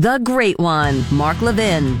The Great One, Mark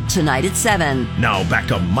Levin, tonight at 7. Now back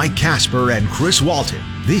to Mike Casper and Chris Walton.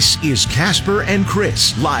 This is Casper and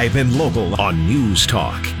Chris, live and local on News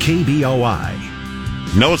Talk,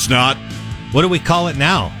 KBOI. No, it's not. What do we call it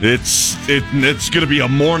now? It's going to be a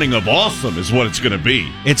morning of awesome is what it's going to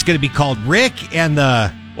be. It's going to be called Rick and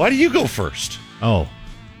the... Why do you go first? Oh.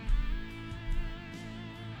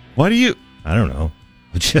 Why do you... I don't know.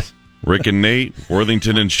 Just Rick and Nate,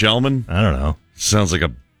 Worthington and Shellman. I don't know. Sounds like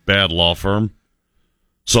a bad law firm.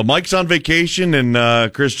 So Mike's on vacation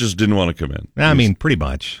and Chris just didn't want to come in. I mean, pretty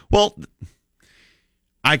much. Well,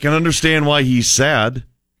 I can understand why he's sad.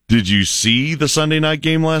 Did you see the Sunday night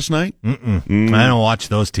game last night? Mm-mm. I don't watch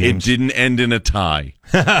those teams. It didn't end in a tie.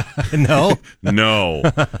 No? No.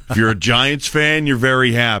 If you're a Giants fan, you're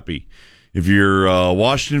very happy. If you're a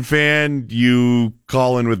Washington fan, you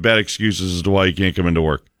call in with bad excuses as to why you can't come into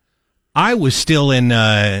work. I was still in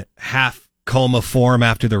half coma form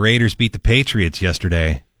after the Raiders beat the Patriots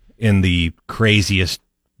yesterday in the craziest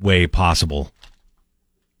way possible.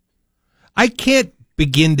 I can't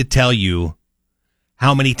begin to tell you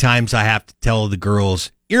how many times I have to tell the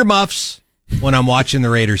girls earmuffs when I'm watching the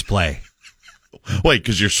Raiders play. Wait,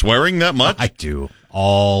 because you're swearing that much? I do.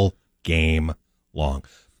 All game long.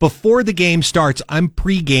 Before the game starts, I'm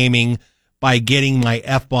pre-gaming by getting my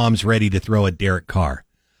F-bombs ready to throw at Derek Carr.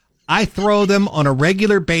 I throw them on a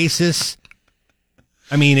regular basis.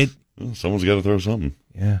 I mean, someone's got to throw something.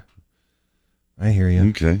 Yeah. I hear you.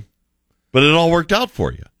 Okay. But it all worked out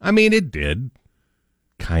for you. I mean, it did.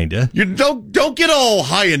 Kinda. You don't get all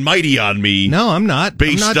high and mighty on me. No, I'm not.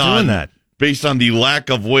 I'm not doing that. Based on the lack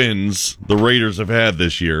of wins the Raiders have had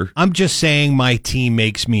this year. I'm just saying my team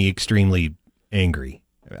makes me extremely angry.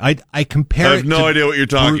 I compare it I have no idea what you're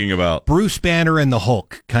talking about. Bruce Banner and the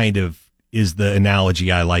Hulk kind of is the analogy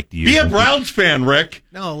I like to use. Be a Browns fan, Rick.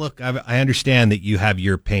 No, look, I understand that you have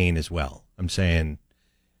your pain as well. I'm saying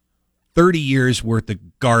 30 years worth of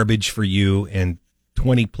garbage for you and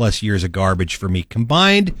 20 plus years of garbage for me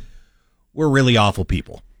combined. We're really awful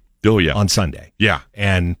people. Oh, yeah. On Sunday. Yeah.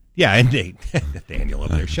 And Nate, Daniel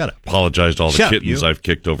over there, shut up. Apologize to all the kittens I've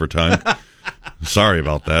kicked over time. Sorry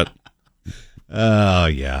about that. Oh,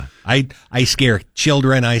 yeah. I scare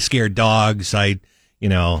children. I scare dogs. Maybe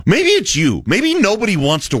it's you. Maybe nobody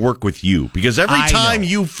wants to work with you because every time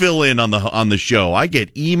you fill in on the show, I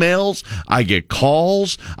get emails, I get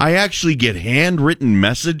calls, I actually get handwritten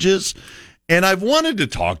messages, and I've wanted to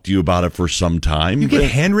talk to you about it for some time. You get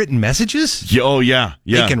handwritten messages? Oh, yeah.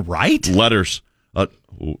 They can write? Letters. Hey,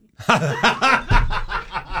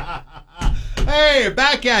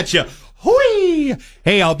 back at you. Hooey!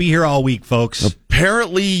 Hey, I'll be here all week, folks.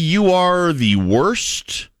 Apparently, you are the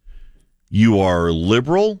worst. You are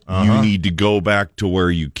liberal. Uh-huh. You need to go back to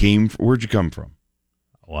where you came from. Where'd you come from?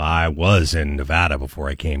 Well, I was in Nevada before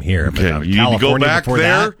I came here. Okay. But You need to go back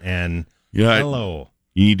there. And hello.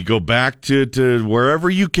 You need to go back to wherever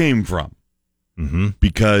you came from. Mm-hmm.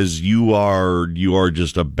 Because you are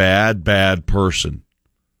just a bad person.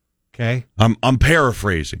 Okay. I'm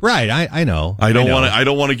paraphrasing. Right, I know. I don't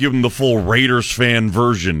want to give them the full Raiders fan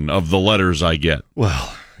version of the letters I get.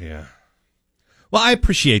 Well, yeah. Well, I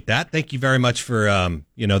appreciate that. Thank you very much for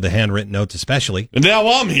the handwritten notes especially. And now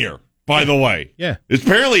I'm here, by the way. Yeah.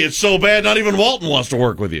 Apparently it's so bad not even Walton wants to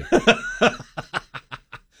work with you.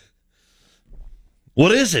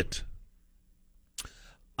 What is it?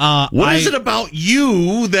 What is it about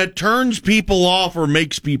you that turns people off or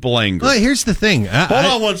makes people angry? Well, here's the thing. Hold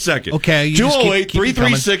on one second. Okay.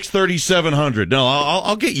 208-336-3700. No,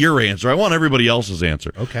 I'll get your answer. I want everybody else's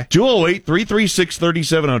answer. Okay.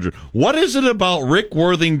 208-336-3700. What is it about Rick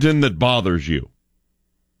Worthington that bothers you?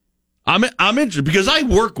 I'm interested because I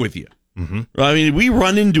work with you. Mm-hmm. I mean, we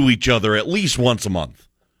run into each other at least once a month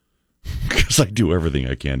because I do everything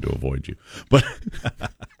I can to avoid you. But...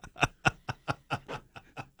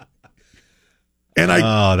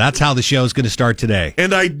 that's how the show's going to start today.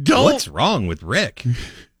 And I don't... What's wrong with Rick?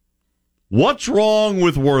 What's wrong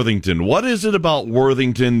with Worthington? What is it about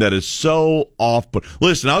Worthington that is so off-put?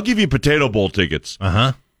 Listen, I'll give you Potato Bowl tickets.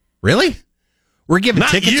 Uh-huh. Really? We're giving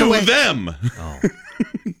tickets away? Not you, them. Oh.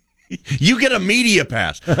 You get a media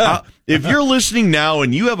pass. If you're listening now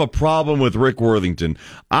and you have a problem with Rick Worthington,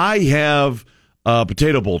 I have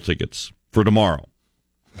Potato Bowl tickets for tomorrow.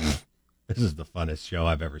 This is the funnest show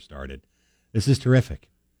I've ever started. This is terrific.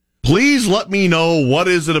 Please let me know what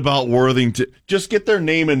is it about Worthington. Just get their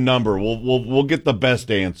name and number. We'll get the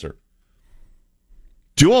best answer.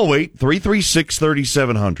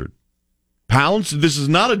 208-336-3700. Pounds. This is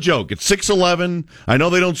not a joke. It's 6:11. I know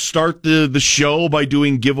they don't start the show by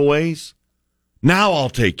doing giveaways. Now I'll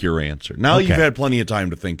take your answer. Now you've had plenty of time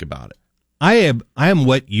to think about it. I am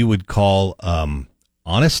what you would call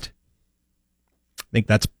honest. I think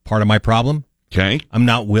that's part of my problem. Okay. I'm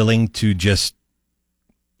not willing to just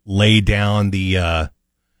lay down the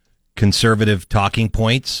conservative talking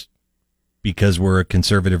points because we're a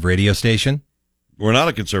conservative radio station. We're not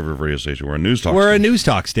a conservative radio station. We're a news talk We're station. a news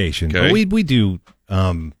talk station. Okay. But we do.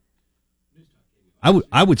 I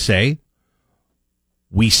would say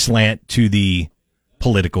we slant to the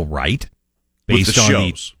political right based With the on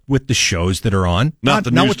shows. with the shows that are on. Not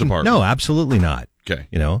the news with department. No, absolutely not. Okay.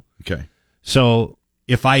 You know. Okay. So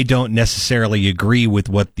if I don't necessarily agree with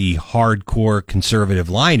what the hardcore conservative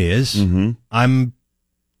line is, I'm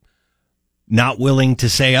not willing to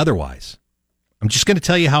say otherwise. I'm just going to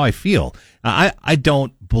tell you how I feel. I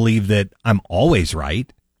don't believe that I'm always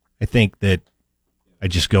right. I think that I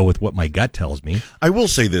just go with what my gut tells me. I will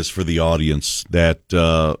say this for the audience, that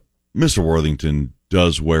Mr. Worthington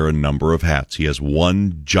does wear a number of hats. He has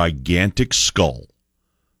one gigantic skull,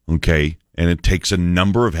 okay, and it takes a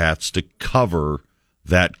number of hats to cover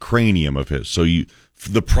that cranium of his. So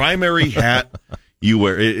the primary hat you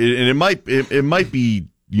wear, and it might be,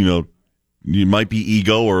 you know, it might be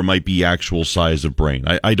ego or it might be actual size of brain.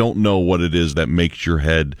 I don't know what it is that makes your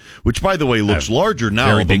head, which, by the way, looks larger now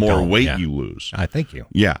very the big more dome, weight yeah. you lose. Thank you.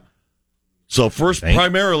 Yeah. So first,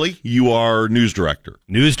 primarily, you are news director.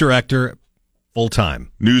 News director, full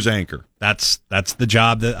time. News anchor. That's the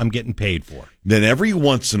job that I'm getting paid for. Then every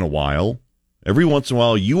once in a while,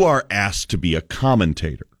 you are asked to be a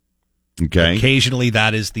commentator. Okay? Occasionally,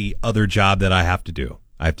 that is the other job that I have to do.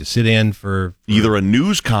 I have to sit in for Either a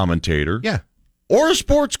news commentator, yeah, or a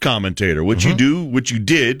sports commentator, which you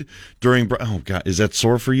did during. Oh God, is that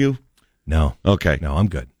sore for you? No. Okay. No, I'm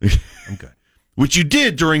good. I'm good. Which you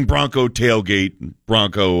did during Bronco tailgate,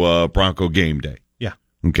 Bronco game day. Yeah.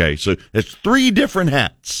 Okay, so it's 3 different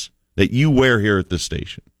hats that you wear here at this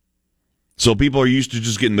station. So people are used to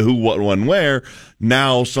just getting the who, what, when, where.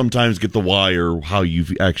 Now sometimes get the why or how you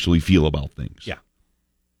actually feel about things. Yeah.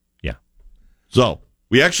 Yeah. So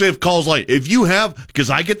we actually have calls like, if you have, because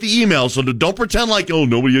I get the email, so don't pretend like, oh,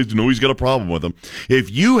 nobody's got a problem with him.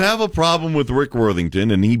 If you have a problem with Rick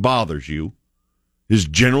Worthington and he bothers you, his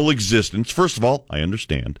general existence, first of all, I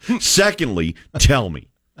understand. Secondly, tell me.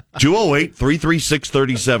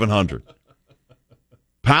 208-336-3700.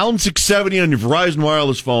 Pound 670 on your Verizon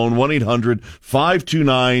wireless phone,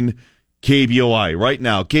 1-800-529-KBOI. Right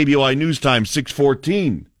now, KBOI News Time,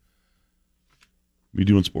 6:14. We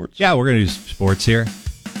doing sports? Yeah, we're going to do sports here.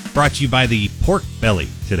 Brought to you by the Pork Belly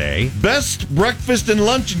today. Best breakfast and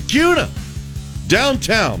lunch in CUNA.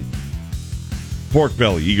 Downtown. Pork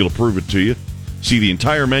Belly. Eagle will prove it to you. See the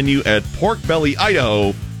entire menu at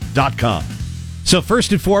porkbellyidaho.com. So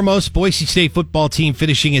first and foremost, Boise State football team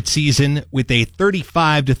finishing its season with a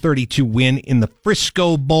 35-32 win in the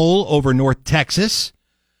Frisco Bowl over North Texas.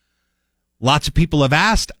 Lots of people have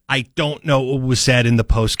asked. I don't know what was said in the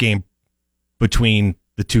postgame between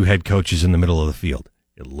the two head coaches in the middle of the field.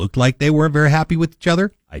 It looked like they weren't very happy with each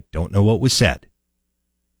other. I don't know what was said.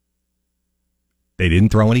 They didn't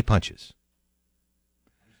throw any punches.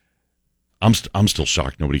 I'm still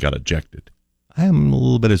shocked nobody got ejected. I am a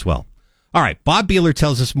little bit as well. All right, Bob Beeler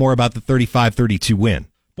tells us more about the 35-32 win.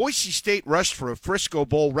 Boise State rushed for a Frisco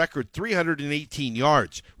Bowl record 318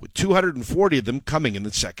 yards, with 240 of them coming in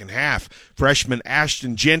the second half. Freshman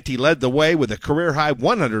Ashton Jeanty led the way with a career-high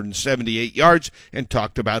 178 yards and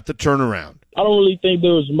talked about the turnaround. I don't really think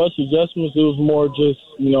there was much adjustments. It was more just,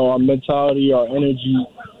 our mentality, our energy,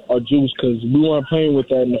 our juice, because we weren't playing with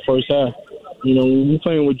that in the first half. When we're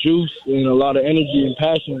playing with juice and a lot of energy and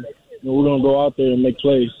passion, we're going to go out there and make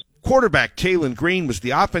plays. Quarterback Taylon Green was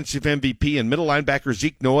the offensive MVP and middle linebacker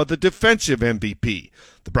Zeke Noah the defensive MVP.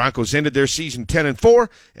 The Broncos ended their season 10-4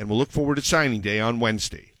 and will look forward to signing day on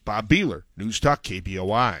Wednesday. Bob Beeler, News Talk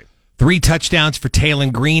KBOI. 3 touchdowns for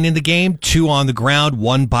Taylon Green in the game, 2 on the ground,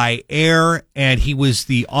 1 by air, and he was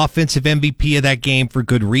the offensive MVP of that game for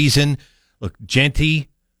good reason. Look, Jeanty,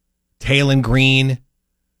 Taylon Green,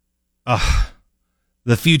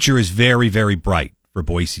 the future is very, very bright for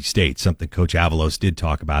Boise State, something Coach Avalos did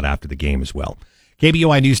talk about after the game as well.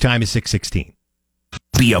 KBOI News Time is 6:16.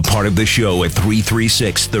 Be a part of the show at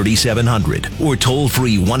 336-3700 or toll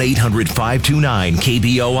free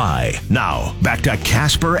 1-800-529-KBOI. Now, back to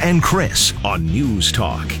Casper and Chris on News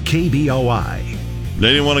Talk KBOI.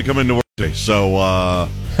 They didn't want to come into work today, so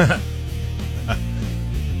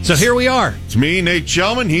So here we are. It's me, Nate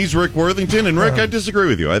Shellman. He's Rick Worthington. And Rick, I disagree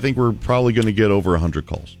with you. I think we're probably going to get over 100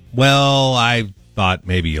 calls. Well, I thought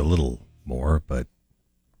maybe a little more, but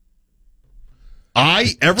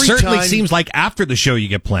every certainly time, seems like after the show you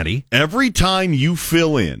get plenty. Every time you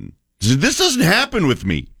fill in This doesn't happen with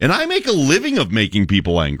me, and I make a living of making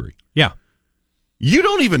people angry. Yeah. You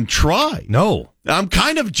don't even try. No. I'm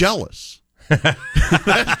kind of jealous.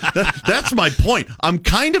 That's my point. I'm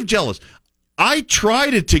kind of jealous. I try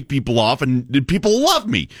to tick people off, and people love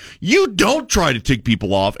me. You don't try to tick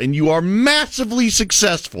people off, and you are massively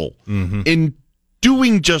successful in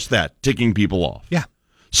doing just that, ticking people off. Yeah.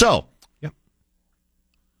 So, yep.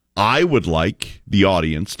 I would like the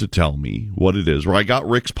audience to tell me what it is. Well, I got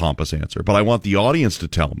Rick's pompous answer, but I want the audience to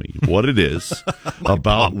tell me what it is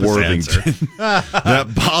about Worthington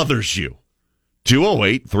that bothers you.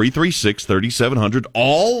 208-336-3700.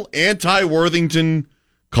 All anti-Worthington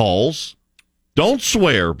calls. Don't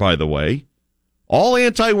swear, by the way. All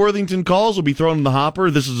anti-Worthington calls will be thrown in the hopper.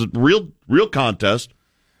 This is a real contest.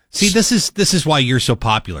 See, this is why you're so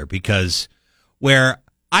popular, because where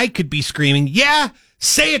I could be screaming, yeah,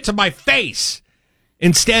 say it to my face.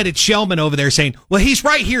 Instead, it's Shellman over there saying, well, he's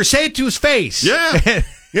right here. Say it to his face. Yeah.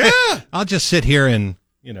 Yeah. I'll just sit here and,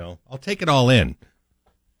 I'll take it all in.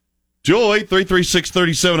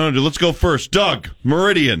 208-336-3700. Let's go first. Doug,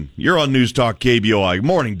 Meridian, you're on News Talk KBOI.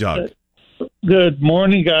 Morning, Doug. Good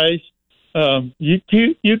morning, guys. You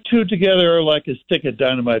two together are like a stick of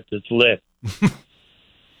dynamite that's lit.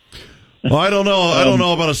 Well, I don't know. I don't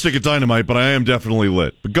know about a stick of dynamite, but I am definitely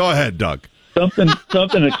lit. But go ahead, Doug.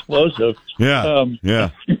 Something explosive. Yeah. Yeah.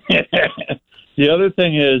 The other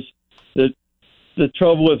thing is that the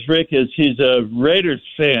trouble with Rick is he's a Raiders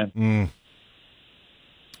fan.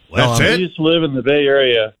 Well, that's I it. used to live in the Bay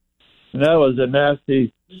Area, and that was a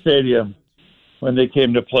nasty stadium when they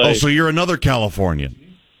came to play. Oh, so you're another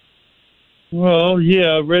Californian. Well,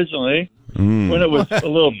 yeah, originally, when it was a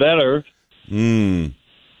little better. But,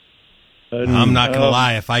 I'm not going to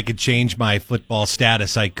lie. If I could change my football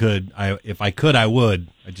status, I could. If I could, I would.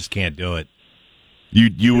 I just can't do it.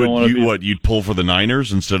 You'd pull for the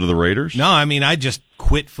Niners instead of the Raiders? No, I mean, I just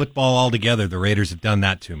quit football altogether. The Raiders have done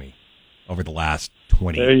that to me over the last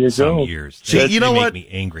 20-some years. See, you know what? Make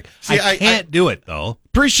me angry. See, I can't do it, though.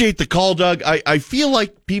 Appreciate the call, Doug. I feel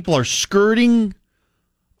like people are skirting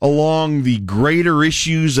along the greater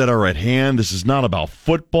issues that are at hand. This is not about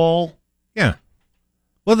football. Yeah.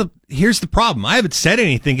 Well, here's the problem. I haven't said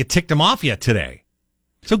anything that ticked him off yet today.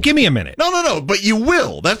 So give me a minute. No, but you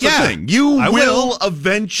will. That's the thing. I will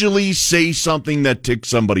eventually say something that ticks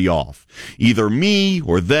somebody off. Either me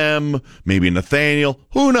or them, maybe Nathaniel,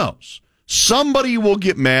 who knows? Somebody will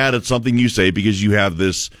get mad at something you say because you have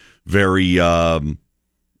this very the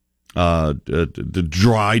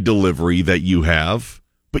dry delivery that you have.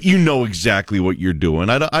 But you know exactly what you're doing.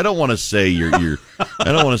 I don't want to say you're I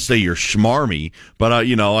don't want to say you're schmarmy, but I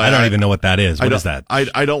don't even know what that is. What is that?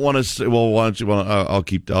 I don't want to say. Well, why don't you? Well, I'll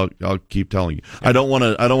keep telling you. I don't want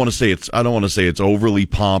to say it's overly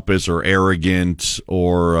pompous or arrogant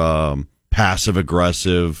or passive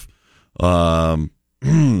aggressive. I'm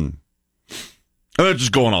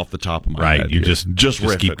just going off the top of my head. You just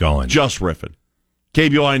riffing. Keep going. Just riffing.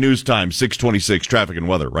 KBOI News Time 6:26 traffic and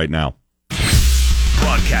weather right now.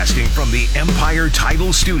 Broadcasting from the Empire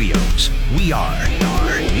Title Studios, we are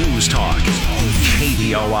News Talk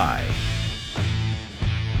KBOI.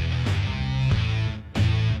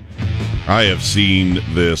 I have seen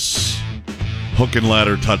this hook and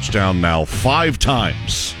ladder touchdown now 5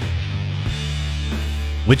 times.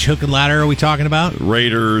 Which hook and ladder are we talking about?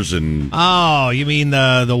 Raiders and... Oh, you mean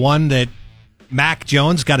the one that Mac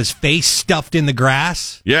Jones got his face stuffed in the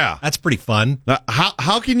grass? Yeah. That's pretty fun.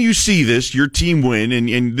 How can you see this, your team win,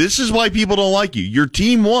 and this is why people don't like you. Your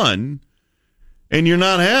team won, and you're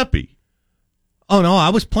not happy. Oh, no, I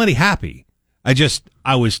was plenty happy. I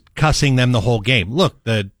was cussing them the whole game. Look,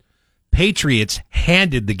 the Patriots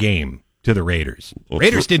handed the game to the Raiders. Well,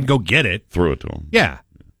 Raiders didn't go get it. Threw it to them. Yeah.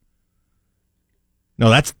 No,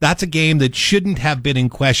 that's a game that shouldn't have been in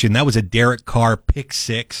question. That was a Derek Carr pick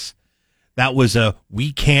six. That was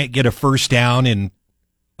we can't get a first down in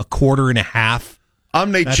a quarter and a half.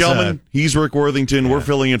 I'm Nate Shellman. He's Rick Worthington. Yeah. We're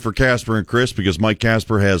filling in for Casper and Chris because Mike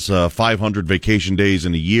Casper has 500 vacation days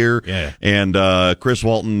in a year. Yeah. And Chris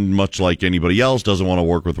Walton, much like anybody else, doesn't want to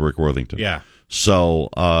work with Rick Worthington. Yeah. So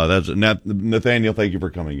that's Nathaniel, thank you for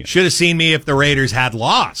coming in. Should have seen me if the Raiders had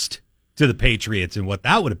lost to the Patriots and what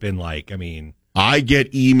that would have been like. I mean, I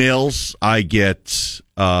get emails. I get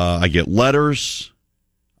letters.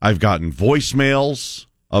 I've gotten voicemails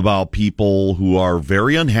about people who are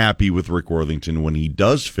very unhappy with Rick Worthington when he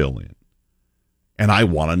does fill in. And I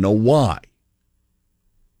want to know why.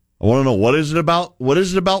 I want to know what is it about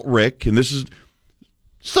Rick? And this is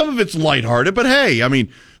some of it's lighthearted, but hey, I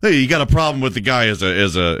mean, you got a problem with the guy as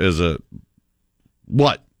a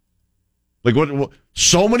what? Like what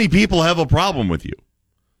so many people have a problem with you.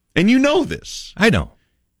 And you know this. I know.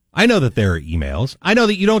 I know that there are emails. I know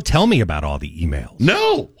that you don't tell me about all the emails.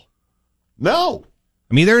 No.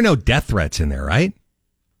 I mean, there are no death threats in there, right?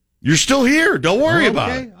 You're still here. Don't worry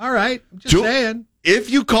about it. All right. I'm just saying. If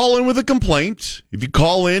you call in with a complaint, if you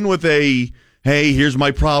call in with a, hey, here's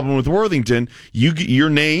my problem with Worthington, your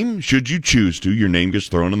name, should you choose to, your name gets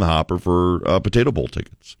thrown in the hopper for Potato Bowl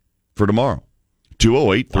tickets for tomorrow.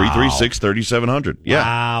 208-336-3700. Yeah.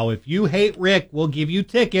 Wow. If you hate Rick, we'll give you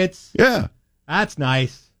tickets. Yeah. That's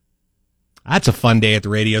nice. That's a fun day at the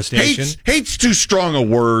radio station. Hate's too strong a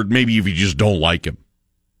word, maybe if you just don't like him.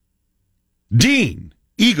 Dean,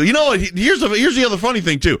 Eagle. You know what? Here's the other funny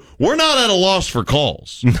thing, too. We're not at a loss for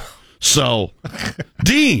calls. So,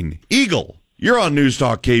 Dean, Eagle, you're on News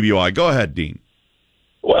Talk KBOI. Go ahead, Dean.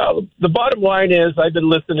 Well, the bottom line is I've been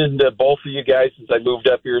listening to both of you guys since I moved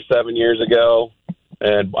up here 7 years ago.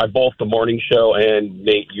 And I both the morning show and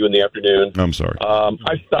Nate, you in the afternoon. I'm sorry.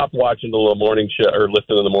 I stopped watching the little morning show or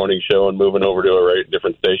listening to the morning show and moving over to a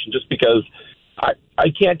different station just because I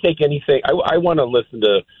can't take anything. I want to listen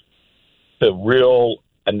to the real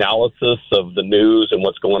analysis of the news and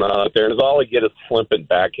what's going on out there. And all I get is flippant,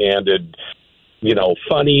 backhanded,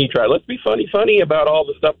 funny. Let's be funny about all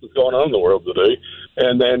the stuff that's going on in the world today.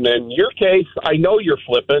 And then in your case, I know you're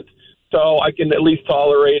flippant. So I can at least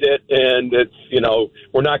tolerate it, and it's,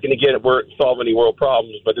 we're not going to solve any world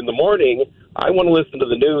problems. But in the morning, I want to listen to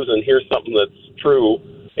the news and hear something that's true,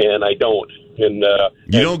 and I don't. And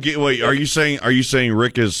you don't get. Wait, are you saying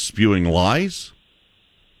Rick is spewing lies?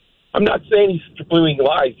 I'm not saying he's spewing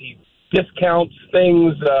lies. He discounts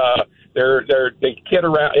things. They kid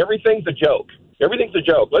around. Everything's a joke. Everything's a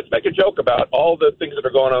joke. Let's make a joke about all the things that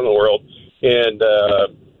are going on in the world, and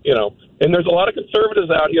And there's a lot of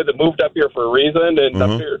conservatives out here that moved up here for a reason. And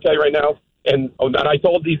I'm here to tell you right now. And I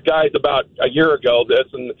told these guys about a year ago this,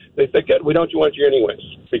 and they said, "Good, we don't want you anyways,"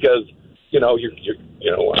 because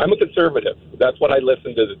I'm a conservative. That's what I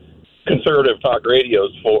listen to conservative talk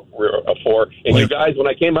radios for. And you guys, when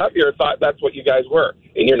I came up here, thought that's what you guys were,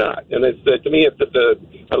 and you're not. And it's to me, it's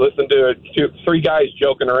I listen to three guys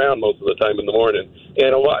joking around most of the time in the morning,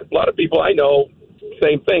 and a lot of people I know.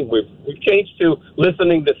 Same thing. We've changed to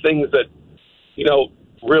listening to things that,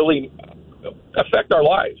 really affect our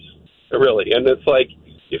lives, really. And it's like,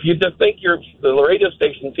 if you just think the radio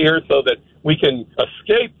station's here so that we can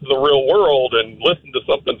escape the real world and listen to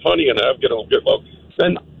something funny and have,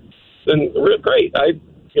 then great. I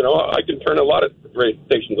can turn a lot of radio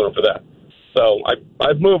stations on for that. So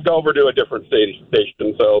I've moved over to a different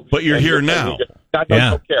station. So, but you're here now. I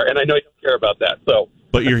don't care, and I know you don't care about that. So.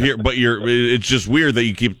 But you're here. It's just weird that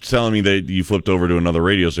you keep telling me that you flipped over to another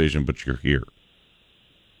radio station, but you're here.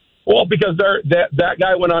 Well, because that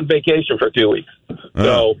guy went on vacation for 2 weeks.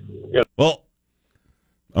 So, well,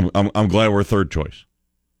 I'm glad we're third choice.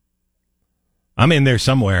 I'm in there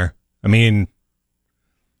somewhere. I mean,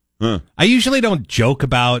 I usually don't joke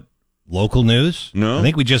about local news. No, I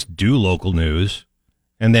think we just do local news,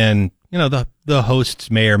 and then the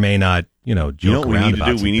hosts may or may not. Joke around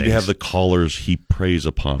about we need to have the callers heap praise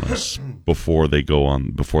upon us before they go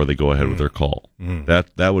ahead with their call.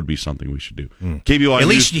 That would be something we should do. KBOI At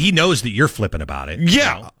least he knows that you're flipping about it.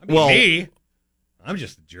 Yeah. I'm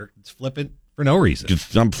just a jerk that's flipping for no reason.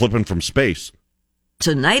 I'm flipping from space.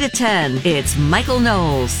 Tonight at 10, it's Michael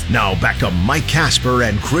Knowles. Now back to Mike Casper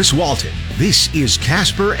and Chris Walton. This is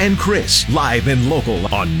Casper and Chris, live and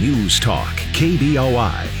local on News Talk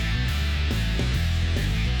KBOI.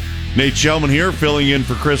 Nate Shellman here, filling in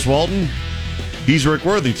for Chris Walton. He's Rick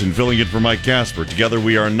Worthington, filling in for Mike Casper. Together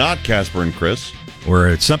we are not Casper and Chris.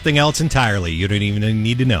 We're something else entirely. You don't even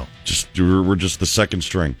need to know. We're just the second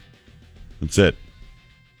string. That's it.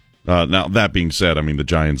 Now, that being said, the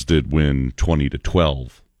Giants did win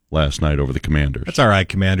 20-12 last night over the Commanders. That's all right,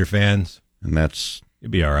 Commander fans. And that's...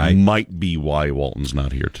 It'd be all right. Might be why Walton's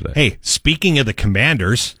not here today. Hey, speaking of the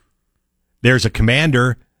Commanders, there's a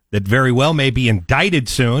commander that very well may be indicted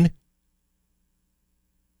soon.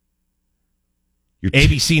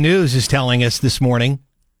 ABC News is telling us this morning,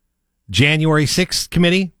 January 6th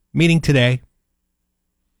committee meeting today,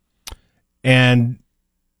 and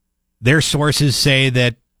their sources say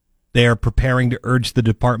that they are preparing to urge the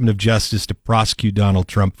Department of Justice to prosecute Donald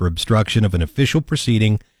Trump for obstruction of an official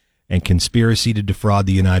proceeding and conspiracy to defraud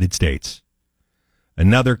the United States.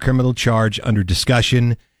 Another criminal charge under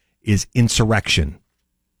discussion is insurrection.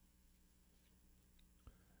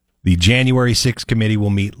 The January 6th committee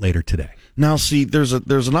will meet later today. Now, see, there's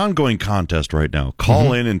an ongoing contest right now.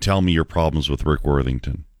 Call in and tell me your problems with Rick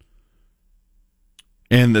Worthington.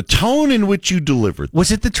 And the tone in which you delivered.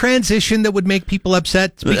 Was it the transition that would make people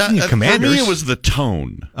upset? Speaking of Commanders. For me, it was the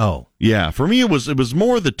tone. Oh. Yeah, for me, it was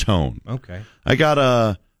more the tone. Okay. I got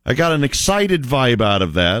an excited vibe out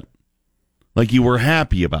of that. Like you were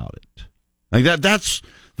happy about it. Like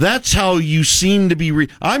that's how you seem to be.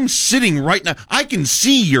 I'm sitting right now. I can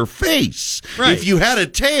see your face. Right. If you had a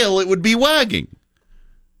tail, it would be wagging.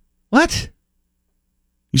 What?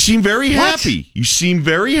 You seem very happy. You seem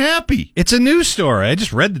very happy. It's a news story. I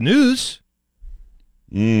just read the news.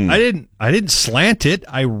 I didn't slant it.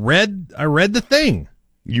 I read the thing.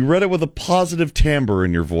 You read it with a positive timbre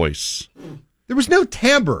in your voice. There was no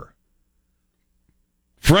timbre.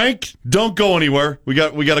 Frank, don't go anywhere. We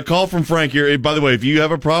got a call from Frank here. By the way, if you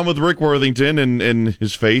have a problem with Rick Worthington and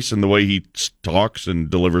his face and the way he talks and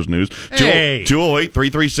delivers news, hey.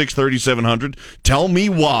 208-336-3700. Tell me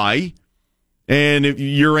why. And if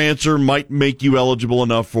your answer might make you eligible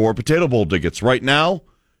enough for Potato Bowl tickets. Right now,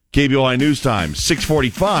 KBOI News Time,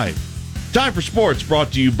 6:45. Time for sports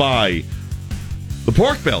brought to you by the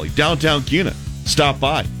Pork Belly, downtown Kuna. Stop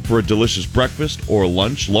by for a delicious breakfast or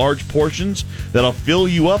lunch, large portions that'll fill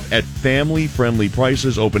you up at family-friendly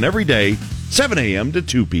prices, open every day, 7 a.m. to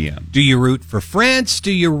 2 p.m. Do you root for France?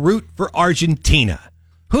 Do you root for Argentina?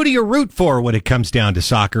 Who do you root for when it comes down to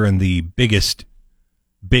soccer and the biggest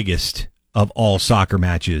of all soccer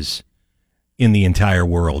matches in the entire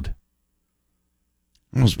world?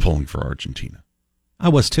 I was pulling for Argentina. I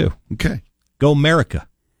was too. Okay. Go America.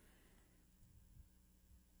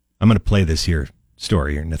 I'm going to play this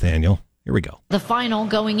story here, Nathaniel. Here we go. The final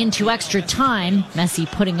going into extra time. Messi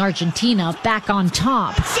putting Argentina back on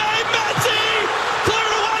top.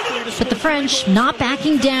 But the French not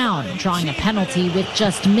backing down, drawing a penalty with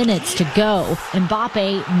just minutes to go.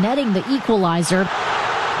 Mbappe netting the equalizer,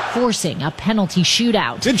 forcing a penalty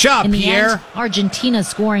shootout. Good job, in the Pierre. End, Argentina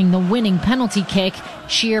scoring the winning penalty kick.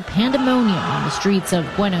 Sheer pandemonium on the streets of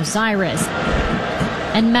Buenos Aires.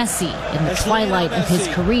 And Messi, in the twilight of his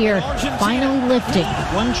career, finally lifting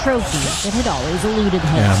one trophy that had always eluded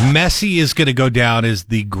him. Yeah, Messi is going to go down as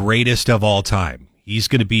the greatest of all time. He's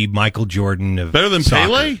going to be Michael Jordan of Better than soccer.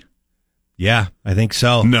 Pele? Yeah, I think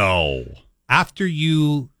so. No. After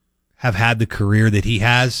you have had the career that he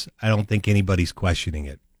has, I don't think anybody's questioning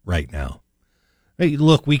it right now. Hey,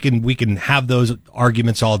 look, we can have those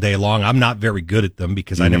arguments all day long. I'm not very good at them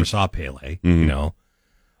because I never saw Pele. You know,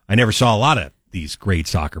 I never saw a lot of these great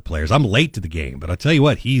soccer players. I'm late to the game, but I'll tell you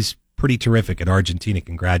what, he's pretty terrific at Argentina.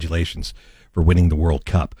 Congratulations for winning the World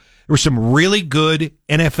Cup. There was some really good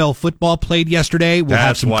NFL football played yesterday. We'll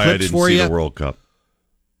have some why clips I didn't for see you. the World Cup.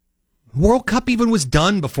 World Cup even was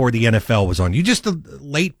done before the NFL was on. You just a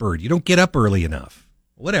late bird. You don't get up early enough.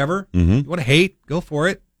 Whatever. You want to hate, go for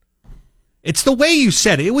it. It's the way you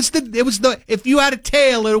said it. It was the if you had a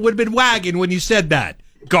tail, it would have been wagging when you said that.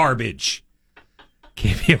 Garbage.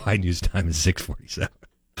 KBOI News Time is 6:47.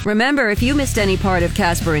 Remember, if you missed any part of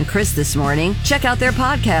Casper and Chris this morning, check out their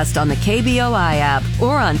podcast on the KBOI app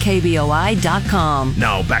or on KBOI.com.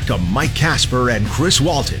 Now back to Mike Casper and Chris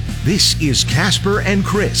Walton. This is Casper and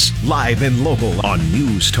Chris, live and local on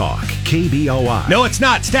News Talk, KBOI. No, it's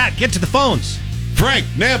not. Stat, get to the phones. Frank,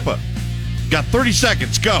 Nampa. Got 30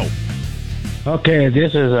 seconds. Go. Okay,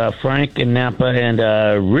 this is Frank in Napa,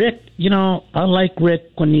 and Rick, I like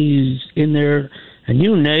Rick when he's in there, and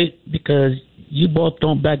you, Nate, because you both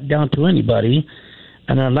don't back down to anybody,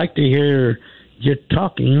 and I'd like to hear you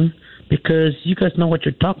talking because you guys know what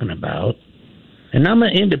you're talking about. And I'm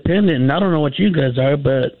an independent, and I don't know what you guys are,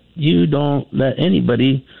 but you don't let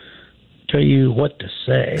anybody tell you what to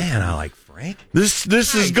say. Man, I like Frank. This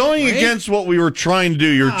is going against what we were trying to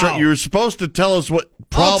do. You're supposed to tell us what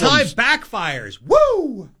problems. All-time backfires.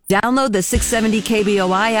 Woo! Download the 670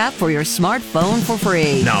 KBOI app for your smartphone for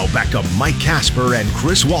free. Now back to Mike Casper and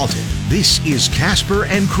Chris Walton. This is Casper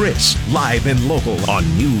and Chris, live and local on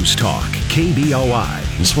News Talk,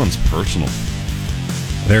 KBOI. This one's personal.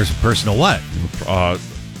 There's a personal what? I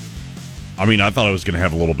thought I was going to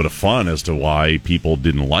have a little bit of fun as to why people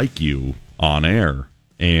didn't like you on air.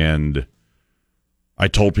 And I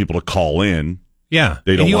told people to call in. Yeah.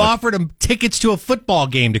 And you offered them tickets to a football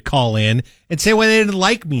game to call in and say, well, they didn't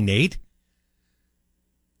like me, Nate.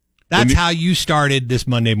 That's how you started this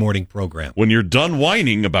Monday morning program. When you're done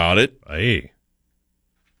whining about it, hey,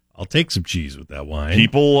 I'll take some cheese with that wine.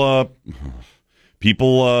 People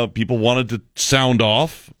wanted to sound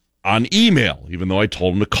off on email, even though I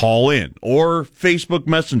told them to call in, or Facebook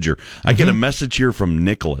Messenger. I get a message here from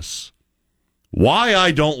Nicholas. Why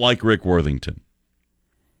I don't like Rick Worthington.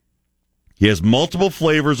 He has multiple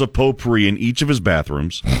flavors of potpourri in each of his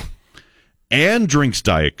bathrooms and drinks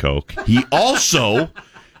Diet Coke. He also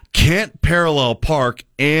can't parallel park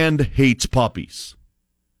and hates puppies.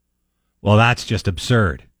 Well, that's just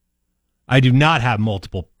absurd. I do not have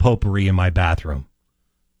multiple potpourri in my bathroom.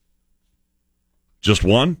 Just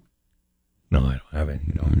one? No, I don't have any.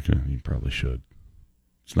 Okay, you probably should.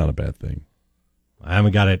 It's not a bad thing. I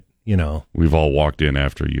haven't got it, We've all walked in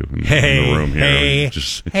after you in the room here.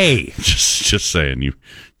 Just saying, you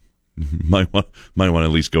might want to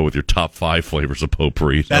at least go with your top 5 flavors of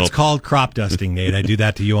potpourri. That's called crop dusting, Nate. I do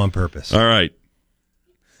that to you on purpose. All right.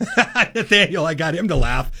 Nathaniel, I got him to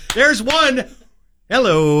laugh. There's one.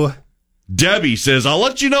 Hello. Debbie says, I'll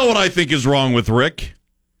let you know what I think is wrong with Rick.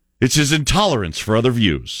 It's his intolerance for other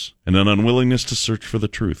views and an unwillingness to search for the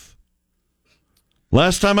truth.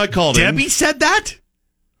 Last time I called in... Debbie said that?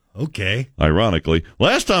 Okay. Ironically,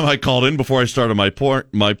 last time I called in before I started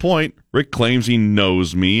my point, Rick claims he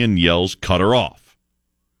knows me and yells, cut her off.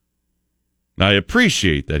 I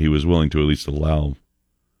appreciate that he was willing to at least allow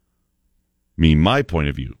me my point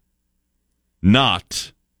of view.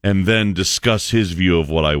 Not, and then discuss his view of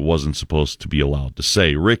what I wasn't supposed to be allowed to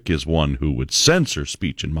say. Rick is one who would censor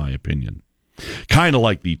speech, in my opinion. Kind of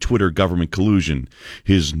like the Twitter government collusion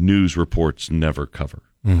his news reports never cover.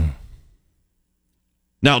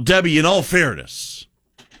 Now, Debbie, in all fairness,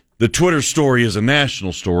 the Twitter story is a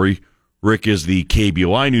national story. Rick is the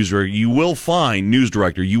KBOI news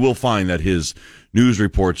director. You will find that his news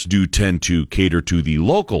reports do tend to cater to the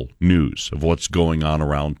local news of what's going on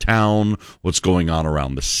around town, what's going on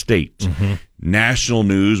around the state. Mm-hmm. National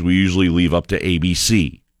news, we usually leave up to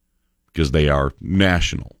ABC because they are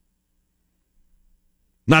national.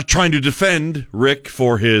 Not trying to defend Rick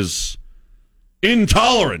for his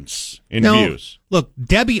intolerance in views. Look,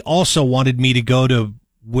 Debbie also wanted me to go to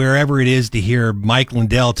wherever it is to hear Mike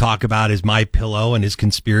Lindell talk about his MyPillow and his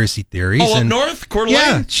conspiracy theories. Oh, up north? Coeur d'Alene?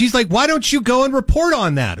 Yeah. She's like, why don't you go and report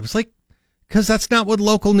on that? It was like, because that's not what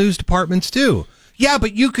local news departments do. Yeah,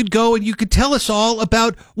 but you could go and you could tell us all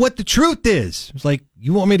about what the truth is. It was like,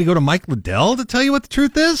 you want me to go to Mike Lindell to tell you what the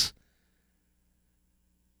truth is?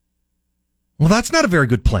 Well, that's not a very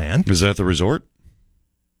good plan. Is that the resort?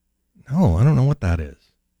 No, I don't know what that is.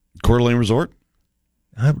 Coeur d'Alene Resort?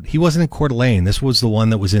 He wasn't in Coeur d'Alene. This was the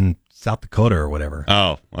one that was in South Dakota or whatever.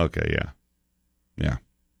 Oh, okay, yeah.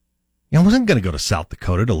 Yeah, I wasn't going to go to South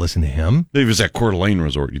Dakota to listen to him. If it was at Coeur d'Alene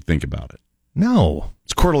Resort, you'd think about it. No.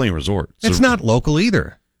 It's Coeur d'Alene Resort. It's not local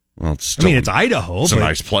either. Well, it's still, it's Idaho. It's a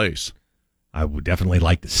nice place. I would definitely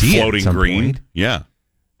like to see Floating it at some green. point. Yeah.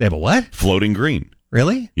 They have a what? Floating green.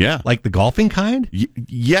 Really? Yeah. Like the golfing kind?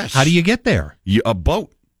 Yes. How do you get there? A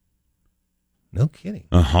boat. No kidding.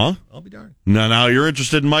 Uh-huh. I'll be darned. Now you're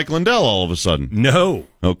interested in Mike Lindell all of a sudden. No.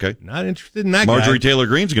 Okay. Not interested in that Marjorie guy. Taylor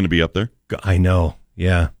Greene's going to be up there. I know.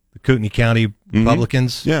 Yeah. The Kootenai County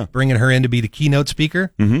Republicans bringing her in to be the keynote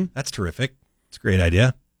speaker. Mm-hmm. That's terrific. It's a great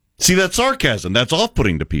idea. See, that's sarcasm. That's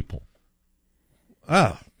off-putting to people.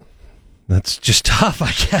 Oh. That's just tough,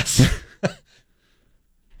 I guess.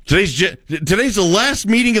 Today's the last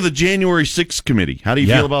meeting of the January 6th committee. How do you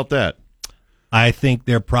feel about that? I think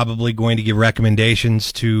they're probably going to give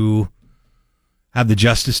recommendations to have the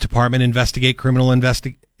Justice Department investigate criminal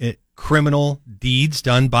deeds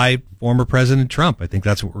done by former President Trump. I think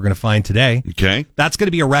that's what we're going to find today. Okay. That's going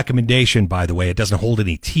to be a recommendation, by the way. It doesn't hold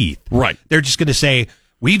any teeth. Right. They're just going to say,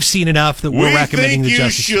 we've seen enough that we're recommending the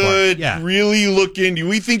Justice Department. We think you should really look into.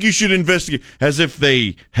 We think you should investigate. As if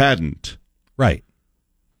they hadn't. Right.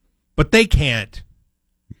 But they can't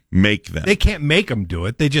make them. They can't make them do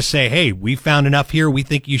it. They just say, hey, we found enough here. We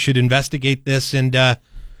think you should investigate this. And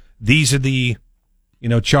these are the,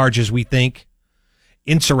 charges we think.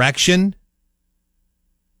 Insurrection.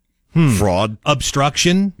 Fraud.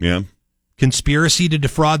 Obstruction. Yeah. Conspiracy to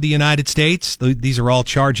defraud the United States. These are all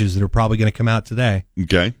charges that are probably going to come out today.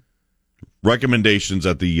 Okay. Recommendations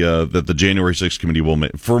that the January 6th committee will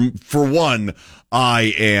make. For one,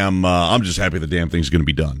 I'm just happy the damn thing's going to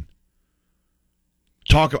be done.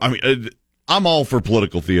 I'm all for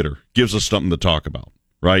political theater. Gives us something to talk about,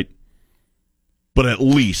 right? But at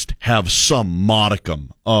least have some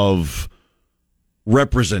modicum of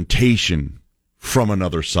representation from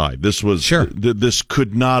another side. This was this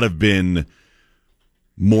could not have been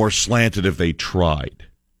more slanted if they tried.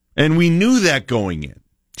 And we knew that going in.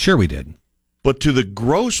 Sure we did. But to the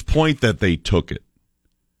gross point that they took it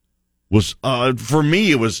was for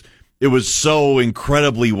me it was so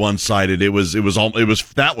incredibly one-sided.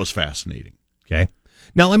 That was fascinating. Okay.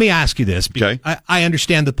 Now let me ask you this. Okay. I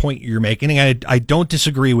understand the point you're making, and I don't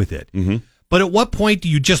disagree with it. Mm-hmm. But at what point do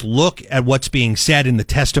you just look at what's being said in the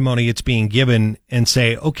testimony it's being given and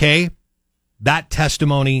say, okay, that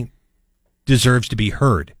testimony deserves to be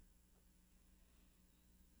heard?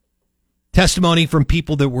 testimony from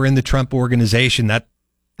people that were in the Trump organization, that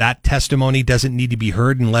testimony doesn't need to be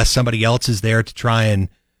heard unless somebody else is there to try and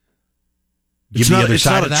give the other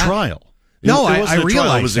side of that. It's not a trial. No, it wasn't I realize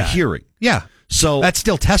trial. It was that. a hearing. Yeah. So that's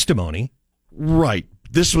still testimony. Right.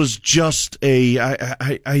 This was just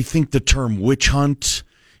I think the term witch hunt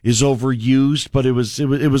is overused, but it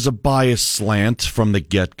was a biased slant from the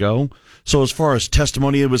get-go. So as far as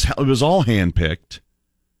testimony, it was all handpicked.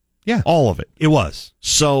 Yeah. All of it. It was.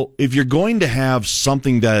 So if you're going to have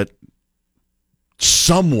something that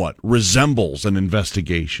somewhat resembles an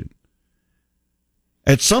investigation,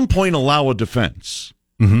 at some point allow a defense.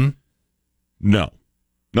 Mm-hmm. No.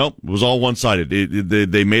 Nope, it was all one-sided.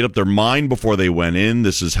 They made up their mind before they went in.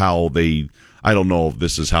 This is how I don't know if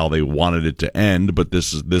this is how they wanted it to end, but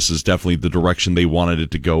this is definitely the direction they wanted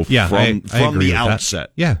it to go from the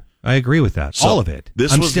outset. That. Yeah, I agree with that. So all of it.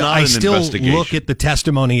 This was not an investigation. I still look at the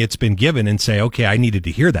testimony it's been given and say, okay, I needed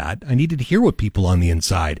to hear that. I needed to hear what people on the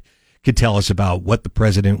inside could tell us about what the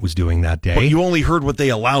president was doing that day. But you only heard what they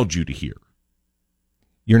allowed you to hear.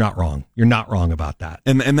 You're not wrong. You're not wrong about that.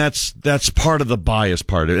 And that's part of the bias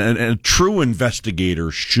part. And a true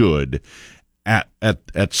investigator should at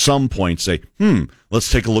some point say,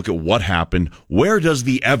 let's take a look at what happened. Where does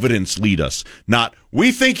the evidence lead us? Not,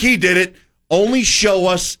 we think he did it. Only show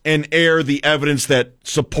us and air the evidence that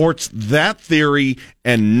supports that theory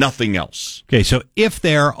and nothing else. Okay, so if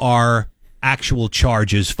there are actual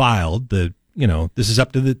charges filed, this is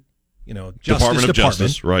up to the Department of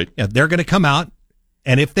Justice, right? Yeah, they're going to come out.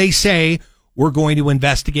 And if they say we're going to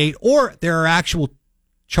investigate, or there are actual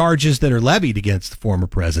charges that are levied against the former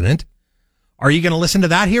president, are you going to listen to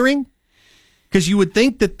that hearing? Because you would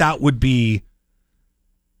think that would be,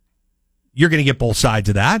 you're going to get both sides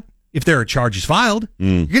of that. If there are charges filed,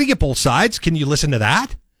 you're going to get both sides. Can you listen to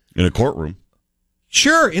that? In a courtroom.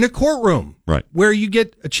 Sure, in a courtroom. Right. Where you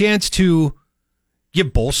get a chance to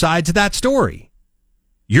give both sides of that story.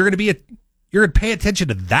 You're going to pay attention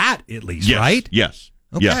to that at least, yes, right? Yes.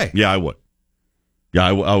 Okay. Yeah, I would. Yeah,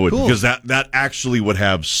 I would. Cool. Because that actually would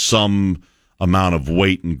have some amount of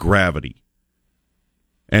weight and gravity.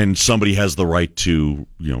 And somebody has the right to,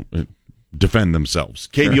 defend themselves.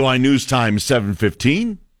 KBOI News Time,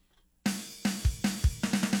 7:15.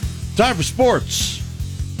 Time for sports.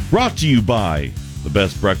 Brought to you by the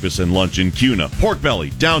best breakfast and lunch in Cuna. Pork Belly,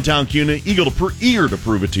 downtown Cuna. Eager to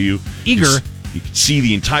prove it to you. Eager. You can see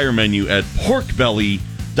the entire menu at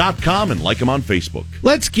porkbelly.com and like them on Facebook.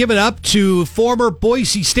 Let's give it up to former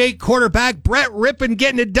Boise State quarterback Brett Rypien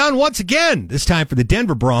getting it done once again. This time for the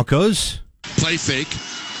Denver Broncos. Play fake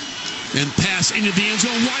and pass into the end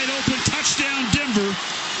zone. Wide open. Touchdown, Denver.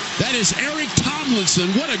 That is Eric Tomlinson.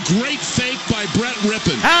 What a great fake by Brett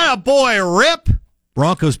Rypien. Attaboy, Rip.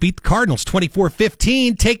 Broncos beat the Cardinals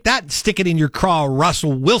 24-15. Take that and stick it in your craw,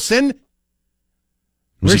 Russell Wilson.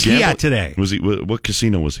 Where's he at today? What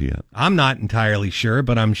casino was he at? I'm not entirely sure,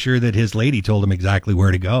 but I'm sure that his lady told him exactly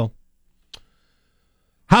where to go.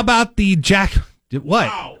 How about the What?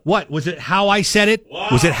 Wow. What? Was it how I said it? Wow.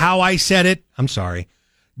 Was it how I said it? I'm sorry.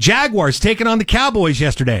 Jaguars taking on the Cowboys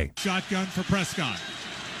yesterday. Shotgun for Prescott.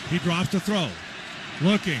 He drops to throw.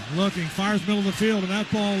 Looking, fires middle of the field, and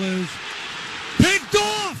that ball is picked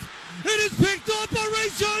off! It is picked off by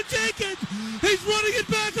Rayshawn Jenkins! He's running it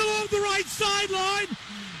back along the right sideline!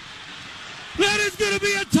 That is going to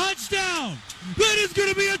be a touchdown! That is going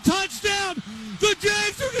to be a touchdown! The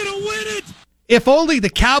Jags are going to win it! If only the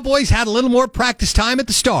Cowboys had a little more practice time at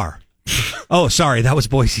the Star. Oh, sorry, that was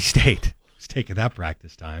Boise State. It's taking that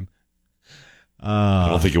practice time. I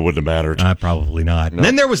don't think it would have mattered. Probably not. No. And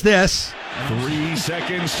then there was this. 3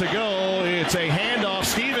 seconds to go. It's a handoff.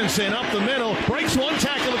 Stevenson up the middle. Breaks one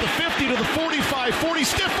tackle at the 50 to the 45. 40.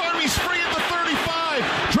 Stiff arm. He's free at the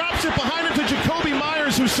 35. Drops it behind him to Jacoby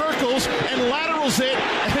Myers, who circles and laterals it.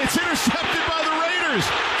 And it's intercepted by the Raiders.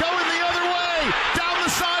 Going the other way. Down the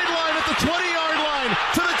sideline at the 20-yard line.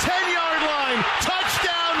 To the 10-yard line.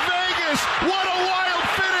 Touchdown, Vegas. What a wild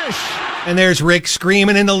finish. And there's Rick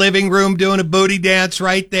screaming in the living room, doing a booty dance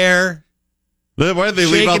right there. Why did they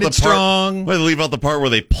leave out the part? Strong. Why did they leave out the part where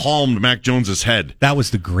they palmed Mac Jones's head? That was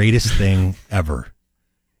the greatest thing ever.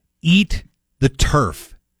 Eat the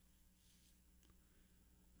turf.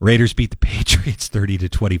 Raiders beat the Patriots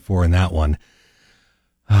 30-24 in that one.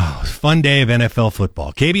 Oh, fun day of NFL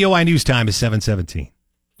football. KBOI News Time is 7:17.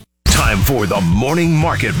 Time for the Morning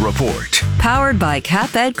Market Report. Powered by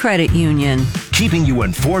CapEd Credit Union. Keeping you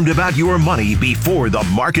informed about your money before the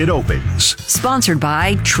market opens. Sponsored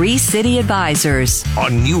by Tree City Advisors.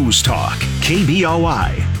 On News Talk,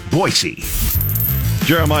 KBOI, Boise.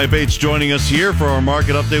 Jeremiah Bates joining us here for our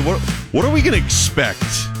market update. What are we going to expect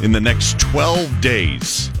in the next 12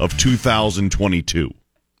 days of 2022?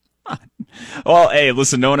 Well, hey,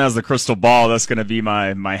 listen, no one has the crystal ball. That's going to be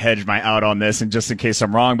my hedge, my out on this, and just in case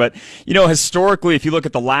I'm wrong. But, historically, if you look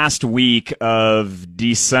at the last week of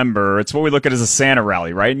December, it's what we look at as a Santa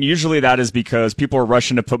rally, right? And usually that is because people are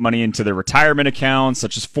rushing to put money into their retirement accounts,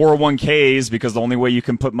 such as 401ks, because the only way you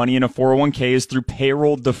can put money in a 401k is through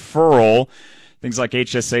payroll deferral. Things like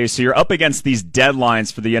HSA. So you're up against these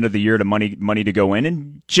deadlines for the end of the year to money to go in.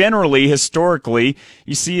 And generally, historically,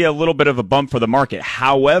 you see a little bit of a bump for the market.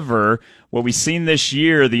 However, what we've seen this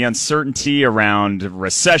year, the uncertainty around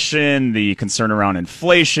recession, the concern around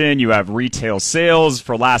inflation, you have retail sales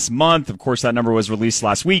for last month. Of course, that number was released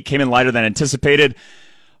last week, came in lighter than anticipated.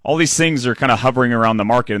 All these things are kind of hovering around the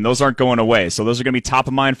market, and those aren't going away. So those are going to be top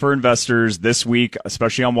of mind for investors this week,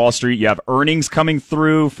 especially on Wall Street. You have earnings coming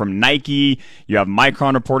through from Nike. You have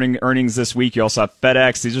Micron reporting earnings this week. You also have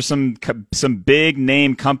FedEx. These are some big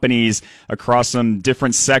name companies across some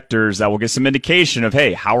different sectors that will get some indication of,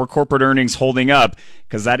 hey, how are corporate earnings holding up?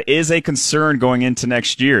 Because that is a concern going into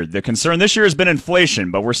next year. The concern this year has been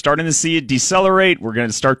inflation, but we're starting to see it decelerate. We're going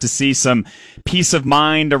to start to see some peace of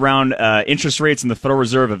mind around interest rates in the Federal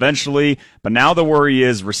Reserve eventually. But now the worry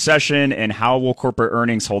is recession and how will corporate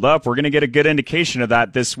earnings hold up. We're going to get a good indication of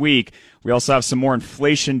that this week. We also have some more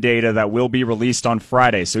inflation data that will be released on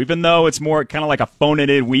Friday. So even though it's more kind of like a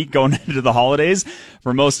phone-it-in week going into the holidays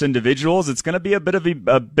for most individuals, it's going to be a bit of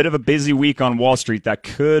a busy week on Wall Street that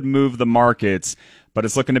could move the markets. But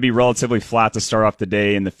it's looking to be relatively flat to start off the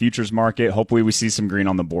day in the futures market. Hopefully we see some green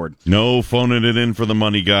on the board. No phoning it in for the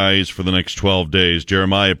money, guys, for the next 12 days.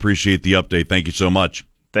 Jeremiah, appreciate the update. Thank you so much.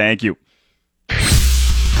 Thank you.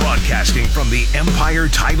 Broadcasting from the Empire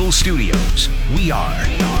Title Studios, we are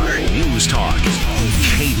News Talk,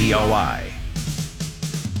 KBOI.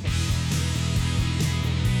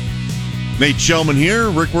 Nate Shellman here,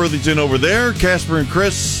 Rick Worthington over there, Casper and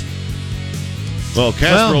Chris. Well,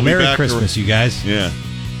 Casper will be Merry back. Merry Christmas, you guys. Yeah.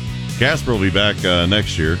 Casper will be back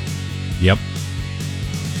next year. Yep.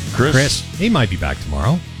 Chris, he might be back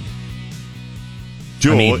tomorrow.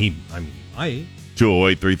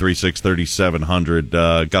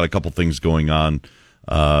 208-336-3700. Got a couple things going on.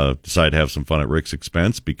 Decided to have some fun at Rick's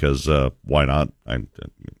expense because why not? I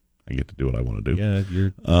get to do what I want to do. Yeah,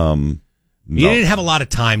 you didn't have a lot of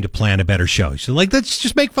time to plan a better show. So, let's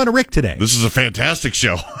just make fun of Rick today. This is a fantastic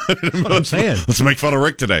show. That's what I'm saying. Let's make fun of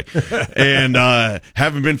Rick today. And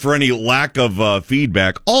haven't been for any lack of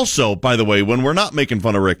feedback. Also, by the way, when we're not making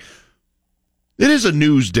fun of Rick, it is a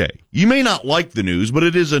news day. You may not like the news, but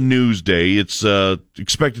it is a news day. It's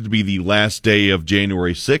expected to be the last day of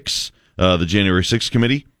January 6th, the January 6th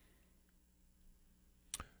committee.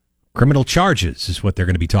 Criminal charges is what they're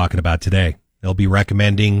going to be talking about today. They'll be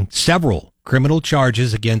recommending several criminal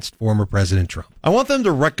charges against former President Trump. I want them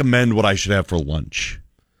to recommend what I should have for lunch.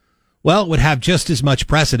 Well, it would have just as much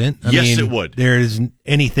precedent. I mean, it would. There isn't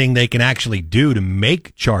anything they can actually do to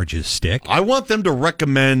make charges stick. I want them to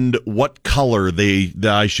recommend what color that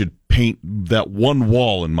I should paint that one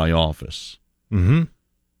wall in my office. Mm-hmm.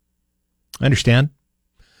 I understand.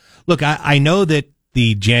 Look, I know that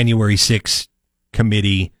the January 6th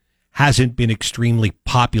committee hasn't been extremely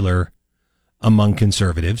popular among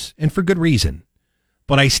conservatives, and for good reason.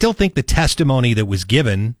 But I still think the testimony that was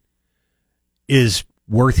given is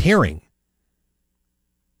worth hearing.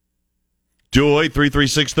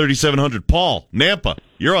 208-336-3700. Paul, Nampa,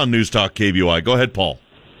 you're on News Talk KBOI. Go ahead, Paul.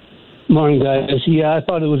 Morning, guys. Yeah, I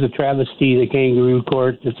thought it was a travesty, the kangaroo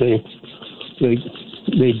court that they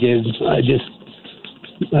did.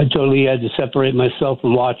 I totally had to separate myself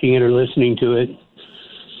from watching it or listening to it.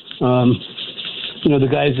 The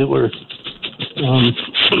guys that were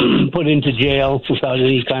put into jail without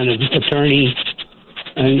any kind of attorney,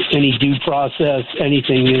 any due process,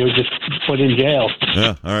 anything, they were just put in jail.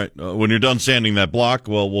 Yeah, all right. When you're done sanding that block,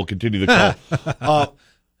 we'll continue the call.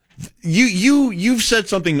 You've said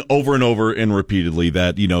something over and over and repeatedly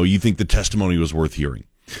that, you think the testimony was worth hearing.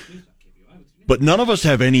 But none of us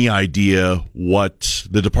have any idea what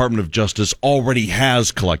the Department of Justice already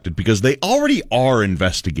has collected because they already are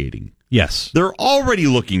investigating. Yes. They're already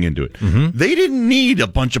looking into it. Mm-hmm. They didn't need a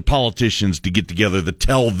bunch of politicians to get together to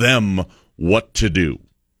tell them what to do.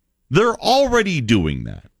 They're already doing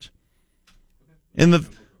that. And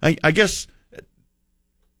I guess,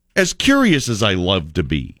 as curious as I love to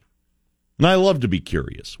be, and I love to be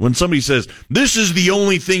curious, when somebody says, this is the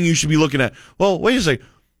only thing you should be looking at, well, wait a second,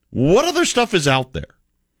 what other stuff is out there?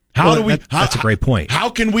 That's a great point. How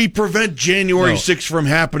can we prevent January 6th from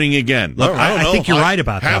happening again? Look, I think you're right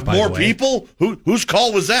about that, Have by more the way. people? Whose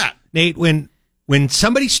call was that? Nate, when When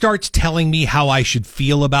somebody starts telling me how I should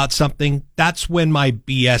feel about something, that's when my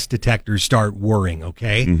BS detectors start whirring,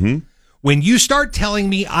 okay? Mm-hmm. When you start telling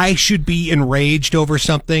me I should be enraged over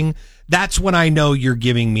something, that's when I know you're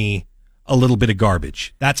giving me a little bit of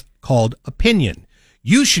garbage. That's called opinion.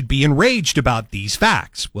 You should be enraged about these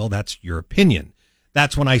facts. Well, that's your opinion.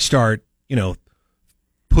 That's when I start,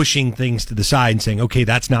 pushing things to the side and saying, okay,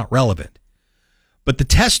 that's not relevant. But the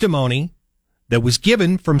testimony that was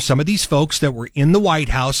given from some of these folks that were in the White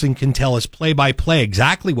House and can tell us play by play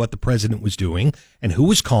exactly what the president was doing and who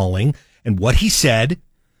was calling and what he said,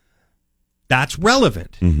 that's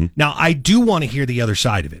relevant. Mm-hmm. Now, I do want to hear the other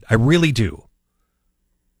side of it. I really do.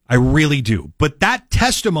 But that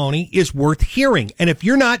testimony is worth hearing. And if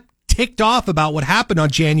you're not ticked off about what happened on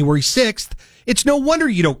January 6th, it's no wonder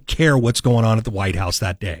you don't care what's going on at the White House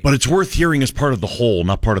that day. But it's worth hearing as part of the whole,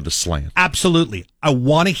 not part of the slant. Absolutely. I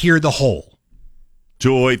want to hear the whole.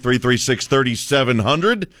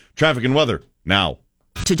 208-336-3700. Traffic and weather now.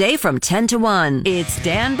 Today from 10 to 1, it's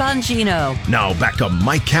Dan Bongino. Now back to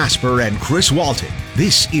Mike Casper and Chris Walton.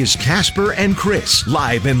 This is Casper and Chris,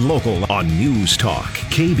 live and local on News Talk,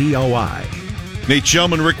 KBOI. Nate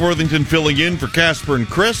Shellman, Rick Worthington filling in for Casper and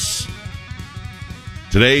Chris.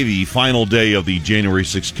 Today, the final day of the January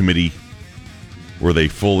 6th committee, where they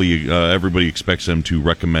fully, everybody expects them to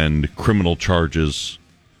recommend criminal charges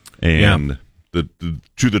and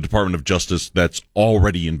to the Department of Justice that's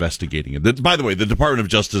already investigating it. By the way, the Department of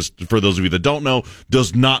Justice, for those of you that don't know,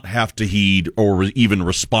 does not have to heed or even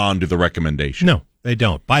respond to the recommendation. No, they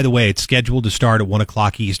don't. By the way, it's scheduled to start at 1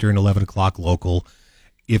 o'clock Eastern, 11 o'clock local.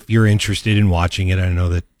 If you're interested in watching it, I know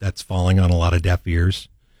that that's falling on a lot of deaf ears.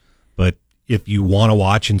 But if you want to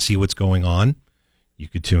watch and see what's going on, you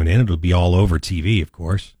could tune in. It'll be all over TV, of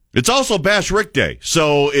course. It's also Bash Rick Day,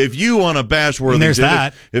 so if you want to bash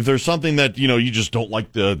Worthington, if there's something that you just don't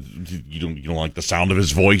like you don't like the sound of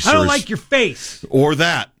his voice, I don't like your face, or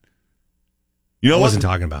that. I wasn't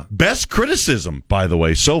talking about. Best criticism, by the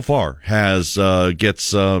way, so far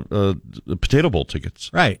gets Potato Bowl tickets,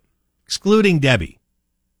 right? Excluding Debbie,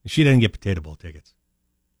 she didn't get Potato Bowl tickets.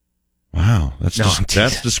 Wow, that's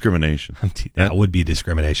discrimination. That would be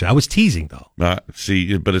discrimination. I was teasing, though.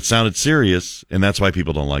 See, but it sounded serious, and that's why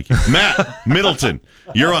people don't like you. Matt Middleton,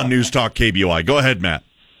 you're on News Talk KBOI. Go ahead, Matt.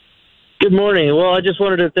 Good morning. Well, I just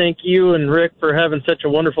wanted to thank you and Rick for having such a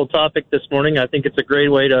wonderful topic this morning. I think it's a great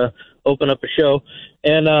way to open up a show.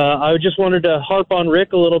 And I just wanted to harp on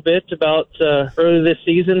Rick a little bit about earlier this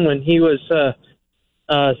season when he was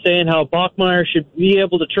saying how Bachmeier should be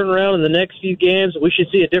able to turn around in the next few games. We should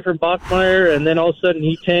see a different Bachmeier, and then all of a sudden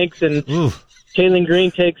he tanks and Taylon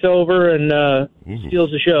Green takes over and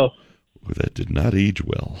steals the show. Well, that did not age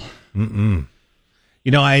well. Mm-mm.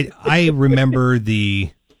 I remember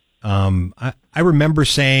I remember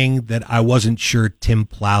saying that I wasn't sure Tim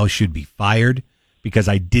Plow should be fired because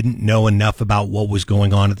I didn't know enough about what was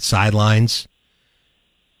going on at the sidelines.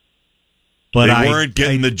 But they weren't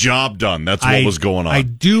getting the job done. That's what was going on. I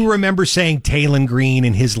do remember saying Taylon Green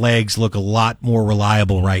and his legs look a lot more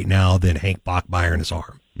reliable right now than Hank Bachmeier and his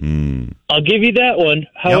arm. I'll give you that one.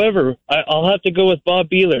 However, I'll have to go with Bob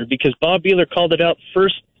Beeler because Bob Beeler called it out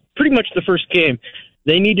pretty much the first game.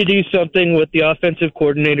 They need to do something with the offensive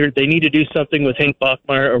coordinator. They need to do something with Hank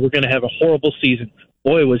Bachmeier or we're going to have a horrible season.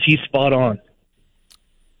 Boy, was he spot on.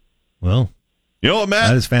 Well, you know what, Matt?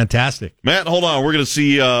 That is fantastic. Matt, hold on. We're going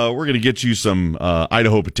to get you some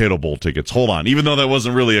Idaho Potato Bowl tickets. Hold on. Even though that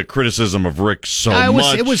wasn't really a criticism of Rick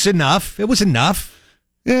much. It was enough. It was enough.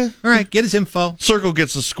 Yeah. All right, get his info. Circle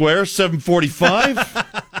gets a square, 745.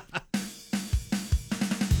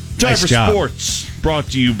 Time for sports. Brought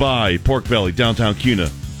to you by Pork Belly, downtown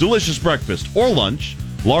Kuna. Delicious breakfast or lunch.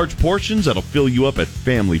 Large portions that'll fill you up at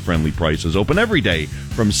family-friendly prices. Open every day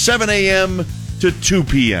from 7 a.m. to 2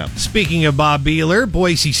 p.m. Speaking of Bob Beeler,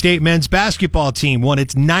 Boise State men's basketball team won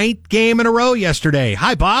its 9th game in a row yesterday.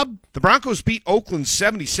 Hi, Bob. The Broncos beat Oakland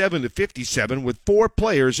 77-57 with 4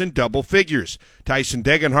 players in double figures. Tyson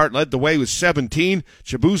Degenhart led the way with 17.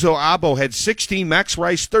 Chibuzo Abo had 16, Max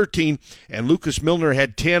Rice 13, and Lucas Milner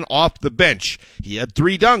had 10 off the bench. He had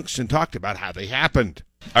 3 dunks and talked about how they happened.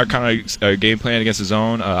 Our kind of game plan against the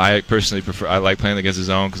zone, I personally I like playing against the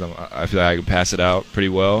zone because I feel like I can pass it out pretty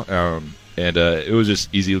well. And it was just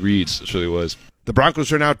easy reads. It really was. The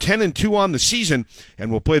Broncos are now 10-2 on the season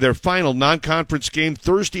and will play their final non-conference game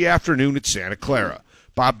Thursday afternoon at Santa Clara.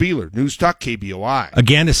 Bob Beeler, News Talk KBOI.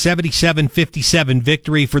 Again, a 77-57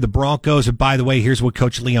 victory for the Broncos. And by the way, here's what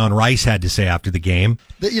Coach Leon Rice had to say after the game.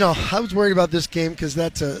 I was worried about this game because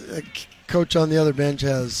that's a coach on the other bench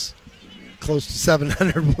has close to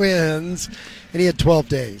 700 wins, and he had 12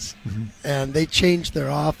 days. Mm-hmm. And they changed their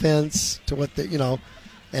offense to what they,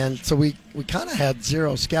 and so we kind of had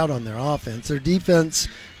zero scout on their offense. Their defense,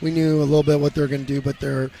 we knew a little bit what they're going to do, but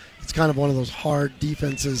it's kind of one of those hard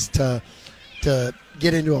defenses to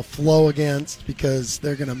get into a flow against, because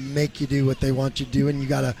they're going to make you do what they want you to do, and you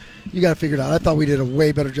got to figure it out. I thought we did a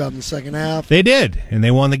way better job in the second half. They did, and they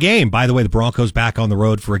won the game. By the way, the Broncos back on the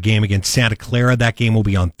road for a game against Santa Clara. That game will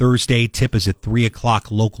be on Thursday. Tip is at 3 o'clock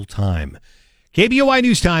local time. KBOI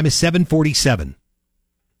News Time is 7:47.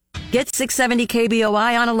 Get 670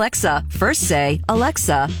 KBOI on Alexa. First say,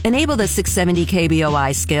 Alexa, enable the 670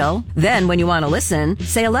 KBOI skill. Then when you want to listen,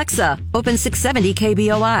 say, Alexa, open 670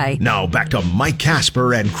 KBOI. Now back to Mike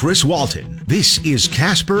Casper and Chris Walton. This is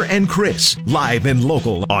Casper and Chris, live and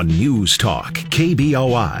local on News Talk,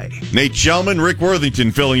 KBOI. Nate Shellman, Rick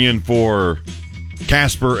Worthington filling in for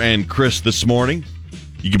Casper and Chris this morning.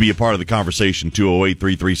 You can be a part of the conversation,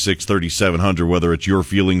 208-336-3700, whether it's your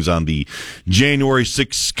feelings on the January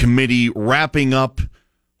 6th committee wrapping up,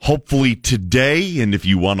 hopefully today. And if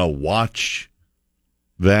you want to watch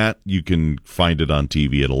that, you can find it on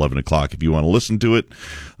TV at 11 o'clock. If you want to listen to it,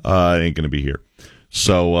 it ain't going to be here.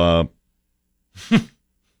 So,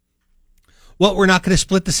 What, we're not going to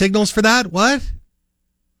split the signals for that? What?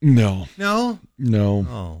 No. No? No.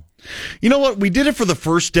 Oh. You know what? We did it for the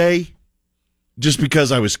first day, just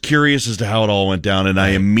because I was curious as to how it all went down, and I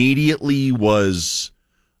immediately was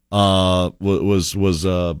I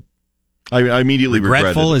immediately regretful.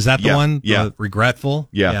 regretted it. Is that the one? Yeah, regretful.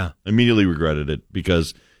 Yeah, immediately regretted it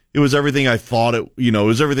because it was everything I thought it. It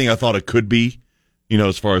was everything I thought it could be.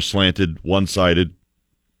 As far as slanted, one-sided.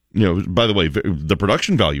 By the way, the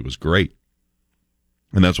production value was great,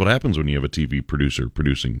 and that's what happens when you have a TV producer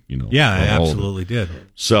producing. Yeah, I absolutely did.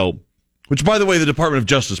 So. Which, by the way, the Department of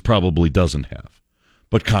Justice probably doesn't have,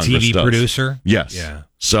 but Congress TV does. producer? Yes. Yeah.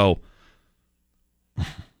 So,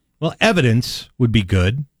 well, evidence would be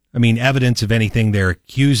good. I mean, evidence of anything they're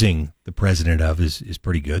accusing the president of is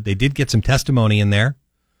pretty good. They did get some testimony in there.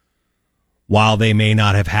 While they may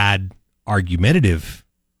not have had argumentative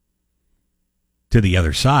to the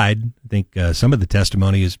other side, I think some of the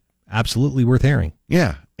testimony is absolutely worth hearing.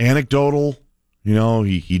 Yeah. Anecdotal.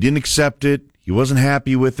 He didn't accept it. He wasn't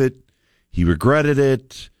happy with it. He regretted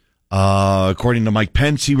it. According to Mike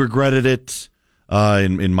Pence, he regretted it.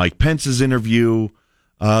 In Mike Pence's interview,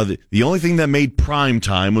 the only thing that made prime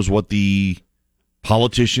time was what the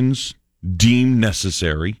politicians deemed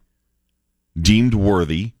necessary, deemed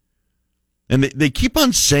worthy. And they keep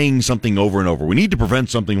on saying something over and over. We need to prevent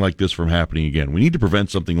something like this from happening again. We need to prevent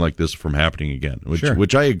something like this from happening again,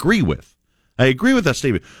 which I agree with. I agree with that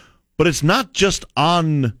statement. But it's not just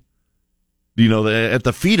on... at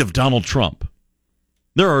the feet of Donald Trump.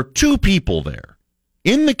 There are two people there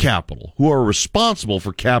in the Capitol who are responsible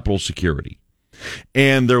for Capitol security.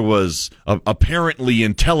 And there was apparently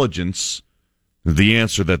intelligence. The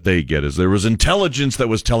answer that they get is there was intelligence that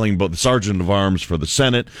was telling both the Sergeant of Arms for the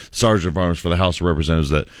Senate, Sergeant of Arms for the House of Representatives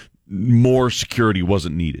that more security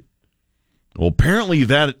wasn't needed. Well, apparently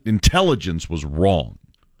that intelligence was wrong.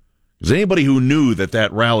 Because anybody who knew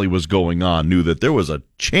that rally was going on knew that there was a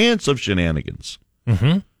chance of shenanigans.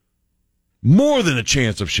 Mm-hmm. More than a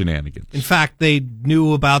chance of shenanigans. In fact, they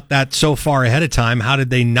knew about that so far ahead of time. How did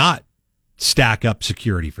they not stack up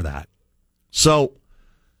security for that? So,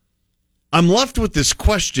 I'm left with this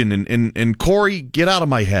question, and Corey, get out of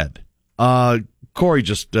my head. Corey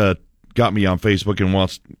just got me on Facebook and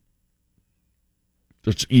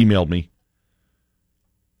just emailed me.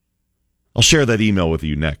 I'll share that email with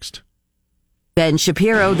you next. Ben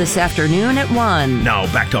Shapiro this afternoon at 1. Now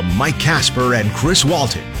back to Mike Casper and Chris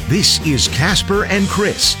Walton. This is Casper and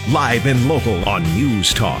Chris, live and local on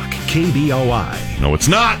News Talk, KBOI. No, it's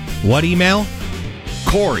not. What email?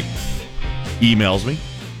 Corey emails me.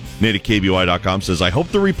 Nate at KBOI.com says, I hope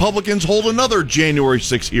the Republicans hold another January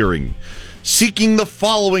 6th hearing seeking the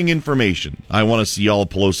following information. I want to see all of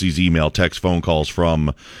Pelosi's email, text, phone calls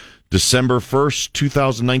from December 1st,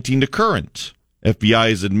 2019 to current. FBI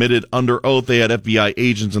has admitted under oath they had FBI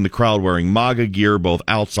agents in the crowd wearing MAGA gear both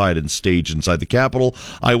outside and staged inside the Capitol.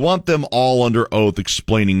 I want them all under oath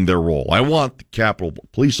explaining their role. I want the Capitol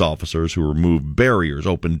police officers who removed barriers,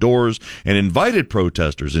 opened doors, and invited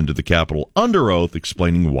protesters into the Capitol under oath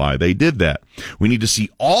explaining why they did that. We need to see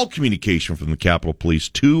all communication from the Capitol Police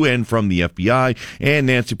to and from the FBI and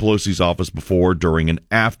Nancy Pelosi's office before, during, and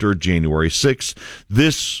after January 6th.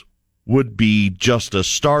 This would be just a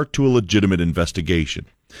start to a legitimate investigation.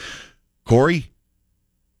 Corey,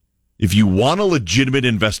 if you want a legitimate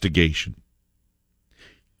investigation,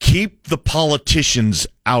 keep the politicians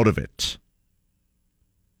out of it.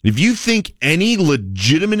 If you think any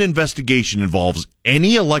legitimate investigation involves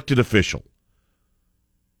any elected official,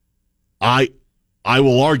 I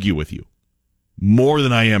will argue with you more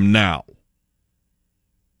than I am now.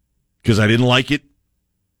 Because I didn't like it.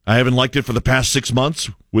 I haven't liked it for the past 6 months.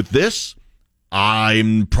 With this,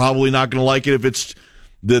 I'm probably not going to like it if it's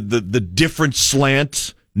the different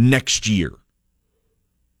slant next year.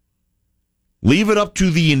 Leave it up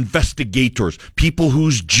to the investigators, people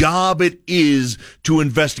whose job it is to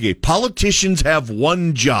investigate. Politicians have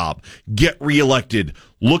one job: get reelected,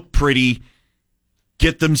 look pretty,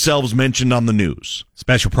 get themselves mentioned on the news.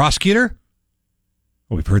 Special prosecutor?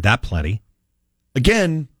 Well, we've heard that plenty.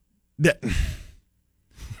 Again, that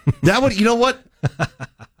would, you know what?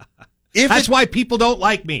 That's why people don't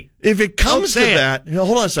like me. If it comes to that,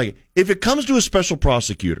 hold on a second. If it comes to a special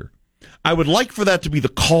prosecutor, I would like for that to be the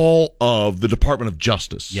call of the Department of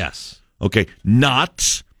Justice. Yes. Okay,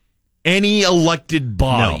 not any elected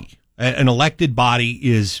body. No. An elected body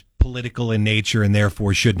is political in nature and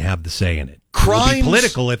therefore shouldn't have the say in it. Crimes, it will be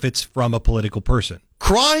political if it's from a political person.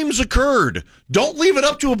 Crimes occurred. Don't leave it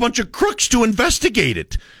up to a bunch of crooks to investigate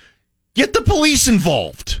it. Get the police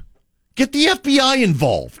involved. Get the FBI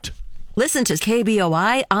involved. Listen to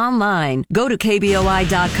KBOI online. Go to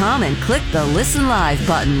KBOI.com and click the Listen Live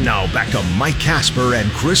button. Now back to Mike Casper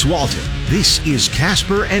and Chris Walton. This is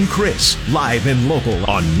Casper and Chris, live and local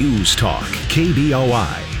on News Talk, KBOI.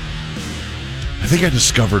 I think I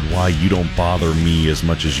discovered why you don't bother me as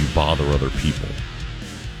much as you bother other people.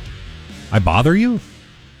 I bother you?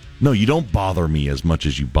 No, you don't bother me as much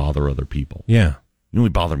as you bother other people. Yeah. You only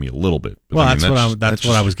bother me a little bit. But well, that's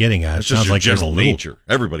what I was getting at. It sounds like general nature.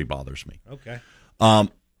 Everybody bothers me. Okay. By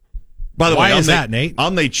the way, why is that, Nate?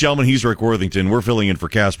 I'm Nate Shellman. He's Rick Worthington. We're filling in for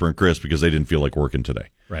Casper and Chris because they didn't feel like working today.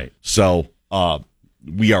 Right. So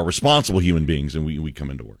we are responsible human beings, and we come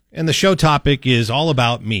into work. And the show topic is all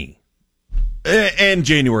about me. And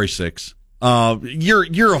January 6th.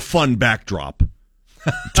 You're a fun backdrop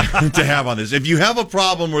to have on this. If you have a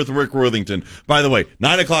problem with Rick Worthington, by the way,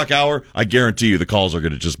 9 o'clock hour, I guarantee you the calls are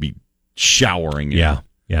going to just be showering. Yeah.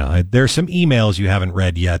 There's some emails you haven't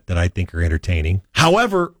read yet that I think are entertaining.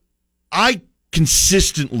 However, I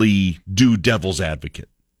consistently do devil's advocate.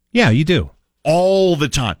 Yeah, you do. All the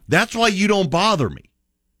time. That's why you don't bother me.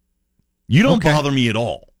 You don't bother me at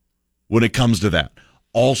all when it comes to that.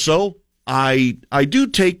 Also, I do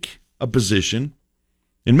take a position,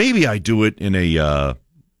 and maybe I do it in a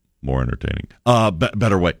more entertaining,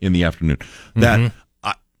 better way in the afternoon. That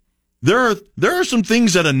there are some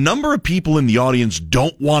things that a number of people in the audience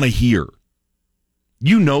don't want to hear.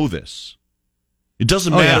 You know this. It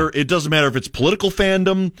doesn't matter. Yeah. It doesn't matter if it's political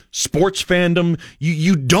fandom, sports fandom.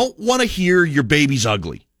 You don't want to hear your baby's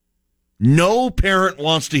ugly. No parent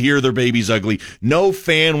wants to hear their baby's ugly. No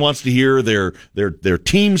fan wants to hear their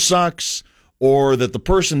team sucks or that the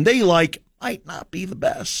person they like might not be the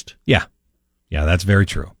best. Yeah, that's very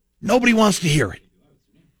true. Nobody wants to hear it.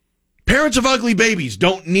 Parents of ugly babies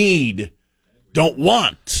don't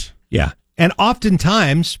want. Yeah, and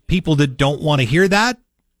oftentimes people that don't want to hear that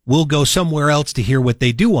will go somewhere else to hear what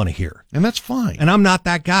they do want to hear, and that's fine. And I'm not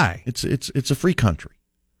that guy. It's a free country.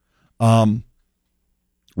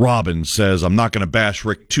 Robin says, I'm not going to bash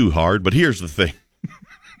Rick too hard, but here's the thing.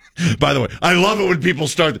 By the way, I love it when people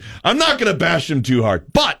start. I'm not going to bash him too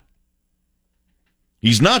hard, but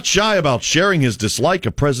he's not shy about sharing his dislike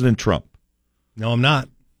of President Trump. No, I'm not.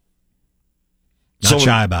 Not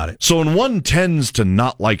shy about it. So when one tends to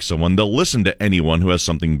not like someone, they'll listen to anyone who has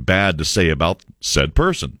something bad to say about said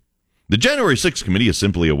person. The January 6th committee is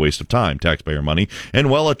simply a waste of time, taxpayer money, and,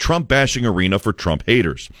 well, a Trump-bashing arena for Trump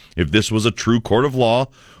haters. If this was a true court of law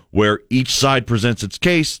where each side presents its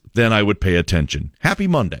case, then I would pay attention. Happy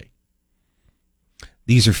Monday.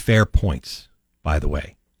 These are fair points, by the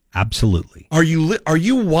way. Absolutely. Are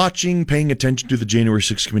you watching, paying attention to the January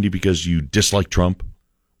 6th committee because you dislike Trump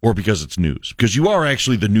or because it's news? Because you are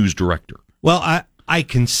actually the news director. Well, I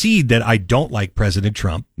concede that I don't like President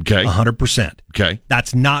Trump. Okay. 100%. Okay.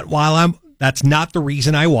 That's not the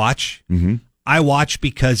reason I watch. Mm-hmm. I watch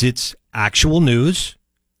because it's actual news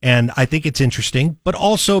and I think it's interesting, but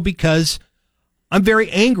also because I'm very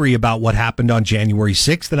angry about what happened on January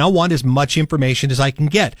 6th and I want as much information as I can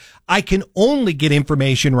get. I can only get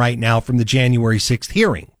information right now from the January 6th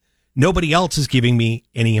hearing. Nobody else is giving me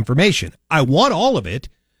any information. I want all of it.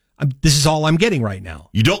 This is all I'm getting right now.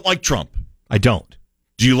 You don't like Trump? I don't.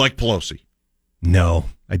 Do you like Pelosi? No,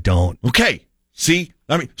 I don't. Okay. See?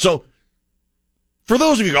 I mean, so for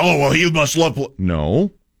those of you, oh, well, he must love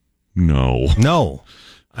Pelosi. No.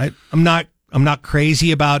 I'm not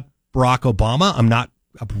crazy about Barack Obama. I'm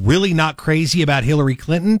really not crazy about Hillary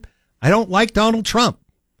Clinton. I don't like Donald Trump.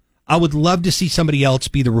 I would love to see somebody else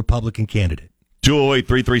be the Republican candidate.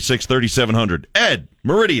 208-336-3700. Ed,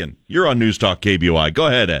 Meridian, you're on News Talk KBOI. Go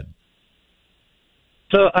ahead, Ed.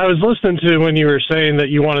 So I was listening to when you were saying that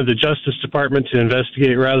you wanted the Justice Department to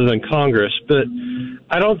investigate rather than Congress, but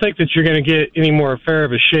I don't think that you're going to get any more fair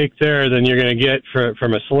of a shake there than you're going to get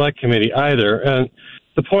from a select committee either. And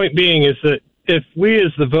the point being is that if we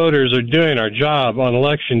as the voters are doing our job on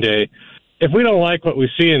Election Day, if we don't like what we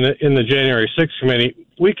see in the January 6th committee,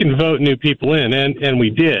 we can vote new people in, and we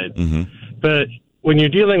did. Mm-hmm. But when you're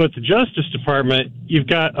dealing with the Justice Department, you've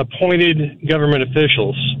got appointed government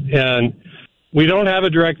officials, and we don't have a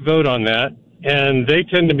direct vote on that, and they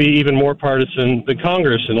tend to be even more partisan than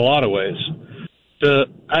Congress in a lot of ways. So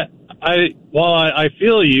while I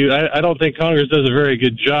feel you, I don't think Congress does a very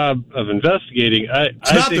good job of investigating.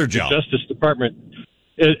 It's not their job. The Justice Department,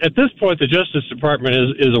 at this point, the Justice Department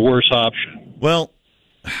is a worse option. Well,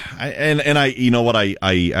 I you know what, I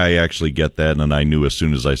actually get that, and I knew as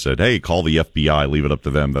soon as I said, hey, call the FBI, leave it up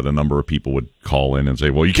to them, that a number of people would call in and say,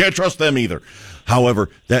 well, you can't trust them either. However,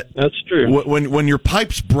 that's true. When your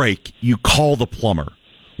pipes break, you call the plumber.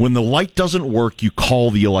 When the light doesn't work, you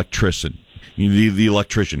call the electrician. The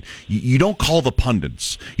electrician. You don't call the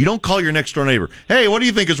pundits. You don't call your next door neighbor. Hey, what do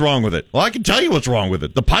you think is wrong with it? Well, I can tell you what's wrong with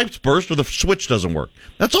it. The pipes burst or the switch doesn't work.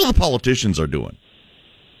 That's all the politicians are doing.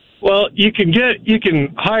 Well, you can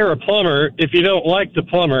hire a plumber. If you don't like the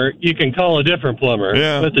plumber, you can call a different plumber.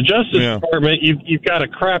 Yeah. But the Justice Department, you've got a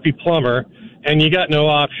crappy plumber, and you got no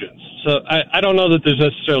options. So I don't know that there's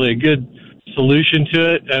necessarily a good solution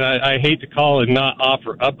to it, and I hate to call and not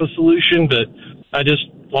offer up a solution, but I just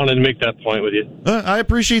wanted to make that point with you. I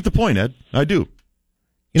appreciate the point, Ed. I do.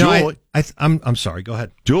 You know, I'm sorry. Go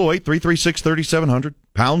ahead. 208-336-3700,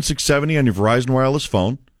 pound 670 on your Verizon wireless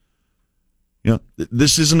phone. You know,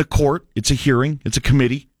 this isn't a court. It's a hearing. It's a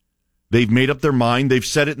committee. They've made up their mind. They've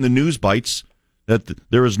said it in the news bites that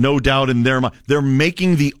there is no doubt in their mind. They're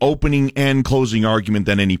making the opening and closing argument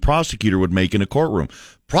that any prosecutor would make in a courtroom.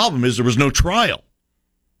 Problem is there was no trial.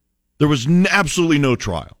 There was absolutely no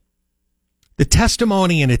trial. The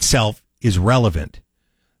testimony in itself is relevant.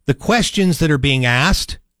 The questions that are being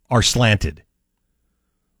asked are slanted.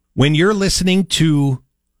 When you're listening to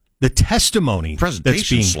the testimony that's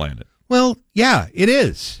being slanted. Well, yeah, it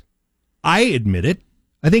is. I admit it.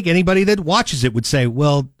 I think anybody that watches it would say,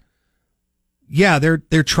 well, yeah,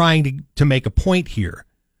 they're trying to make a point here.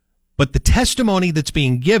 But the testimony that's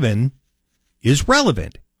being given is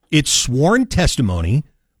relevant. It's sworn testimony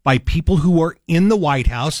by people who are in the White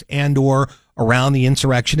House and or around the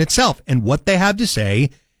insurrection itself. And what they have to say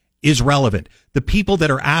is relevant. The people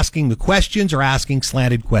that are asking the questions are asking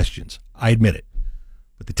slanted questions. I admit it.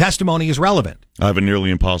 But the testimony is relevant. I have a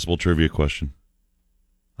nearly impossible trivia question.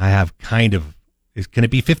 I have kind of. Can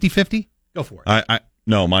it be 50-50? Go for it.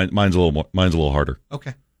 No, mine's a little harder.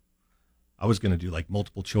 Okay. I was going to do like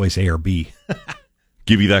multiple choice A or B.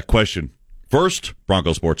 Give you that question. First,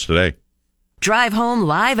 Bronco Sports Today. Drive home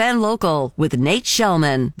live and local with Nate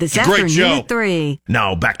Shellman this afternoon at 3.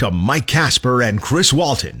 Now back to Mike Casper and Chris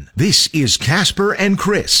Walton. This is Casper and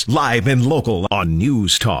Chris, live and local on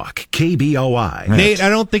News Talk, KBOI. Nate, I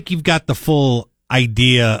don't think you've got the full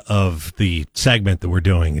idea of the segment that we're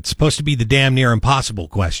doing. It's supposed to be the damn near impossible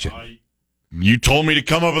question. You told me to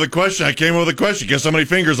come up with a question. I came up with a question. Guess how many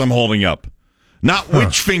fingers I'm holding up? Not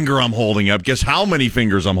which finger I'm holding up. Guess how many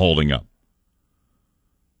fingers I'm holding up.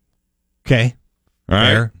 Okay. All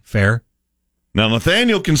right. Fair. Now,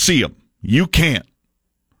 Nathaniel can see them. You can't.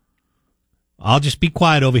 I'll just be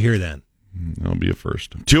quiet over here then. That'll be a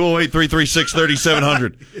first.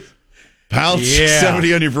 208-336-3700. Pound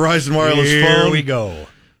 670 on your Verizon wireless phone. Here we go.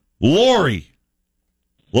 Lori,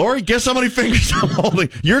 guess how many fingers I'm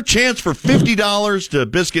holding? Your chance for $50 to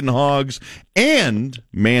Biscuit and Hogs and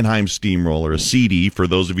Mannheim Steamroller, a CD. For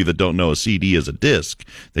those of you that don't know, a CD is a disc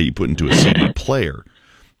that you put into a CD player.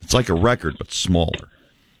 It's like a record, but smaller.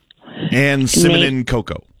 And cinnamon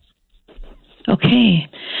cocoa. Okay.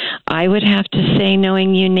 I would have to say,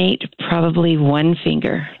 knowing you, Nate, probably one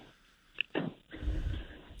finger.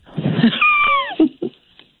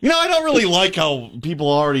 You know, I don't really like how people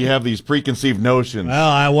already have these preconceived notions. Well,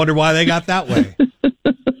 I wonder why they got that way.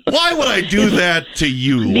 Why would I do that to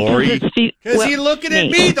you, Lori? Because you're looking at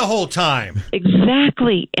me the whole time.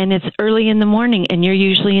 Exactly. And it's early in the morning, and you're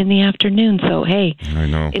usually in the afternoon. So, hey, I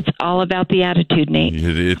know. It's all about the attitude, Nate.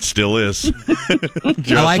 It still is.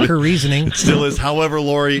 I like her reasoning. It still is. However,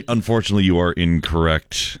 Lori, unfortunately, you are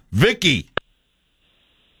incorrect. Vicky.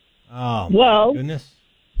 Oh, well, my goodness.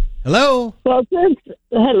 Hello. Well,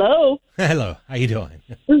 hello. Hello. How you doing?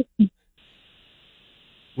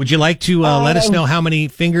 Would you like to let us know how many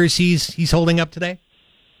fingers he's holding up today?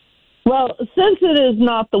 Well, since it is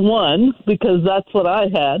not the one, because that's what I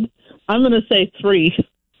had, I'm going to say 3.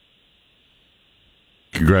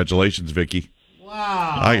 Congratulations, Vicky.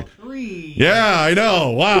 Wow, 3. Yeah, I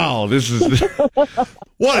know. Wow, this is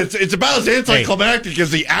what it's about as anticlimactic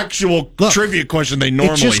as the actual trivia question they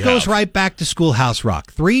normally have. It just goes right back to Schoolhouse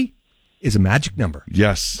Rock. 3 is a magic number.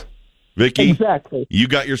 Yes. Vicky, exactly. You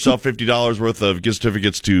got yourself $50 worth of gift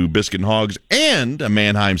certificates to Biscuit and Hogs and a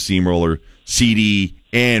Mannheim Steamroller CD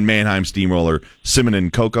and Mannheim Steamroller Cinnamon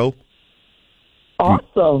and Cocoa.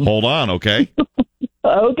 Awesome. Hold on, okay?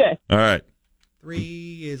 Okay. All right.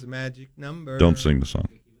 3 is a magic number. Don't sing the song.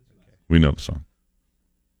 We know the song.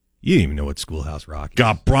 You didn't even know what Schoolhouse Rock is.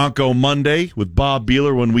 Got Bronco Monday with Bob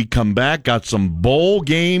Beeler when we come back. Got some bowl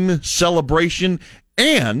game celebration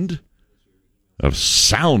and a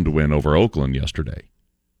sound win over Oakland yesterday.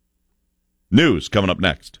 News coming up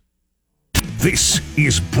next. This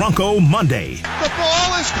is Bronco Monday. The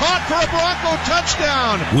ball is caught for a Bronco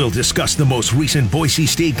touchdown. We'll discuss the most recent Boise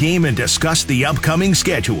State game and discuss the upcoming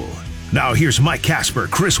schedule. Now here's Mike Casper,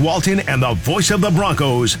 Chris Walton, and the voice of the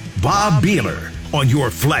Broncos, Bob Beeler, on your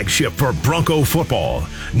flagship for Bronco football,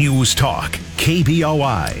 News Talk,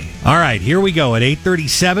 KBOI. All right, here we go. At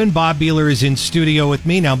 8:37, Bob Beeler is in studio with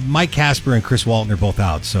me. Now, Mike Casper and Chris Walton are both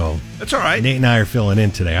out, so that's all right. Nate and I are filling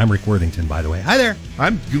in today. I'm Rick Worthington, by the way. Hi there.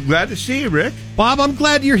 I'm glad to see you, Rick. Bob, I'm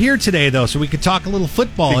glad you're here today, though, so we could talk a little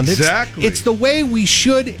football. Exactly. And it's the way we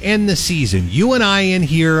should end the season. You and I in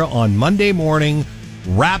here on Monday morning,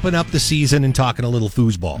 wrapping up the season and talking a little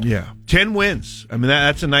foosball. Yeah. 10 wins. I mean,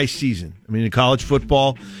 that's a nice season. I mean, in college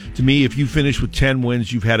football, to me, if you finish with 10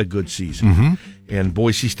 wins, you've had a good season. Mm-hmm. And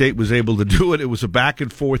Boise State was able to do it. It was a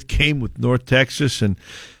back-and-forth game with North Texas, and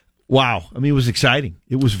wow. I mean, it was exciting.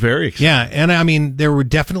 It was very exciting. Yeah, and I mean, there were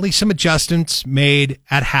definitely some adjustments made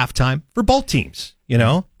at halftime for both teams, you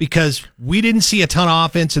know, because we didn't see a ton of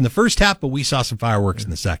offense in the first half, but we saw some fireworks in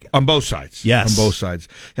the second. On both sides. Yes. On both sides.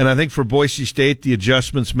 And I think for Boise State, the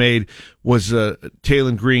adjustments made was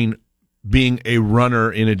Taylon Green being a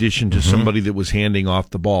runner in addition to somebody that was handing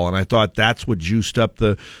off the ball. And I thought that's what juiced up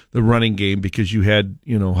the running game, because you had,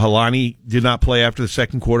 you know, Halani did not play after the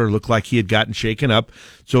second quarter, looked like he had gotten shaken up.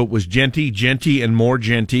 So it was Genty, and more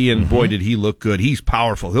Genty, and boy, did he look good. He's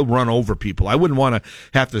powerful. He'll run over people. I wouldn't want to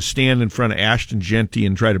have to stand in front of Ashton Genty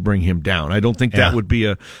and try to bring him down. I don't think that would be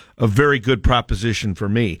a very good proposition for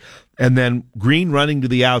me. And then Green running to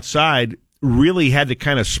the outside really had to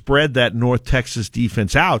kind of spread that North Texas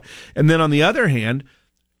defense out. And then on the other hand,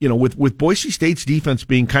 you know, with Boise State's defense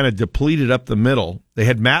being kind of depleted up the middle, they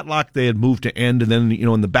had Matlock, they had moved to end, and then, you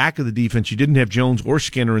know, in the back of the defense, you didn't have Jones or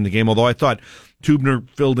Skinner in the game, although I thought Tubner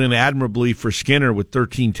filled in admirably for Skinner with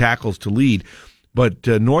 13 tackles to lead. But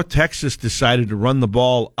North Texas decided to run the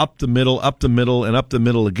ball up the middle, and up the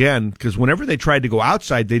middle again, because whenever they tried to go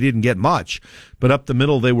outside, they didn't get much. But up the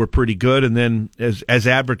middle, they were pretty good. And then, as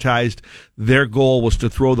advertised, their goal was to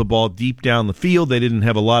throw the ball deep down the field. They didn't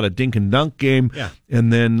have a lot of dink and dunk game. Yeah.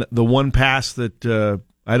 And then the one pass that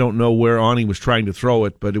I don't know where Ani was trying to throw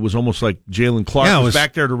it, but it was almost like Jalen Clark was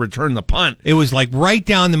back there to return the punt. It was like right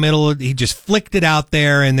down the middle. He just flicked it out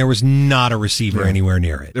there, and there was not a receiver anywhere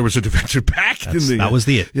near it. There was a defensive back. That was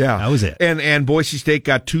it. Yeah, that was it. And Boise State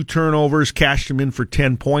got 2 turnovers, cashed them in for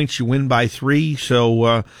 10 points. You win by 3.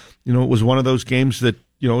 So, you know, it was one of those games that,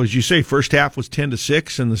 you know, as you say, first half was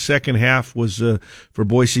 10-6, and the second half was for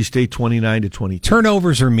Boise State 29-22.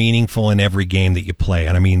 Turnovers are meaningful in every game that you play,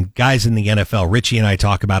 and I mean, guys in the NFL, Richie and I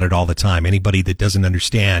talk about it all the time. Anybody that doesn't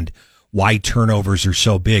understand why turnovers are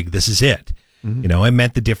so big, this is it. You know, it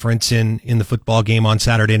meant the difference in the football game on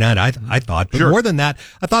Saturday night, I thought. But more than that,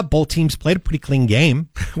 I thought both teams played a pretty clean game.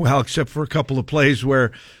 Well, except for a couple of plays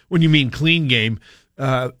where, when you mean clean game,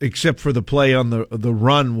 except for the play on the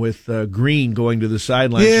run with Green going to the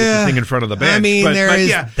sidelines with the thing in front of the bench. I mean, there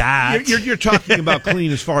is that. You're talking about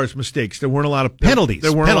clean as far as mistakes. There weren't a lot of penalties.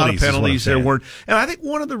 There weren't a lot of penalties. There weren't, and I think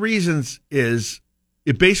one of the reasons is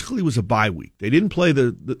it basically was a bye week. They didn't play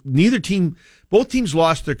neither team. Both teams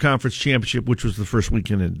lost their conference championship, which was the first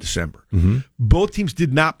weekend in December. Both teams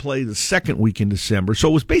did not play the second week in December, so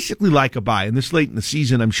it was basically like a bye. And this late in the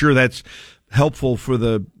season, I'm sure that's helpful for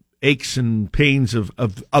the aches and pains of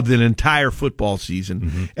an entire football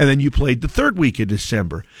season. And then you played the third week of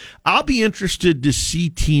December. I'll be interested to see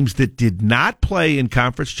teams that did not play in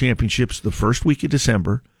conference championships the first week of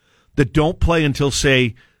December that don't play until,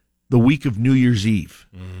 say, the week of New Year's Eve.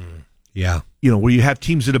 Yeah. You know, where you have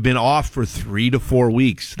teams that have been off for 3 to 4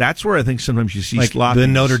 weeks. That's where I think sometimes you see like sloppiness. the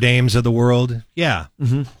Notre Dames of the world. Yeah.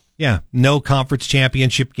 Yeah. No conference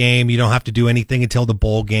championship game. You don't have to do anything until the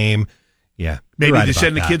bowl game. Yeah. Maybe You're right to about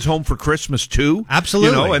send the that. kids home for Christmas too.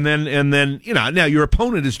 Absolutely. You know, and then now your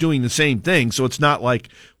opponent is doing the same thing, so it's not like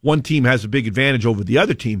one team has a big advantage over the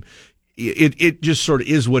other team. It just sort of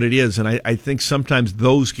is what it is, and I think sometimes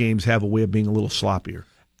those games have a way of being a little sloppier.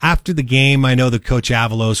 After the game, I know that Coach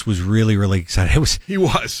Avalos was really, really excited. He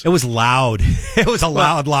was. It was loud. It was a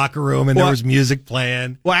loud locker room, and there was music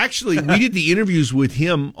playing. Well, actually, we did the interviews with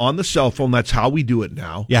him on the cell phone. That's how we do it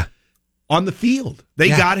now. Yeah. On the field. They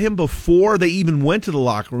got him before they even went to the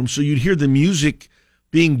locker room, so you'd hear the music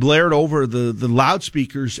being blared over the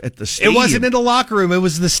loudspeakers at the stadium. It wasn't in the locker room. It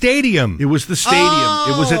was the stadium. It was the stadium.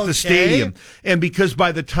 It was at the okay. stadium. And because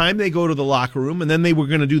by the time they go to the locker room, and then they were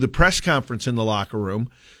going to do the press conference in the locker room,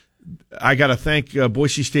 I got to thank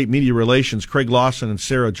Boise State Media Relations, Craig Lawson and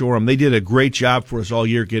Sarah Joram. They did a great job for us all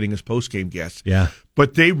year getting us post-game guests. Yeah.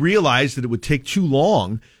 But they realized that it would take too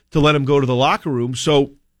long to let them go to the locker room,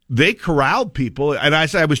 so they corralled people. And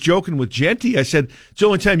I was joking with Genty. I said, it's the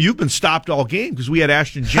only time you've been stopped all game, because we had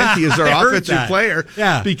Ashton Genty as our offensive player.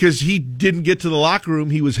 Yeah. Because he didn't get to the locker room.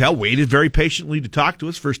 He was waited very patiently to talk to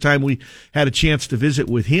us. First time we had a chance to visit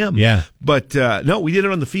with him. Yeah. But no, we did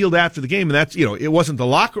it on the field after the game, and that's, it wasn't the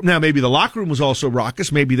locker room. Now, maybe the locker room was also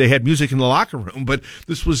raucous. Maybe they had music in the locker room, but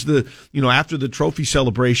this was after the trophy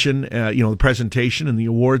celebration, the presentation and the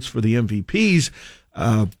awards for the MVPs.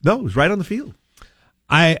 No, it was right on the field.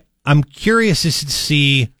 I'm curious to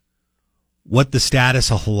see what the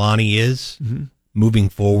status of Helani is moving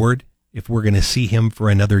forward, if we're going to see him for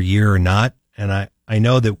another year or not. And I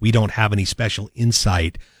know that we don't have any special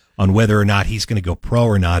insight on whether or not he's going to go pro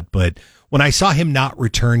or not. But when I saw him not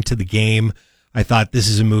return to the game, I thought this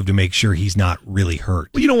is a move to make sure he's not really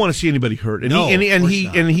hurt. Well, you don't want to see anybody hurt. And No,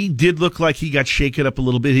 he did look like he got shaken up a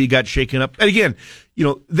little bit. He got shaken up. And again,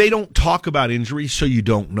 they don't talk about injuries, so you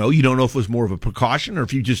don't know. You don't know if it was more of a precaution or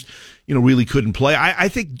if you just, really couldn't play. I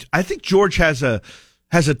think George has a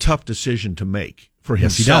tough decision to make for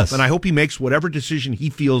himself. Yes, he does. And I hope he makes whatever decision he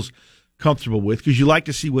feels comfortable with, because you like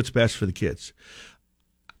to see what's best for the kids.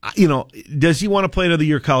 Does he want to play another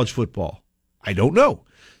year of college football? I don't know.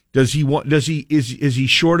 Is he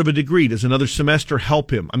short of a degree? Does another semester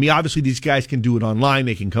help him? I mean, obviously these guys can do it online.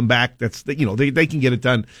 They can come back. They can get it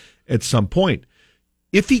done at some point.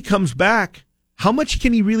 If he comes back, how much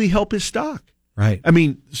can he really help his stock? Right. I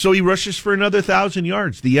mean, so he rushes for another 1,000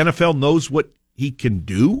 yards. The NFL knows what he can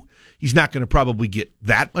do. He's not going to probably get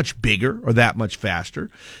that much bigger or that much faster.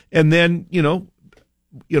 And then,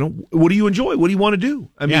 what do you enjoy? What do you want to do?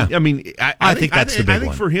 I think that's the big one.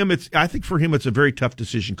 I think for him it's a very tough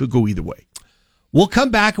decision. Could go either way. We'll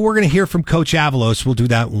come back and we're going to hear from Coach Avalos. We'll do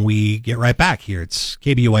that when we get right back here. It's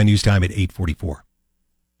KBOI News Time at 8:44.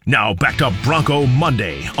 Now back to Bronco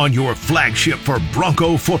Monday on your flagship for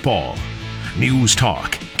Bronco football. News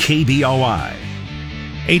Talk, KBOI.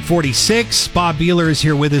 8:46. Bob Beeler is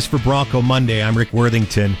here with us for Bronco Monday. I'm Rick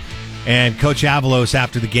Worthington. And Coach Avalos,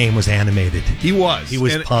 after the game, was animated. He was. He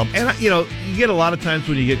was pumped. And, you get a lot of times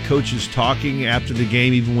when you get coaches talking after the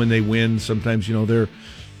game, even when they win, sometimes, they're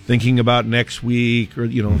thinking about next week or,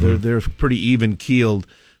 they're pretty even-keeled.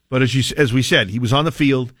 But as we said, he was on the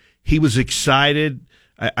field. He was excited.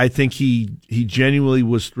 I think he genuinely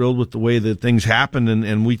was thrilled with the way that things happened.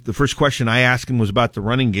 And the first question I asked him was about the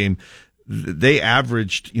running game. They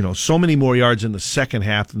averaged, so many more yards in the second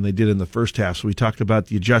half than they did in the first half. So we talked about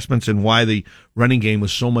the adjustments and why the running game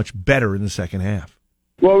was so much better in the second half.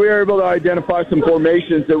 Well, we were able to identify some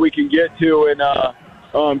formations that we can get to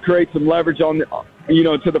and create some leverage on,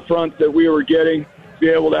 to the front that we were getting, be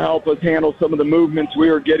able to help us handle some of the movements we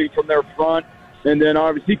were getting from their front. And then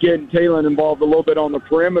obviously getting Talon involved a little bit on the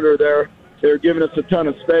perimeter there. They were giving us a ton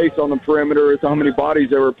of space on the perimeter as to how many bodies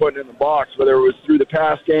they were putting in the box, whether it was through the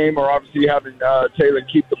pass game or obviously having Talon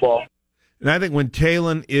keep the ball. And I think when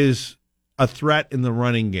Talon is a threat in the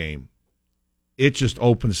running game, it just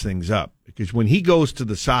opens things up. Because when he goes to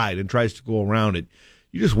the side and tries to go around it,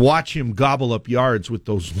 you just watch him gobble up yards with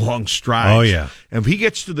those long strides. Oh, yeah. And if he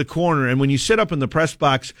gets to the corner, and when you sit up in the press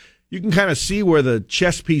box, you can kind of see where the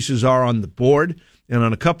chess pieces are on the board. And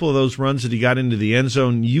on a couple of those runs that he got into the end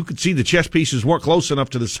zone, you could see the chess pieces weren't close enough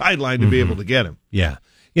to the sideline to be able to get him. Yeah.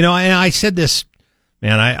 And I said this,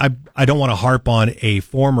 man, I don't want to harp on a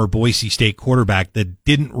former Boise State quarterback that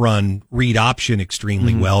didn't run read option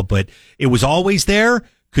extremely well, but it was always there,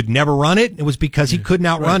 could never run it. It was because he couldn't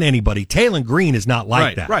outrun anybody. Talon Green is not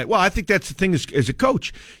like that. Right. Well, I think that's the thing as a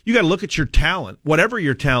coach. You got to look at your talent, whatever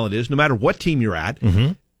your talent is, no matter what team you're at.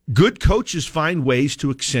 Good coaches find ways to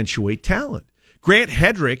accentuate talent. Grant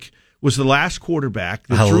Hedrick was the last quarterback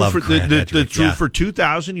that threw for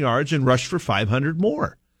 2,000 yards and rushed for 500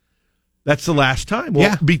 more. That's the last time.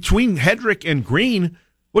 Well, between Hedrick and Green,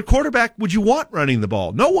 What quarterback would you want running the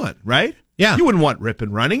ball? No one, right? Yeah. You wouldn't want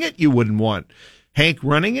Rippon running it. You wouldn't want Hank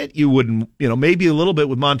running it. You wouldn't, maybe a little bit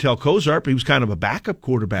with Montel Kozart, but he was kind of a backup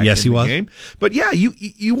quarterback in the game. But yeah,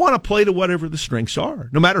 you want to play to whatever the strengths are,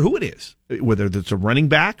 no matter who it is, whether it's a running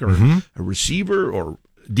back or a receiver or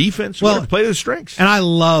defense, play to the strengths. And I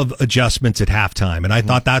love adjustments at halftime, and I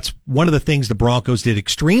thought that's one of the things the Broncos did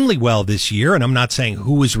extremely well this year, and I'm not saying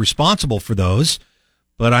who was responsible for those,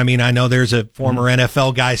 but I mean, I know there's a former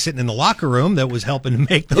NFL guy sitting in the locker room that was helping to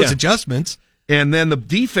make those adjustments. And then the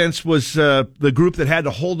defense was the group that had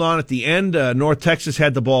to hold on at the end. North Texas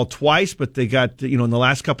had the ball twice, but they got, in the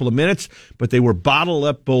last couple of minutes, but they were bottled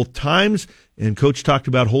up both times. And Coach talked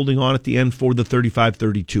about holding on at the end for the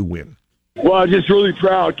 35-32 win. Well, I'm just really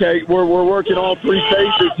proud, Kate. We're working all three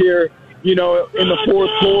phases here, in the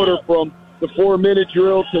fourth quarter, from the 4-minute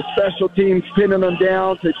drill to special teams pinning them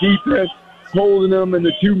down to defense holding them in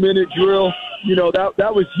the 2-minute drill.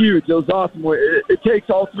 That was huge. It was awesome. It takes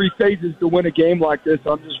all three phases to win a game like this.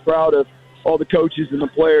 I'm just proud of all the coaches and the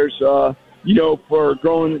players, for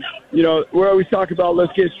growing. We always talk about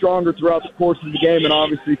let's get stronger throughout the course of the game, and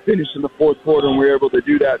obviously finish in the fourth quarter, and we were able to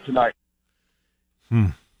do that tonight.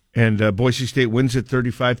 And Boise State wins at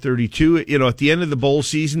 35-32. At the end of the bowl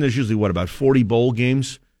season, there's usually, about 40 bowl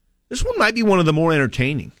games? This one might be one of the more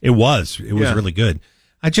entertaining. It was. It was really good.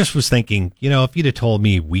 I just was thinking, if you'd have told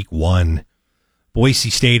me week 1,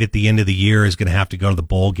 Boise State at the end of the year is going to have to go to the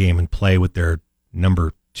bowl game and play with their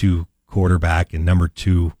number 2 quarterback and number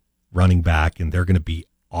 2 running back, and they're going to be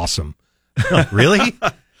awesome. Really?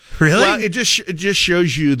 Really? Well, it just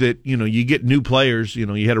shows you that, you get new players. You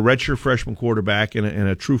had a redshirt freshman quarterback and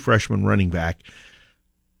a true freshman running back.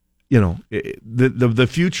 The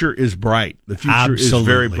future is bright. The future is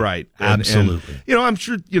very bright. Absolutely. And, I'm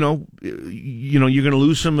sure, you're going to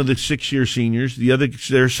lose some of the 6-year seniors.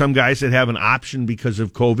 There's some guys that have an option because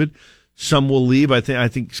of COVID. Some will leave. I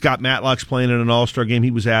think Scott Matlock's playing in an All-Star game.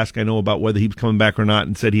 He was asked, I know, about whether he was coming back or not,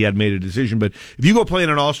 and said he had made a decision. But if you go play in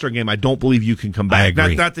an All-Star game, I don't believe you can come back. I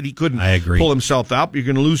agree. Not that he couldn't pull himself out, but you're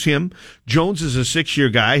going to lose him. Jones is a 6-year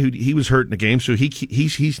guy who he was hurt in the game, so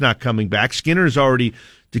he's not coming back. Skinner is already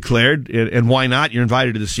declared, and why not? You're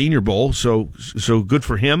invited to the Senior Bowl, so good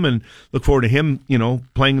for him, and look forward to him,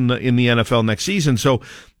 playing in the NFL next season. So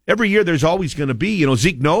every year there's always going to be,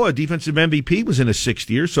 Zeke Noah, defensive MVP, was in his 6th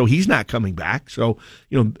year, so he's not coming back. So,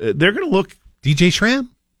 they're going to look. DJ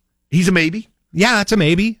Schramm? He's a maybe. Yeah, that's a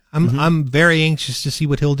maybe. I'm very anxious to see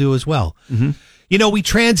what he'll do as well. We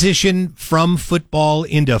transition from football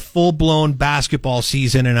into full-blown basketball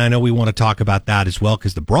season, and I know we want to talk about that as well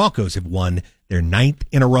because the Broncos have won their 9th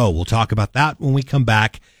in a row. We'll talk about that when we come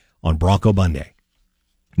back on Bronco Monday.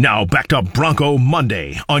 Now back to Bronco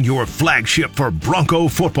Monday on your flagship for Bronco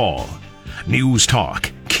football. News Talk,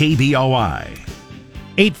 KBOI.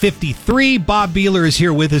 8:53. Bob Beeler is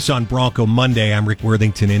here with us on Bronco Monday. I'm Rick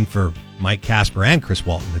Worthington in for Mike Casper and Chris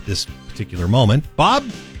Walton at this particular moment. Bob,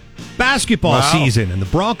 basketball season, and the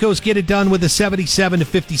Broncos get it done with a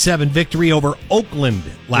 77-57 victory over Oakland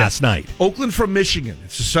last night. Oakland from Michigan.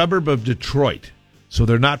 It's a suburb of Detroit. So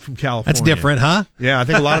they're not from California. That's different, huh? Yeah, I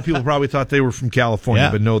think a lot of people probably thought they were from California,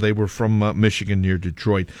 but no, they were from Michigan near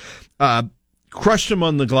Detroit. Crushed them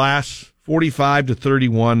on the glass,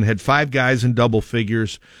 45-31, had 5 guys in double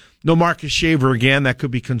figures. No Marcus Shaver again. That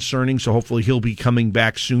could be concerning, so hopefully he'll be coming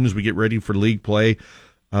back soon as we get ready for league play.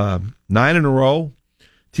 9 in a row.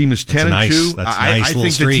 Team is 10-2. I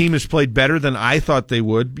think the team has played better than I thought they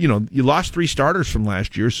would. You lost 3 starters from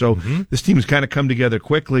last year, so this team has kind of come together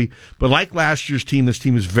quickly. But like last year's team, this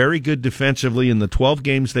team is very good defensively. In the 12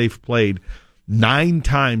 games they've played, 9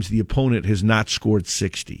 times the opponent has not scored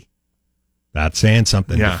 60. That's saying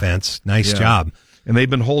something, defense. Nice job. And they've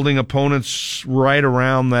been holding opponents right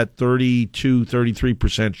around that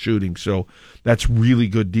 32-33% shooting. So that's really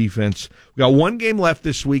good defense. We got 1 game left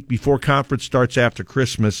this week before conference starts after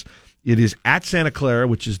Christmas. It is at Santa Clara,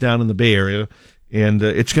 which is down in the Bay Area. And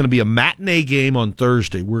it's going to be a matinee game on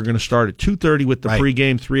Thursday. We're going to start at 2:30 with the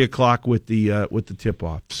pregame, 3 o'clock with the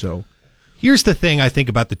tip-off. So here's the thing I think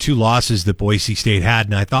about the 2 losses that Boise State had,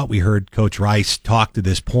 and I thought we heard Coach Rice talk to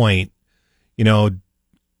this point.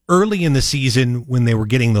 Early in the season when they were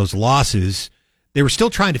getting those losses, they were still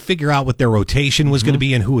trying to figure out what their rotation was going to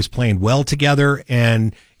be and who was playing well together.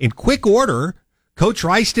 And in quick order, Coach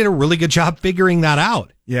Rice did a really good job figuring that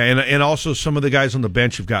out. Yeah, and also some of the guys on the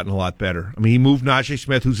bench have gotten a lot better. I mean, he moved Najee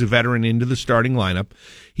Smith, who's a veteran, into the starting lineup.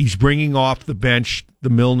 He's bringing off the bench the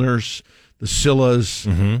Milners, the Sillas,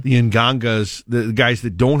 the Ngangas, the guys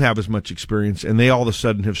that don't have as much experience, and they all of a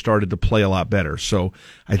sudden have started to play a lot better. So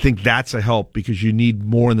I think that's a help because you need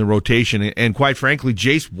more in the rotation. And quite frankly,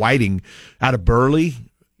 Jace Whiting out of Burley,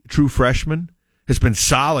 true freshman, has been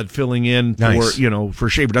solid filling in for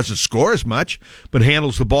Shaver. Doesn't score as much, but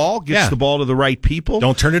handles the ball, gets the ball to the right people.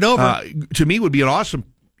 Don't turn it over. To me, would be an awesome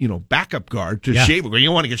backup guard to Shaver.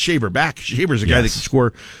 You want to get Shaver back. Shaver's a guy that can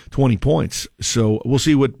score 20 points. So we'll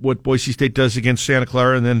see what Boise State does against Santa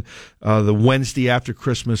Clara, and then the Wednesday after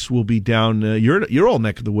Christmas we'll be down. Your old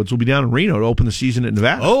neck of the woods. We'll be down in Reno to open the season at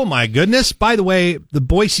Nevada. Oh my goodness! By the way, the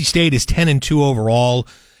Boise State is 10-2 overall.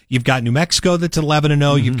 You've got New Mexico that's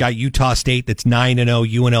 11-0. You've got Utah State that's 9-0.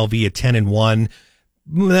 UNLV at 10-1.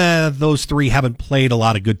 Those three haven't played a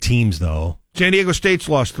lot of good teams though. San Diego State's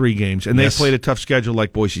lost 3 games, and they played a tough schedule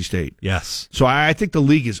like Boise State. Yes. So I think the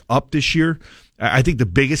league is up this year. I think the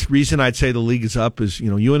biggest reason I'd say the league is up is,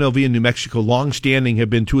 UNLV and New Mexico, long-standing, have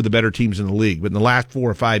been 2 of the better teams in the league. But in the last 4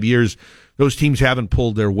 or 5 years, those teams haven't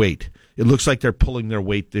pulled their weight. It looks like they're pulling their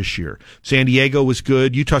weight this year. San Diego was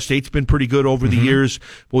good. Utah State's been pretty good over the years.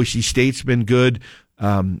 Boise State's been good.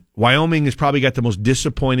 Wyoming has probably got the most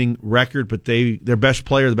disappointing record, but their best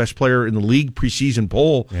player, the best player in the league preseason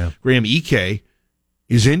poll, Graham Ike,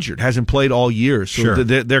 is injured, hasn't played all year. So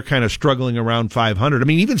they're kind of struggling around 500. I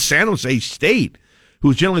mean, even San Jose State,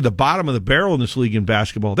 who's generally the bottom of the barrel in this league in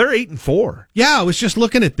basketball, they're 8-4. Yeah, I was just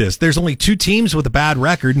looking at this. There's only 2 teams with a bad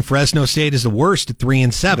record, and Fresno State is the worst at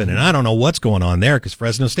 3-7. And I don't know what's going on there because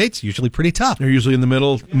Fresno State's usually pretty tough. They're usually in the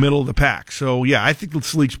middle of the pack. So yeah, I think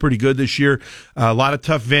this league's pretty good this year. A lot of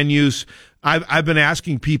tough venues. I've been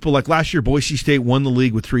asking people, like last year, Boise State won the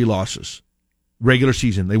league with 3 losses. Regular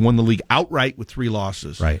season, they won the league outright with 3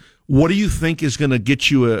 losses. Right. What do you think is going to get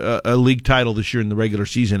you a league title this year in the regular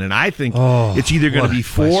season? And I think it's either going to be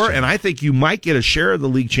 4, and I think you might get a share of the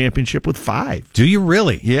league championship with 5. Do you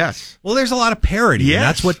really? Yes. Well, there's a lot of parity.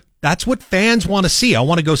 Yes. That's what fans want to see. I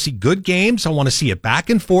want to go see good games. I want to see it back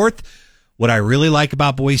and forth. What I really like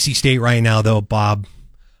about Boise State right now, though, Bob,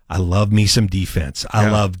 I love me some defense. I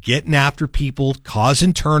love getting after people,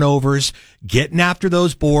 causing turnovers, getting after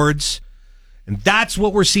those boards. And that's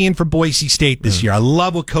what we're seeing from Boise State this year. I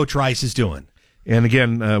love what Coach Rice is doing. And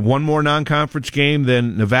again, one more non-conference game,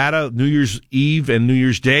 then Nevada, New Year's Eve and New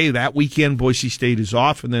Year's Day. That weekend, Boise State is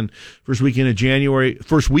off. And then first week of January,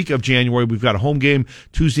 we've got a home game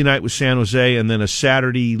Tuesday night with San Jose, and then a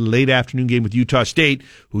Saturday late afternoon game with Utah State,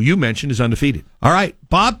 who you mentioned is undefeated. All right,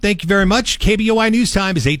 Bob, thank you very much. KBOI News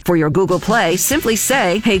Time is 8. For your Google Play, simply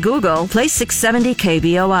say, "Hey Google, play 670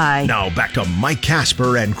 KBOI." Now back to Mike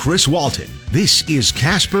Casper and Chris Walton. This is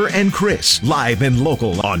Casper and Chris, live and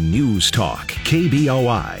local on News Talk,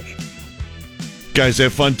 KBOI. Guys,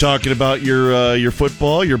 have fun talking about your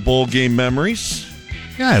football, your bowl game memories.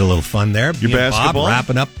 Yeah, I had a little fun there. Your basketball, Bob,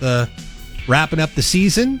 wrapping up the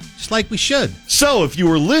season, just like we should. So, if you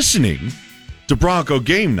were listening to Bronco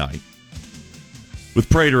Game Night with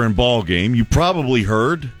Prater and Ball Game, you probably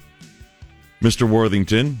heard Mr.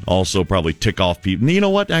 Worthington also probably tick off people. You know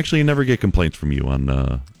what? Actually, you never get complaints from you on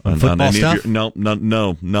football any stuff. Of your,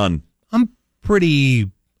 no, none. I'm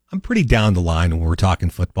pretty down the line when we're talking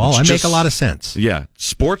football. I make a lot of sense. Yeah,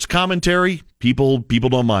 sports commentary, people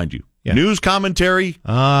don't mind you. Yeah. News commentary,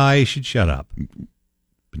 I should shut up. Been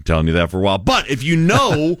telling you that for a while. But if you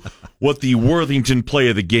know what the Worthington play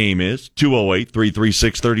of the game is,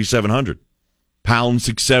 208-336-3700. Pound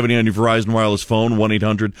 670 on your Verizon Wireless phone,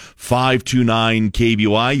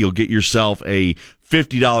 1-800-529-KBOI. You'll get yourself a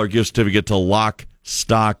 $50 gift certificate to Lock,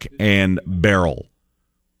 Stock, and Barrel.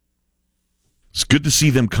 It's good to see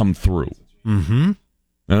them come through. Mm-hmm.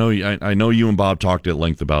 I know you and Bob talked at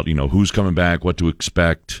length about, who's coming back, what to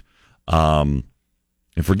expect. And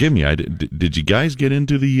forgive me, did you guys get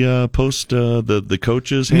into the post the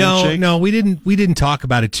coaches handshake? No, we didn't talk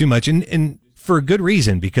about it too much, and for a good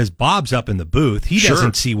reason, because Bob's up in the booth. He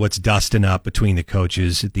doesn't see what's dusting up between the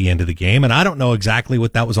coaches at the end of the game, and I don't know exactly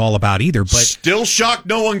what that was all about either. But still shocked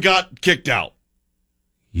no one got kicked out.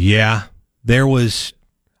 Yeah, there was.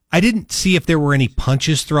 I didn't see if there were any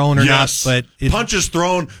punches thrown or not, but punches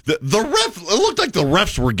thrown. The ref, it looked like the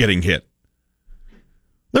refs were getting hit.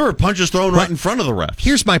 There were punches thrown right in front of the refs.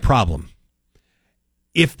 Here's my problem.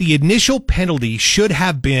 If the initial penalty should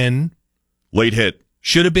have been late hit,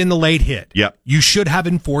 should have been the late hit. Yep. You should have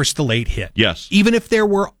enforced the late hit. Yes. Even if there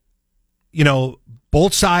were,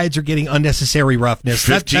 both sides are getting unnecessary roughness.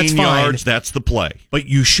 15 that's yards, fine. That's the play. But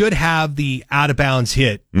you should have the out-of-bounds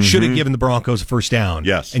hit. Should have given the Broncos a first down.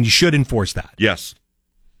 Yes. And you should enforce that. Yes.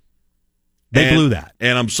 They blew that.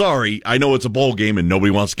 And I'm sorry, I know it's a bowl game and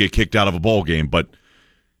nobody wants to get kicked out of a bowl game, but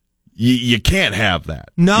you can't have that.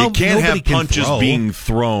 No, you can't have punches being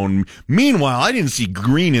thrown. Meanwhile, I didn't see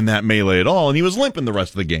Green in that melee at all, and he was limping the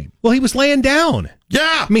rest of the game. Well, he was laying down.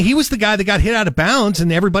 Yeah. I mean, he was the guy that got hit out of bounds,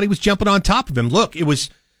 and everybody was jumping on top of him. Look,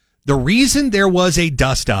 The reason there was a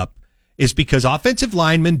dust-up is because offensive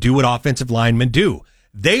linemen do what offensive linemen do.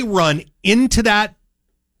 They run into that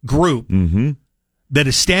group that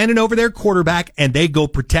is standing over their quarterback, and they go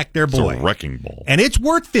protect their boy. It's a wrecking ball. And it's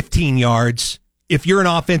worth 15 yards if you're an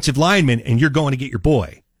offensive lineman and you're going to get your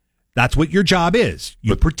boy. That's what your job is.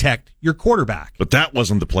 You protect your quarterback. But that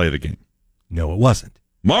wasn't the play of the game. No, it wasn't.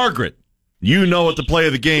 Margaret, you know what the play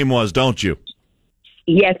of the game was, don't you?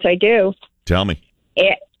 Yes, I do. Tell me.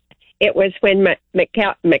 It was when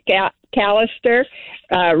McAllister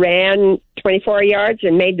ran 24 yards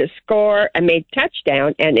and made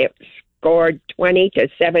touchdown, and it scored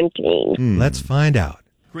 20-17. Let's find out.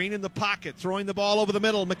 Green in the pocket, throwing the ball over the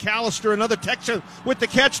middle. McAllister, another Texan with the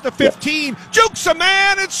catch, the 15. Jukes a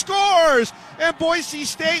man and scores. And Boise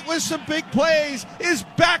State, with some big plays, is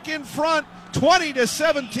back in front,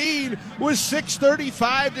 20-17, with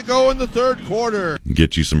 6:35 to go in the third quarter.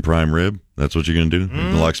 Get you some prime rib? That's what you're going to do?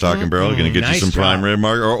 The lock, stock, and barrel? You're going to get you some prime rib,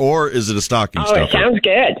 Margaret? Or is it a stocking stuffer? It sounds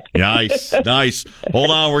good. Nice.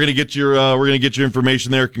 Hold on, we're going to get your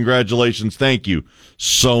information there. Congratulations. Thank you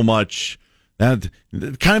so much. That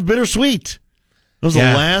kind of bittersweet. That was the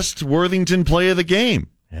last Worthington play of the game.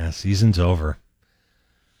 Yeah, season's over.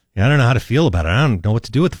 Yeah, I don't know how to feel about it. I don't know what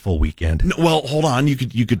to do with the full weekend. No, well, hold on. You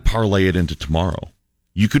could parlay it into tomorrow.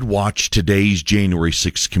 You could watch today's January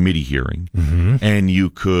 6th committee hearing, and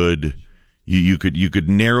you could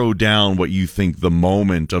narrow down what you think the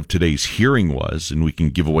moment of today's hearing was, and we can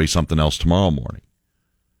give away something else tomorrow morning.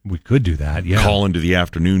 We could do that. Yeah, call into the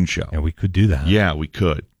afternoon show. Yeah, we could do that. Yeah, we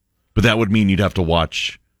could. But that would mean you'd have to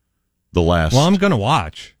watch the last. Well, I'm going to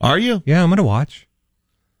watch. Are you? Yeah, I'm going to watch.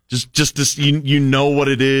 Just this, you know what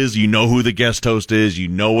it is. You know who the guest host is. You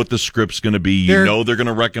know what the script's going to be. You know they're going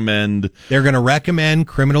to recommend. They're going to recommend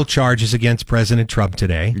criminal charges against President Trump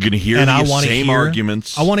today. You're going to hear the same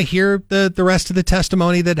arguments. I want to hear the rest of the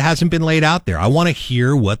testimony that hasn't been laid out there. I want to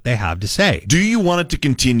hear what they have to say. Do you want it to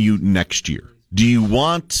continue next year? Do you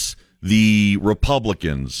want the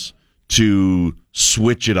Republicans to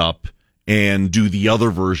switch it up and do the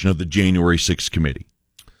other version of the January 6th committee?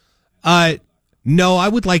 No, I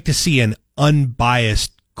would like to see an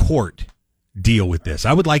unbiased court deal with this.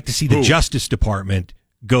 I would like to see the Justice Department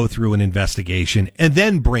go through an investigation and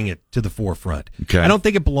then bring it to the forefront. Okay. I don't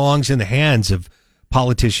think it belongs in the hands of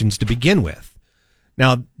politicians to begin with.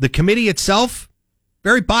 Now, the committee itself,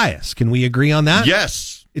 very biased. Can we agree on that?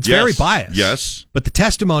 Yes. It's very biased. Yes. But the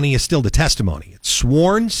testimony is still the testimony. It's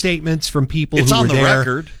sworn statements from people who were there. It's on the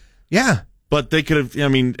record. Yeah. But they could have,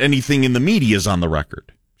 anything in the media is on the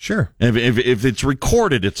record. Sure. If it's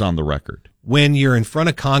recorded, it's on the record. When you're in front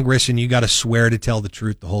of Congress and you got to swear to tell the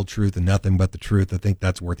truth, the whole truth, and nothing but the truth, I think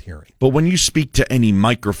that's worth hearing. But when you speak to any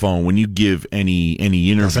microphone, when you give any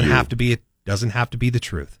interview, doesn't have to be the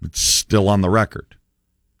truth. It's still on the record.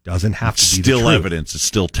 Doesn't have to be the truth. Still evidence. It's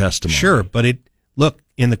still testimony. Sure, but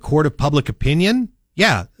in the court of public opinion,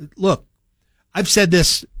 look, I've said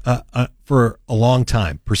this for a long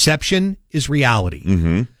time. Perception is reality.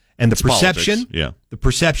 Mm-hmm. And the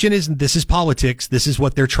perception is, this is politics. This is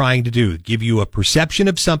what they're trying to do. Give you a perception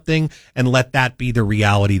of something and let that be the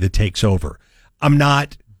reality that takes over. I'm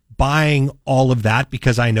not buying all of that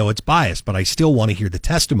because I know it's biased, but I still want to hear the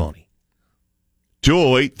testimony.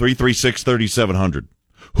 208-336-3700.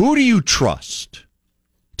 Who do you trust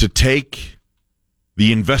to take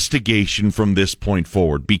the investigation from this point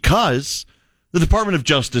forward? Because the Department of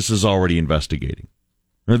Justice is already investigating.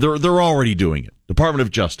 They're already doing it. Department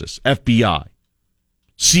of Justice, FBI,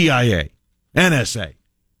 CIA, NSA,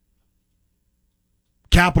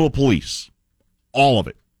 Capitol Police, all of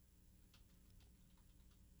it.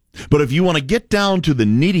 But if you want to get down to the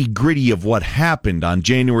nitty-gritty of what happened on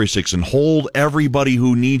January 6th and hold everybody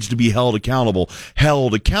who needs to be held accountable,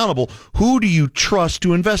 who do you trust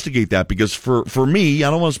to investigate that? Because for me,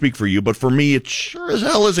 I don't want to speak for you, but for me, it sure as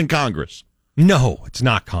hell isn't Congress. No, it's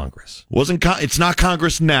not Congress. It's not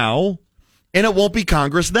Congress now, and it won't be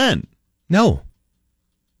Congress then. No.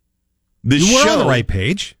 You were on the right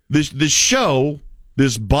page. This show,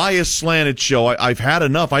 this bias slanted show, I've had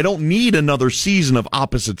enough. I don't need another season of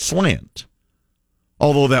opposite slant.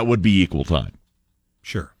 Although that would be equal time.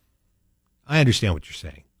 Sure. I understand what you're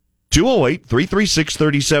saying.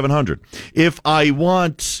 208-336-3700. If I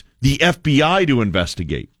want the FBI to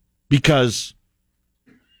investigate, because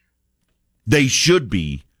they should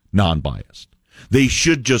be non-biased. They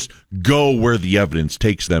should just go where the evidence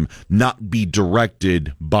takes them, not be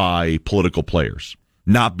directed by political players,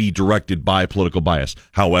 not be directed by political bias.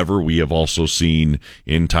 However, we have also seen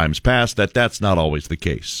in times past that that's not always the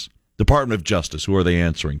case. Department of Justice, who are they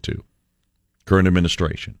answering to? Current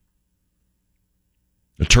administration.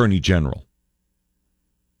 Attorney General.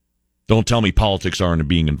 Don't tell me politics aren't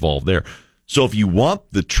being involved there. So if you want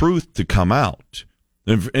the truth to come out,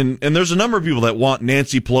 and there's a number of people that want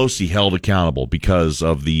Nancy Pelosi held accountable because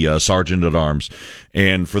of the Sergeant at Arms.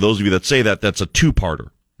 And for those of you that say that, that's a two-parter.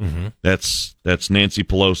 Mm-hmm. That's Nancy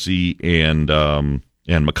Pelosi and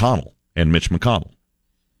McConnell and Mitch McConnell.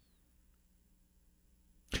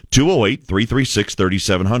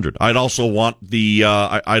 208-336-3700. I'd also want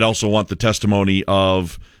the testimony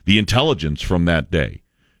of the intelligence from that day,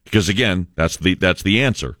 because again, that's the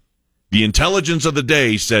answer. The intelligence of the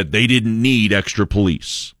day said they didn't need extra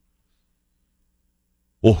police.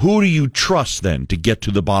 Well, who do you trust then to get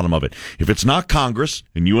to the bottom of it? If it's not Congress,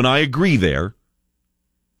 and you and I agree there,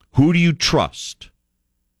 who do you trust?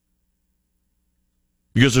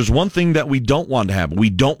 Because there's one thing that we don't want to happen. We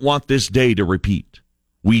don't want this day to repeat.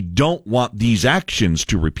 We don't want these actions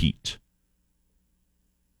to repeat.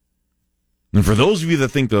 And for those of you that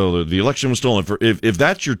think the election was stolen, if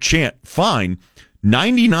that's your chant, fine.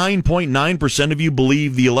 99.9% of you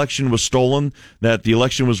believe the election was stolen, that the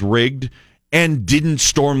election was rigged, and didn't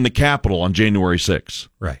storm the Capitol on January 6th.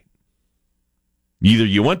 Right. Either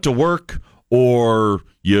you went to work or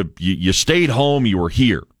you stayed home, you were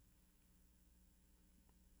here.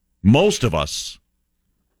 Most of us,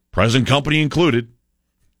 present company included,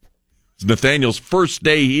 it's Nathaniel's first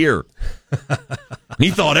day here.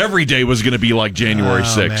 He thought every day was going to be like January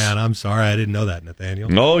 6th. Oh, man, I'm sorry. I didn't know that,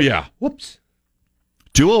 Nathaniel. Oh, yeah. Whoops.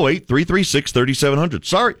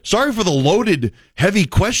 208-336-3700. Sorry for the loaded, heavy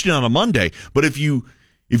question on a Monday, but if you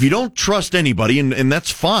don't trust anybody, and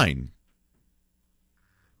that's fine,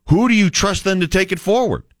 who do you trust then to take it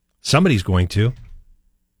forward? Somebody's going to.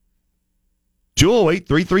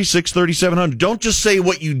 208-336-3700. Don't just say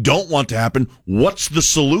what you don't want to happen. What's the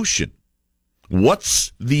solution?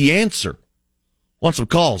 What's the answer? Want some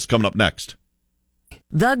calls coming up next.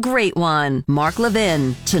 The Great One, Mark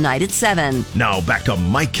Levin, tonight at 7. Now back to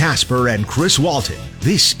Mike Casper and Chris Walton.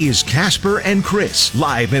 This is Casper and Chris,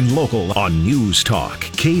 live and local on News Talk,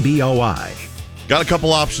 KBOI. Got a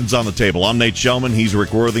couple options on the table. I'm Nate Shellman. He's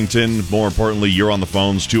Rick Worthington. More importantly, you're on the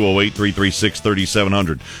phones,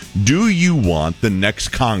 208-336-3700. Do you want the next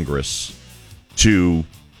Congress to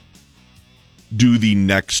do the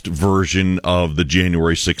next version of the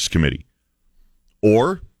January 6th committee?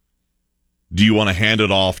 Or do you want to hand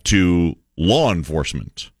it off to law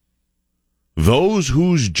enforcement? Those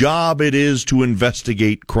whose job it is to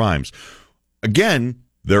investigate crimes. Again,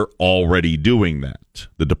 they're already doing that.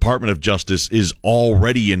 The Department of Justice is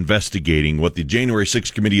already investigating. What the January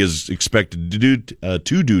 6th committee is expected to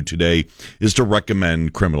do today is to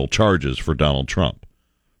recommend criminal charges for Donald Trump.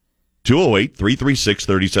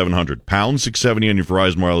 208-336-3700, pound 670 on your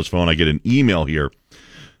Verizon Wireless phone. I get an email here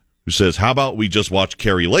who says, how about we just watch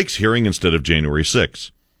Kari Lake's hearing instead of January 6th?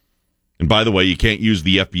 And by the way, you can't use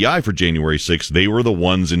the FBI for January 6th. They were the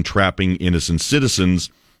ones entrapping innocent citizens.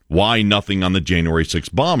 Why nothing on the January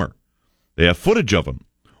 6th bomber? They have footage of him.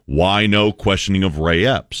 Why no questioning of Ray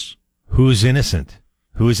Epps? Who's innocent?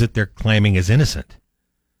 Who is it they're claiming is innocent?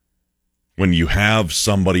 When you have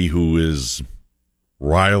somebody who is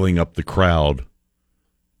riling up the crowd,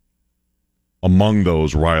 among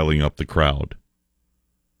those riling up the crowd,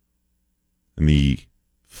 and the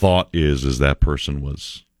thought is that person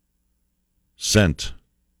was sent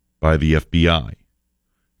by the FBI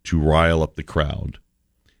to rile up the crowd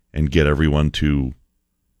and get everyone to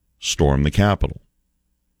storm the Capitol.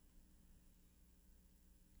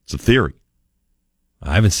 It's a theory.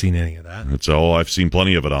 I haven't seen any of that. I've seen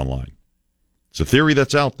plenty of it online. It's a theory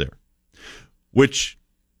that's out there. Which,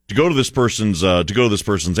 to go to this person's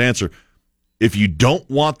answer, if you don't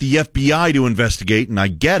want the FBI to investigate, and I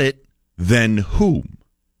get it, then whom?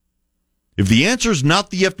 If the answer is not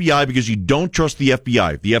the FBI because you don't trust the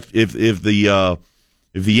FBI, if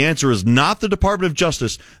the answer is not the Department of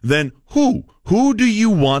Justice, then who? Who do you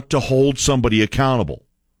want to hold somebody accountable?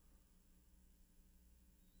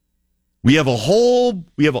 We have a whole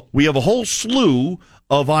slew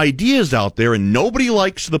of ideas out there, and nobody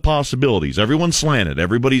likes the possibilities. Everyone's slanted.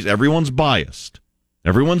 Everyone's biased.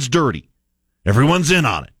 Everyone's dirty. Everyone's in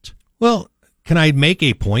on it. Well, can I make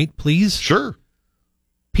a point, please? Sure.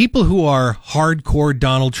 People who are hardcore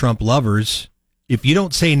Donald Trump lovers, if you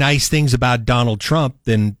don't say nice things about Donald Trump,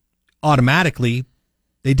 then automatically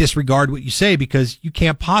they disregard what you say because you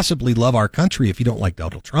can't possibly love our country if you don't like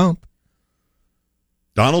Donald Trump.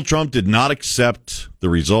 Donald Trump did not accept the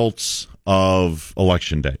results of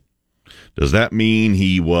Election Day. Does that mean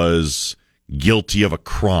he was guilty of a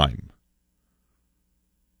crime?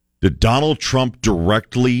 Did Donald Trump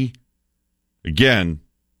directly, again,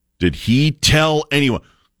 did he tell anyone,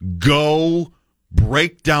 go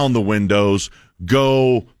break down the windows,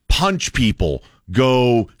 go punch people,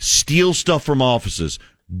 go steal stuff from offices,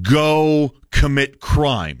 go commit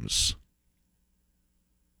crimes.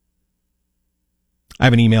 I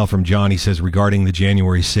have an email from John. He says, regarding the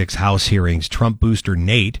January 6 House hearings, Trump booster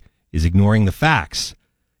Nate is ignoring the facts.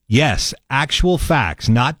 Yes, actual facts,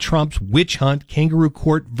 not Trump's witch hunt kangaroo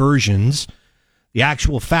court versions. The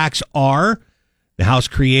actual facts are the House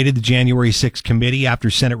created the January 6 committee after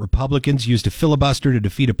Senate Republicans used a filibuster to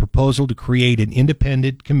defeat a proposal to create an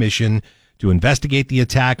independent commission to investigate the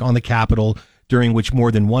attack on the Capitol, during which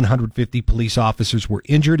more than 150 police officers were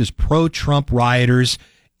injured as pro-Trump rioters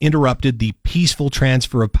interrupted the peaceful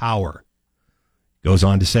transfer of power. Goes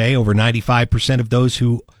on to say over 95% of those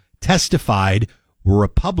who testified were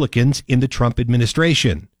Republicans in the Trump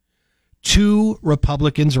administration. 2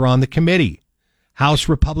 Republicans are on the committee. House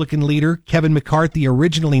Republican leader Kevin McCarthy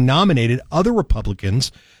originally nominated other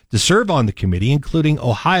Republicans to serve on the committee, including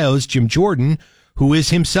Ohio's Jim Jordan, who is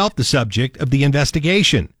himself the subject of the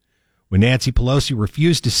investigation. When Nancy Pelosi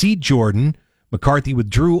refused to seat Jordan, McCarthy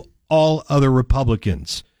withdrew all other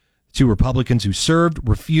Republicans. 2 Republicans who served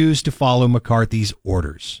refused to follow McCarthy's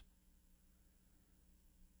orders.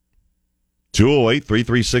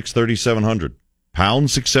 208-336-3700.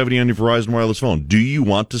 Pound 670 on your Verizon wireless phone. Do you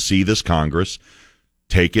want to see this Congress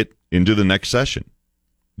take it into the next session?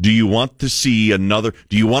 Do you want to see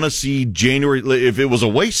January, if it was a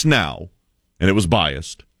waste now and it was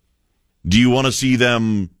biased, do you want to see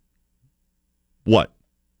them what?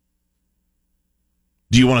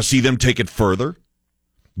 Do you want to see them take it further?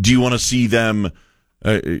 Do you want to see them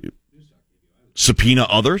subpoena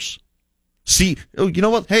others? See, you know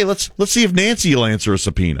what? Hey, let's see if Nancy will answer a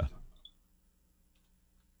subpoena.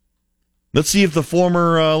 Let's see if the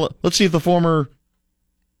former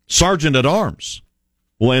sergeant at arms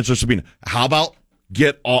will answer a subpoena. How about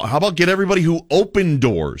get everybody who opened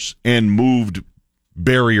doors and moved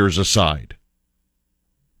barriers aside?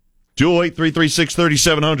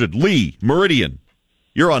 208-336-3700. Lee, Meridian,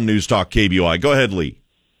 you're on News Talk KBOI. Go ahead, Lee.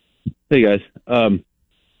 Hey, guys.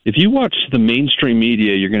 If you watch the mainstream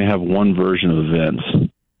media, you're going to have one version of events,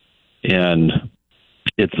 and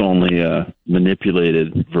it's only a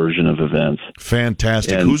manipulated version of events.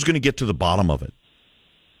 Fantastic. And who's going to get to the bottom of it?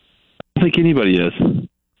 I don't think anybody is.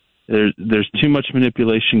 There's too much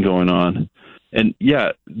manipulation going on. And,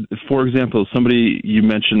 yeah, for example, you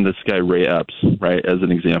mentioned this guy Ray Epps, right, as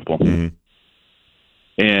an example. Mm-hmm.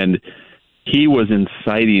 And he was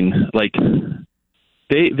inciting, like...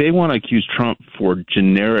 They want to accuse Trump for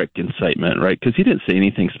generic incitement, right? Because he didn't say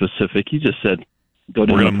anything specific. He just said, "Go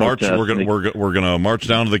to the protest." We're going to march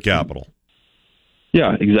down to the Capitol.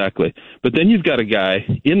 Yeah, exactly. But then you've got a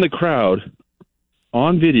guy in the crowd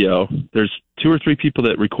on video. There's 2 or 3 people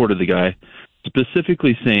that recorded the guy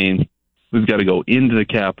specifically saying, "We've got to go into the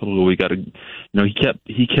Capitol. We got to,"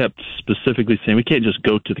 he kept specifically saying, "We can't just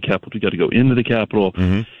go to the Capitol. We got to go into the Capitol."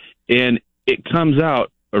 Mm-hmm. And it comes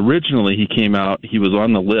out. Originally, he was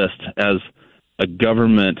on the list as a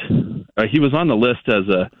government. He was on the list as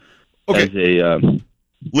a.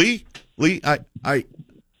 Lee, I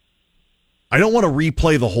don't want to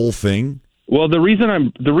replay the whole thing. Well, the reason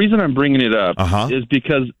I'm bringing it up is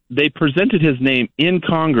because they presented his name in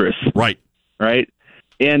Congress, right,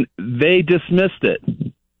 and they dismissed it.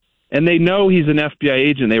 And they know he's an FBI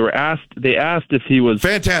agent. They asked if he was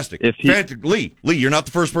fantastic. Lee, you're not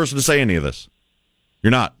the first person to say any of this. You're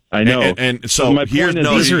not. I know. And so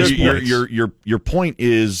your point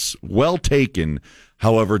is well taken.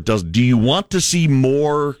 However, do you want to see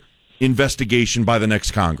more investigation by the next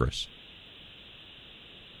Congress?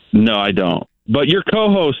 No, I don't. But your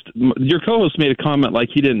co-host made a comment like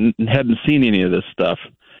he hadn't seen any of this stuff,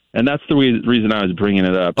 and that's the reason I was bringing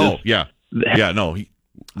it up. Oh, yeah. No.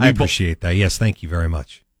 I appreciate that. Yes, thank you very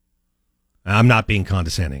much. I'm not being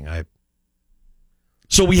condescending.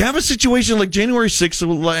 So we have a situation like January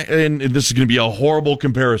 6th, and this is going to be a horrible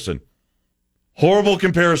comparison. Horrible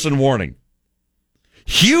comparison warning.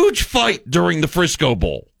 Huge fight during the Frisco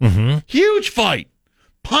Bowl. Mm-hmm. Huge fight.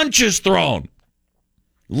 Punches thrown.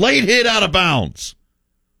 Late hit out of bounds.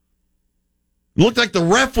 Looked like the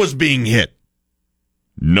ref was being hit.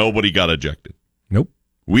 Nobody got ejected. Nope.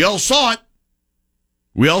 We all saw it.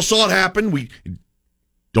 We all saw it happen. We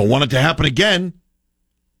don't want it to happen again.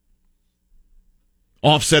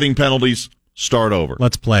 Offsetting penalties, start over.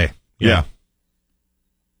 Let's play. Yeah.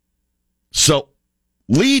 So,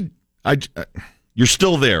 Lee, you're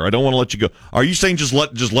still there. I don't want to let you go. Are you saying just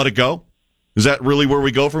let it go? Is that really where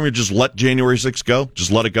we go from here? Just let January 6th go?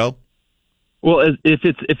 Just let it go? Well, if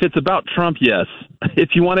it's about Trump, yes.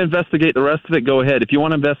 If you want to investigate the rest of it, go ahead. If you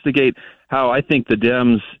want to investigate how I think the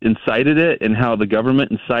Dems incited it and how the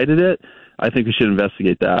government incited it, I think we should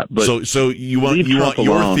investigate that. But so you want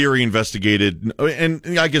your theory investigated,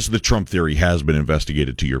 and I guess the Trump theory has been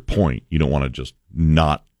investigated. To your point, you don't want to just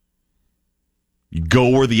not go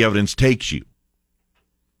where the evidence takes you.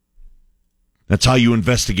 That's how you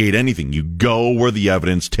investigate anything. You go where the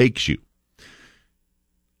evidence takes you.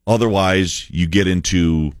 Otherwise, you get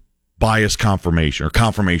into bias confirmation or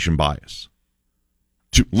confirmation bias.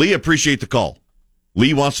 Lee, appreciate the call.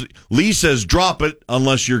 Lee says drop it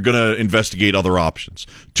unless you're going to investigate other options.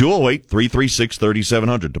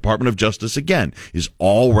 208-336-3700. Department of Justice, again, is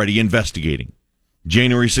already investigating.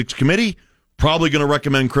 January 6th committee, probably going to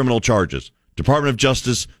recommend criminal charges. Department of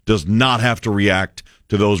Justice does not have to react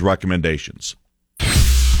to those recommendations.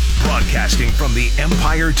 Broadcasting from the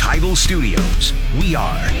Empire Title Studios, we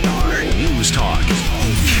are News Talk,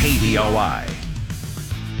 KBOI.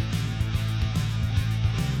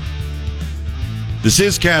 This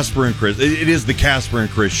is Casper and Chris. It is the Casper and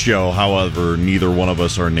Chris show. However, neither one of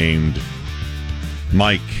us are named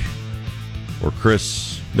Mike or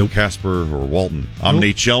Chris, Casper or Walton. I'm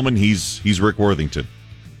Nate Shellman. He's Rick Worthington.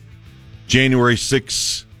 January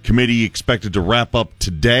 6th committee expected to wrap up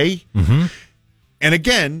today. Mm-hmm. And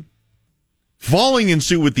again, falling in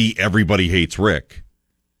suit with the everybody hates Rick.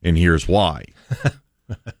 And here's why.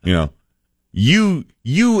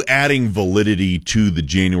 You adding validity to the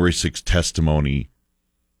January 6th testimony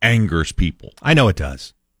angers people. I know it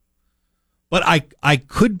does. But I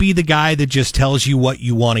could be the guy that just tells you what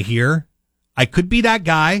you want to hear. I could be that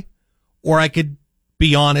guy, or I could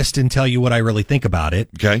be honest and tell you what I really think about it.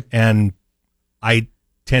 Okay. And I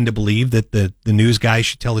tend to believe that the news guy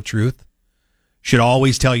should tell the truth, should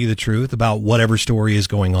always tell you the truth about whatever story is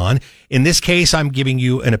going on. In this case, I'm giving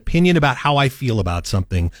you an opinion about how I feel about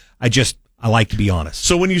something. I like to be honest.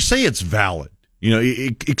 So when you say it's valid,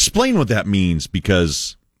 explain what that means,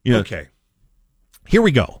 because, Okay. Here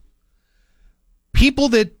we go. People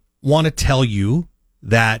that want to tell you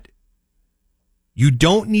that you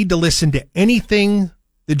don't need to listen to anything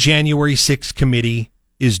the January 6th committee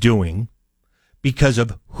is doing because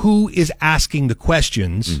of who is asking the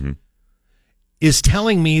questions is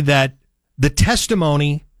telling me that the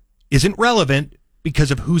testimony isn't relevant because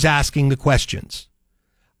of who's asking the questions.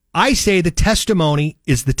 I say the testimony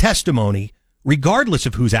is the testimony regardless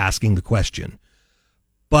of who's asking the question.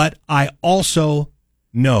 But I also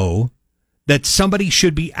know that somebody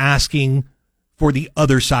should be asking for the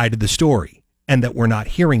other side of the story, and that we're not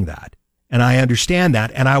hearing that. And I understand that,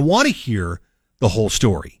 and I want to hear the whole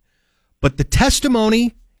story. But the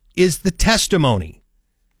testimony is the testimony.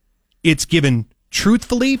 It's given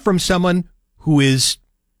truthfully from someone who is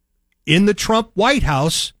in the Trump White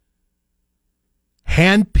House,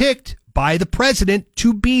 handpicked by the president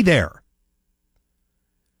to be there.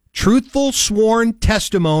 Truthful sworn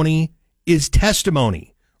testimony is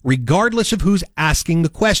testimony, regardless of who's asking the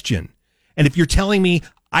question. And if you're telling me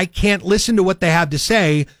I can't listen to what they have to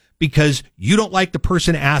say because you don't like the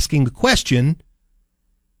person asking the question,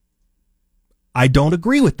 I don't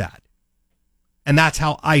agree with that. And that's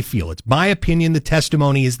how I feel. It's my opinion. The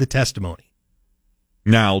testimony is the testimony.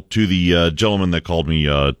 Now, to the gentleman that called me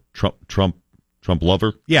Trump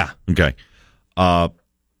lover. Yeah. Okay.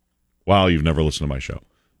 Wow, you've never listened to my show.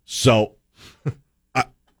 So,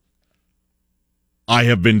 I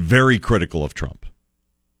have been very critical of Trump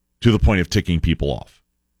to the point of ticking people off.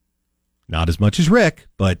 Not as much as Rick,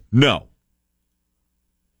 but... No.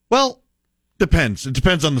 Well, depends. It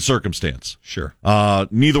depends on the circumstance. Sure.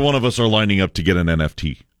 Neither one of us are lining up to get an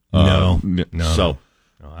NFT. No. So,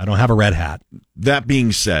 no, I don't have a red hat. That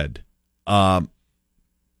being said,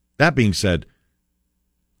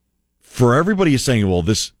 for everybody is saying, well,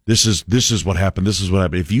 this is what happened. This is what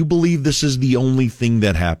happened. If you believe this is the only thing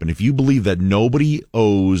that happened, if you believe that nobody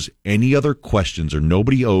owes any other questions or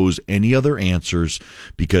nobody owes any other answers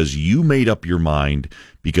because you made up your mind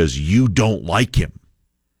because you don't like him,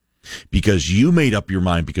 because you made up your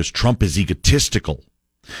mind because Trump is egotistical,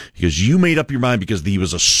 because you made up your mind because he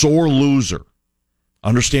was a sore loser,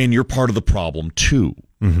 understand you're part of the problem too.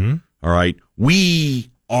 Mm-hmm. All right? We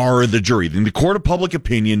are the jury. In the court of public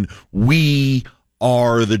opinion, we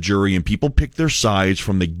are the jury, and people pick their sides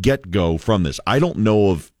from the get-go from this. I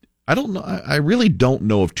really don't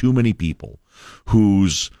know of too many people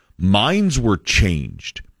whose minds were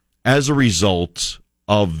changed as a result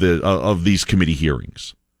of these committee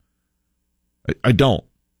hearings. I don't.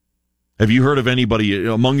 Have you heard of anybody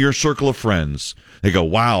among your circle of friends? They go,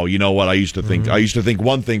 "Wow, you know what? I used to think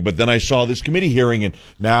one thing, but then I saw this committee hearing, and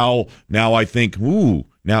now I think, ooh,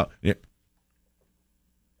 now." Yeah.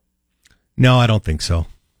 No, I don't think so.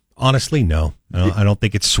 Honestly, no. I don't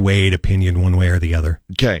think it's swayed opinion one way or the other.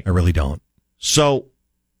 Okay, I really don't. So,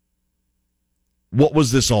 what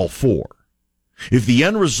was this all for? If the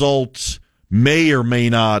end result may or may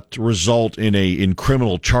not result in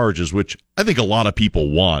criminal charges, which I think a lot of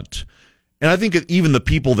people want, and I think even the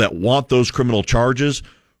people that want those criminal charges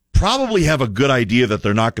probably have a good idea that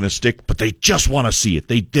they're not going to stick, but they just want to see it.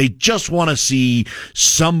 They just want to see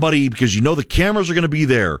somebody, because the cameras are going to be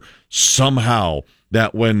there somehow,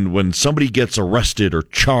 that when somebody gets arrested or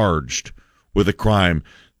charged with a crime,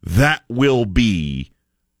 that will be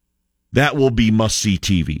must-see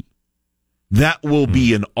TV. That will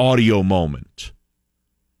be an audio moment.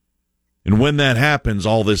 And when that happens,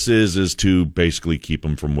 all this is to basically keep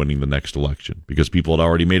him from winning the next election, because people had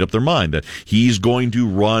already made up their mind that he's going to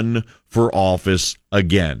run for office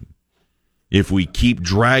again. If we keep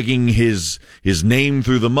dragging his name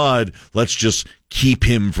through the mud, let's just keep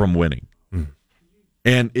him from winning.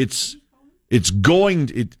 And it's going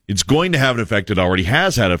to have an effect. It already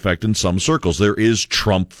has had effect in some circles. There is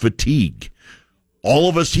Trump fatigue. All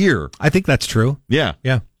of us here. I think that's true. Yeah.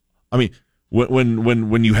 Yeah. I mean,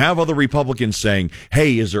 when you have other Republicans saying,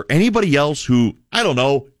 hey, is there anybody else who, I don't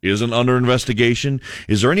know, isn't under investigation?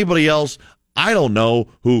 Is there anybody else, I don't know,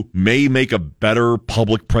 who may make a better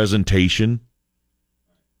public presentation?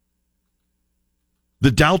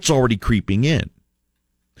 The doubt's already creeping in.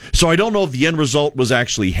 So I don't know if the end result was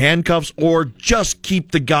actually handcuffs or just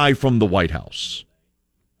keep the guy from the White House.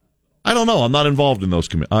 I don't know. I'm not involved in those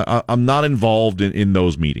I'm not involved in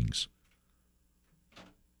those meetings.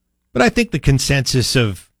 But I think the consensus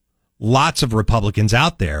of lots of Republicans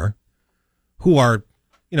out there who are,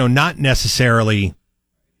 not necessarily,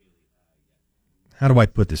 how do I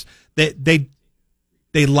put this? They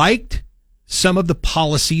liked some of the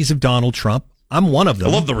policies of Donald Trump. I'm one of them.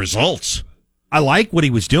 I love the results. I like what he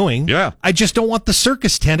was doing. Yeah. I just don't want the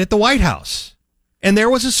circus tent at the White House. And there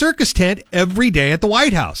was a circus tent every day at the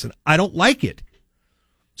White House, and I don't like it.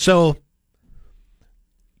 So,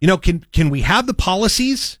 can we have the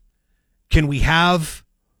policies? Can we have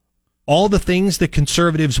all the things that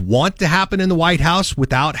conservatives want to happen in the White House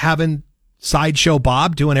without having Sideshow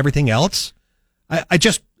Bob doing everything else? I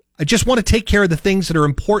just want to take care of the things that are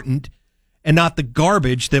important and not the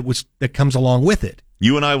garbage that comes along with it.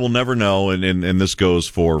 You and I will never know, and this goes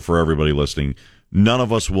for everybody listening. None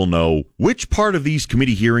of us will know which part of these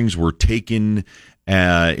committee hearings were taken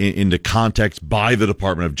into context by the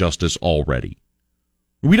Department of Justice already.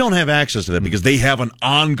 We don't have access to that because they have an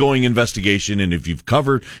ongoing investigation, and if you've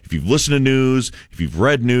listened to news, if you've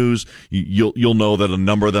read news, you'll know that a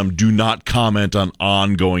number of them do not comment on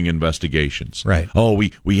ongoing investigations. Right. Oh,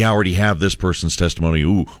 we already have this person's testimony.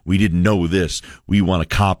 Ooh, we didn't know this. We want a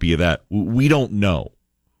copy of that. We don't know.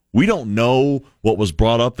 We don't know what was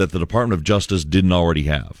brought up that the Department of Justice didn't already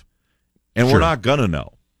have. And Sure. We're not going to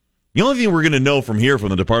know. The only thing we're going to know from here from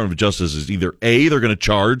the Department of Justice is either A, they're going to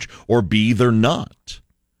charge, or B, they're not.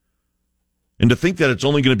 And to think that it's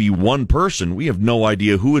only going to be one person, we have no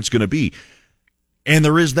idea who it's going to be. And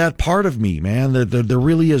there is that part of me, man. There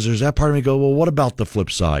really is. There's that part of me go, well, what about the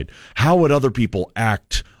flip side? How would other people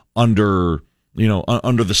act under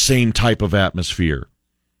the same type of atmosphere?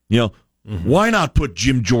 Why not put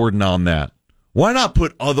Jim Jordan on that? Why not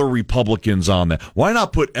put other Republicans on that? Why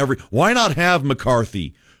not have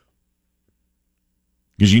McCarthy?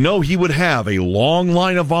 Because he would have a long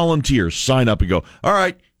line of volunteers sign up and go, all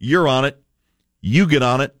right, you're on it. You get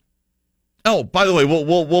on it. Oh, by the way,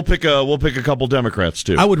 we'll pick a couple Democrats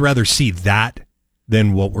too. I would rather see that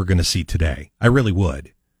than what we're going to see today. I really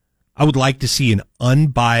would. I would like to see an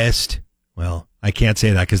unbiased. Well, I can't say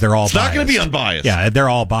that because they're all. It's biased. not going to be unbiased. Yeah, they're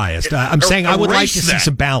all biased. I'm saying I would like to see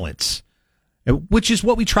some balance, which is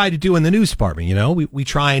what we try to do in the news department. We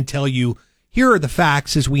try and tell you here are the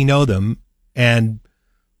facts as we know them, and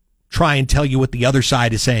try and tell you what the other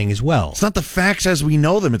side is saying as well. It's not the facts as we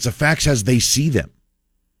know them. It's the facts as they see them.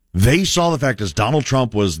 They saw the fact as Donald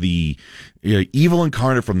Trump was the evil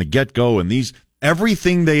incarnate from the get-go, and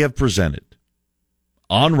everything they have presented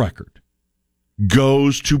on record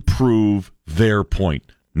goes to prove their point,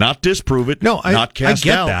 not disprove it. No, not cast I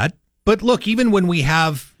get doubt. that. But look, even when we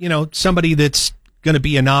have somebody that's going to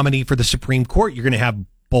be a nominee for the Supreme Court, you're going to have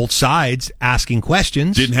both sides asking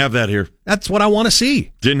questions. Didn't have that here. That's what I want to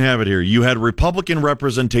see. Didn't have it here. You had Republican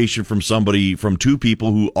representation from two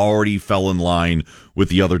people who already fell in line with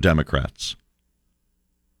the other Democrats.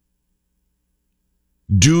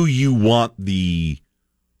 Do you want the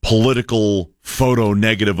political photo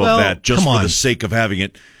negative of that just for the sake of having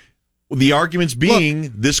it? The arguments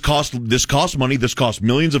being this costs money, this costs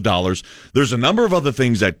millions of dollars. There's a number of other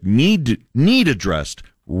things that need addressed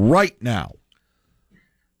right now.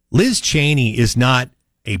 Liz Cheney is not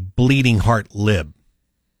a bleeding heart lib.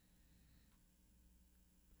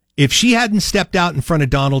 If she hadn't stepped out in front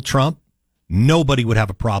of Donald Trump, nobody would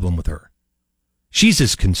have a problem with her. She's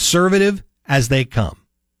as conservative as they come.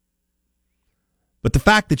 But the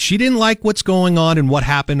fact that she didn't like what's going on and what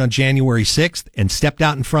happened on January 6th and stepped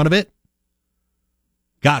out in front of it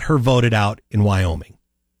got her voted out in Wyoming.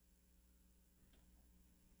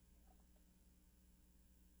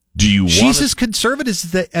 She's as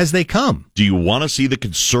conservative as they come. Do you want to see the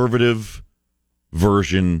conservative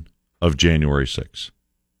version of January 6th?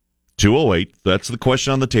 208, that's the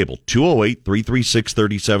question on the table.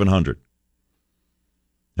 208-336-3700.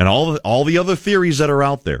 And all the other theories that are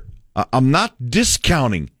out there. I'm not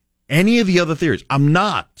discounting any of the other theories. I'm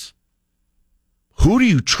not. Who do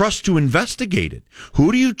you trust to investigate it?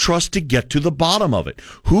 Who do you trust to get to the bottom of it?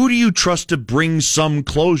 Who do you trust to bring some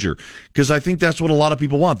closure? Because I think that's what a lot of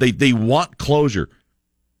people want. They want closure.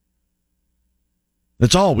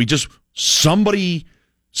 That's all. Somebody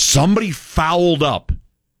fouled up.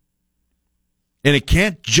 And it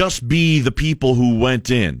can't just be the people who went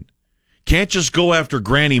in. Can't just go after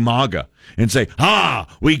Granny MAGA and say,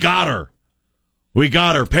 we got her. We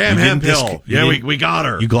got her. Pam Hemphill. We got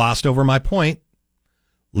her. You glossed over my point.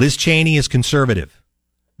 Liz Cheney is conservative.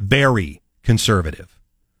 Very conservative.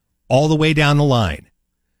 All the way down the line.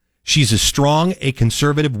 She's as strong a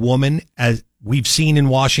conservative woman as we've seen in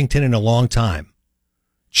Washington in a long time.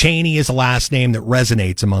 Cheney is a last name that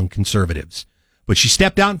resonates among conservatives. But she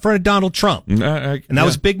stepped out in front of Donald Trump. And that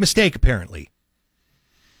was a big mistake, apparently.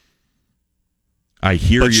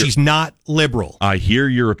 But she's not liberal. I hear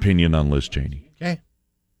your opinion on Liz Cheney. Okay.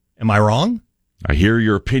 Am I wrong? I hear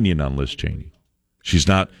your opinion on Liz Cheney. She's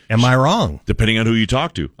not. Am I wrong? Depending on who you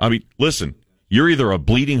talk to. I mean, listen, you're either a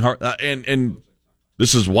bleeding heart, and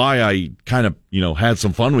this is why I kind of, had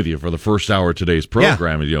some fun with you for the first hour of today's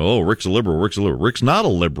program. Yeah. Rick's a liberal. Rick's not a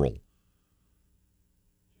liberal.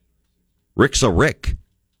 Rick's a Rick.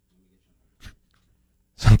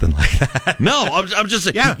 Something like that. No, I'm just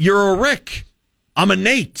saying, you're a Rick. I'm a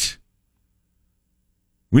Nate.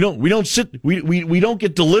 We don't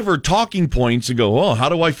get delivered talking points and go, how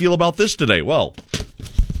do I feel about this today? Well,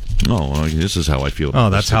 this is how I feel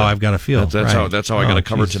about that's this today. how I've got to feel. That's how I got to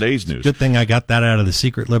cover today's news. Good thing I got that out of the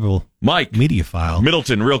secret liberal Mike media file.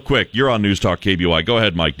 Middleton, real quick, you're on News Talk KBOI. Go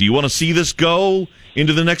ahead, Mike. Do you want to see this go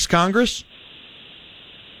into the next Congress?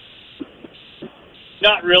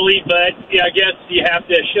 Not really, but I guess you have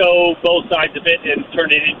to show both sides of it and turn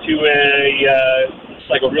it into a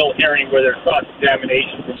real hearing where there's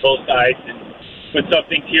cross-examination from both sides. And when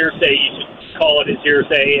something's hearsay, you should call it as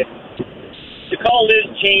hearsay. And to call Liz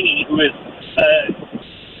Cheney, who is a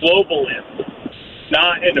globalist,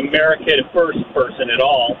 not an American first person at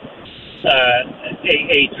all,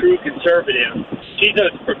 a true conservative, she's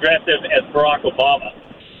as progressive as Barack Obama.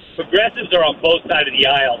 Progressives are on both sides of the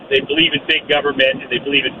aisle. They believe in big government, and they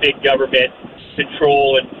believe in big government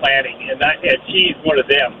control and planning, and she's one of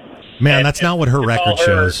them. Man, that's not what her record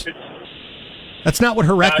shows. That's not what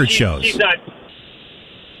her record shows. She's not.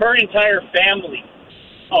 Her entire family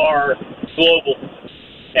are global,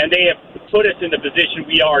 and they have put us in the position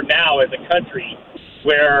we are now as a country,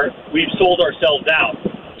 where we've sold ourselves out,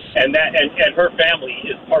 and her family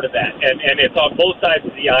is part of that, and it's on both sides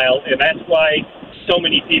of the aisle, and that's why so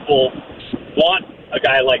many people want a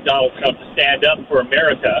guy like Donald Trump to stand up for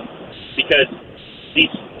America, because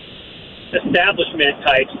these establishment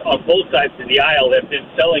types on both sides of the aisle have been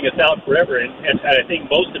selling us out forever, and I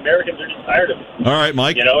think most Americans are just tired of it. All right,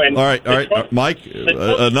 Mike. All right, Mike.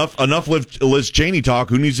 Enough Liz Cheney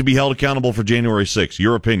talk. Who needs to be held accountable for January 6th?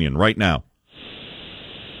 Your opinion right now.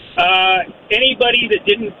 Anybody that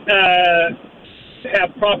didn't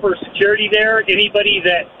have proper security there, anybody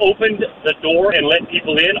that opened the door and let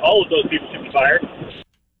people in, all of those people should be fired.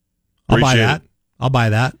 I'll buy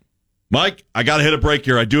that. Mike, I got to hit a break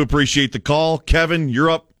here. I do appreciate the call. Kevin,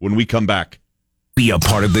 you're up when we come back. Be a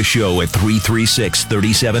part of the show at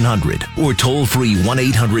 336-3700 or toll free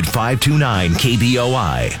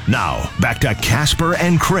 1-800-529-KBOI. Now, back to Casper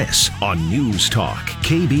and Chris on News Talk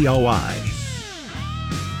KBOI.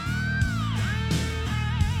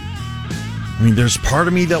 I mean, there's part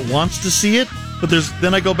of me that wants to see it, but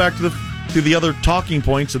then I go back to the other talking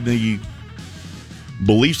points and the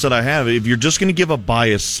beliefs that I have. If you're just going to give a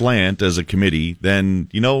biased slant as a committee, then,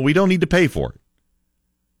 we don't need to pay for it.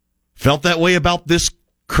 Felt that way about this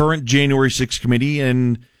current January 6th committee,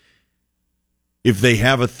 and if they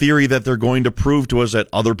have a theory that they're going to prove to us that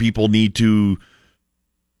other people need to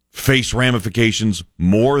face ramifications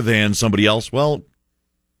more than somebody else, well,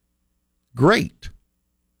 great.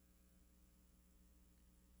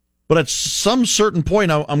 But at some certain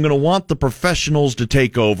point, I'm going to want the professionals to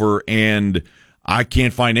take over, and I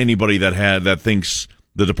can't find anybody that thinks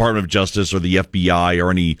the Department of Justice or the FBI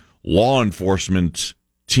or any law enforcement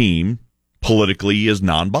team politically is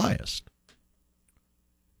non-biased.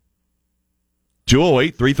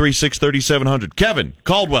 208-336-3700. Kevin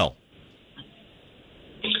Caldwell.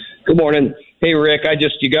 Good morning. Hey, Rick,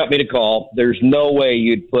 you got me to call. There's no way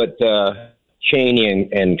you'd put Cheney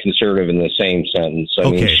and conservative in the same sentence. I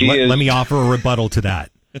mean, let me offer a rebuttal to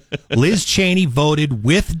that. Liz Cheney voted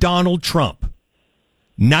with Donald Trump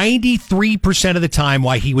 93% of the time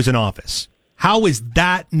while he was in office. How is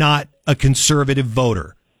that not a conservative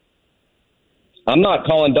voter? I'm not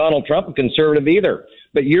calling Donald Trump a conservative either,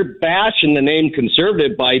 but you're bashing the name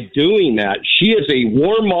conservative by doing that. She is a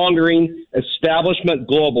warmongering establishment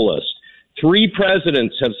globalist. 3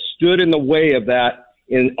 presidents have stood in the way of that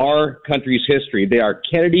in our country's history. They are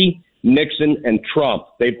Kennedy, Nixon, and Trump.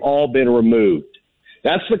 They've all been removed.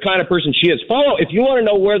 That's the kind of person she is. If you want to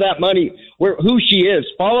know where that money, who she is,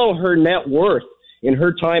 follow her net worth in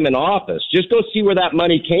her time in office. Just go see where that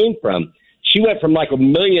money came from. She went from like $1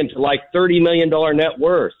 million to like $30 million net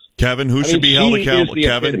worth. Kevin, who should be held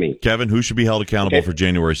accountable? Kevin, who should be held accountable for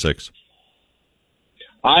January 6th?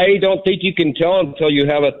 I don't think you can tell until you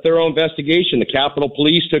have a thorough investigation. The Capitol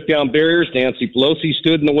Police took down barriers. Nancy Pelosi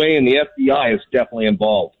stood in the way, and the FBI is definitely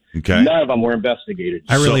involved. Okay. None of them were investigated.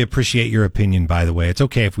 I really appreciate your opinion, by the way. It's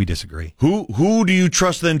okay if we disagree. Who do you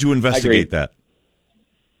trust then to investigate that?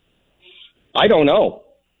 I don't know.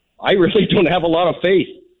 I really don't have a lot of faith.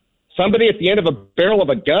 Somebody at the end of a barrel of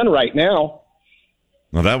a gun right now.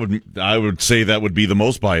 Well, I would say that would be the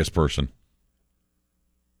most biased person.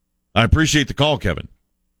 I appreciate the call, Kevin.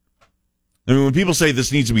 I mean, when people say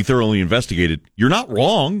this needs to be thoroughly investigated, you're not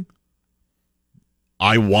wrong.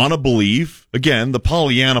 I want to believe, again, the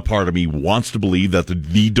Pollyanna part of me wants to believe that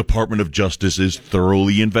the Department of Justice is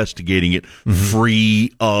thoroughly investigating it,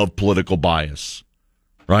 free of political bias,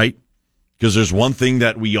 right? Because there's one thing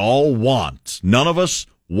that we all want. None of us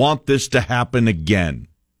want this to happen again.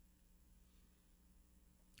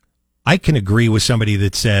 I can agree with somebody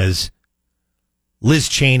that says Liz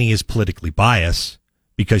Cheney is politically biased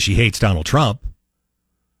because she hates Donald Trump,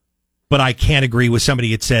 but I can't agree with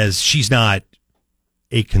somebody that says she's not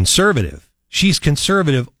a conservative. She's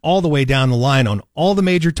conservative all the way down the line on all the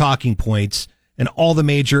major talking points and all the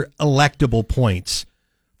major electable points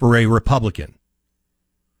for a Republican.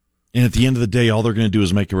 And at the end of the day, all they're going to do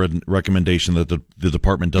is make a recommendation that the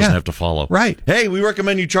department doesn't have to follow. Right. Hey, we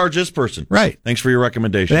recommend you charge this person. Right. Thanks for your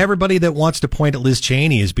recommendation. But everybody that wants to point at Liz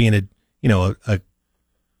Cheney as being a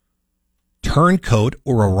turncoat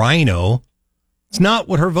or a rhino, it's not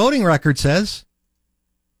what her voting record says.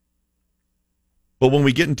 But when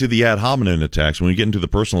we get into the ad hominem attacks, when we get into the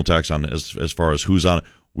personal attacks on as far as who's on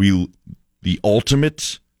it, the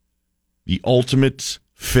ultimate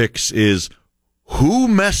fix is who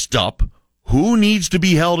messed up, who needs to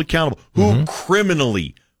be held accountable, who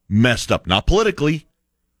criminally messed up, not politically,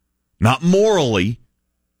 not morally.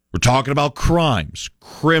 We're talking about crimes,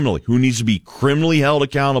 criminally. Who needs to be criminally held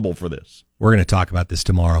accountable for this? We're going to talk about this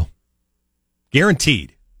tomorrow.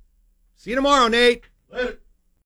 Guaranteed. See you tomorrow, Nate. Later.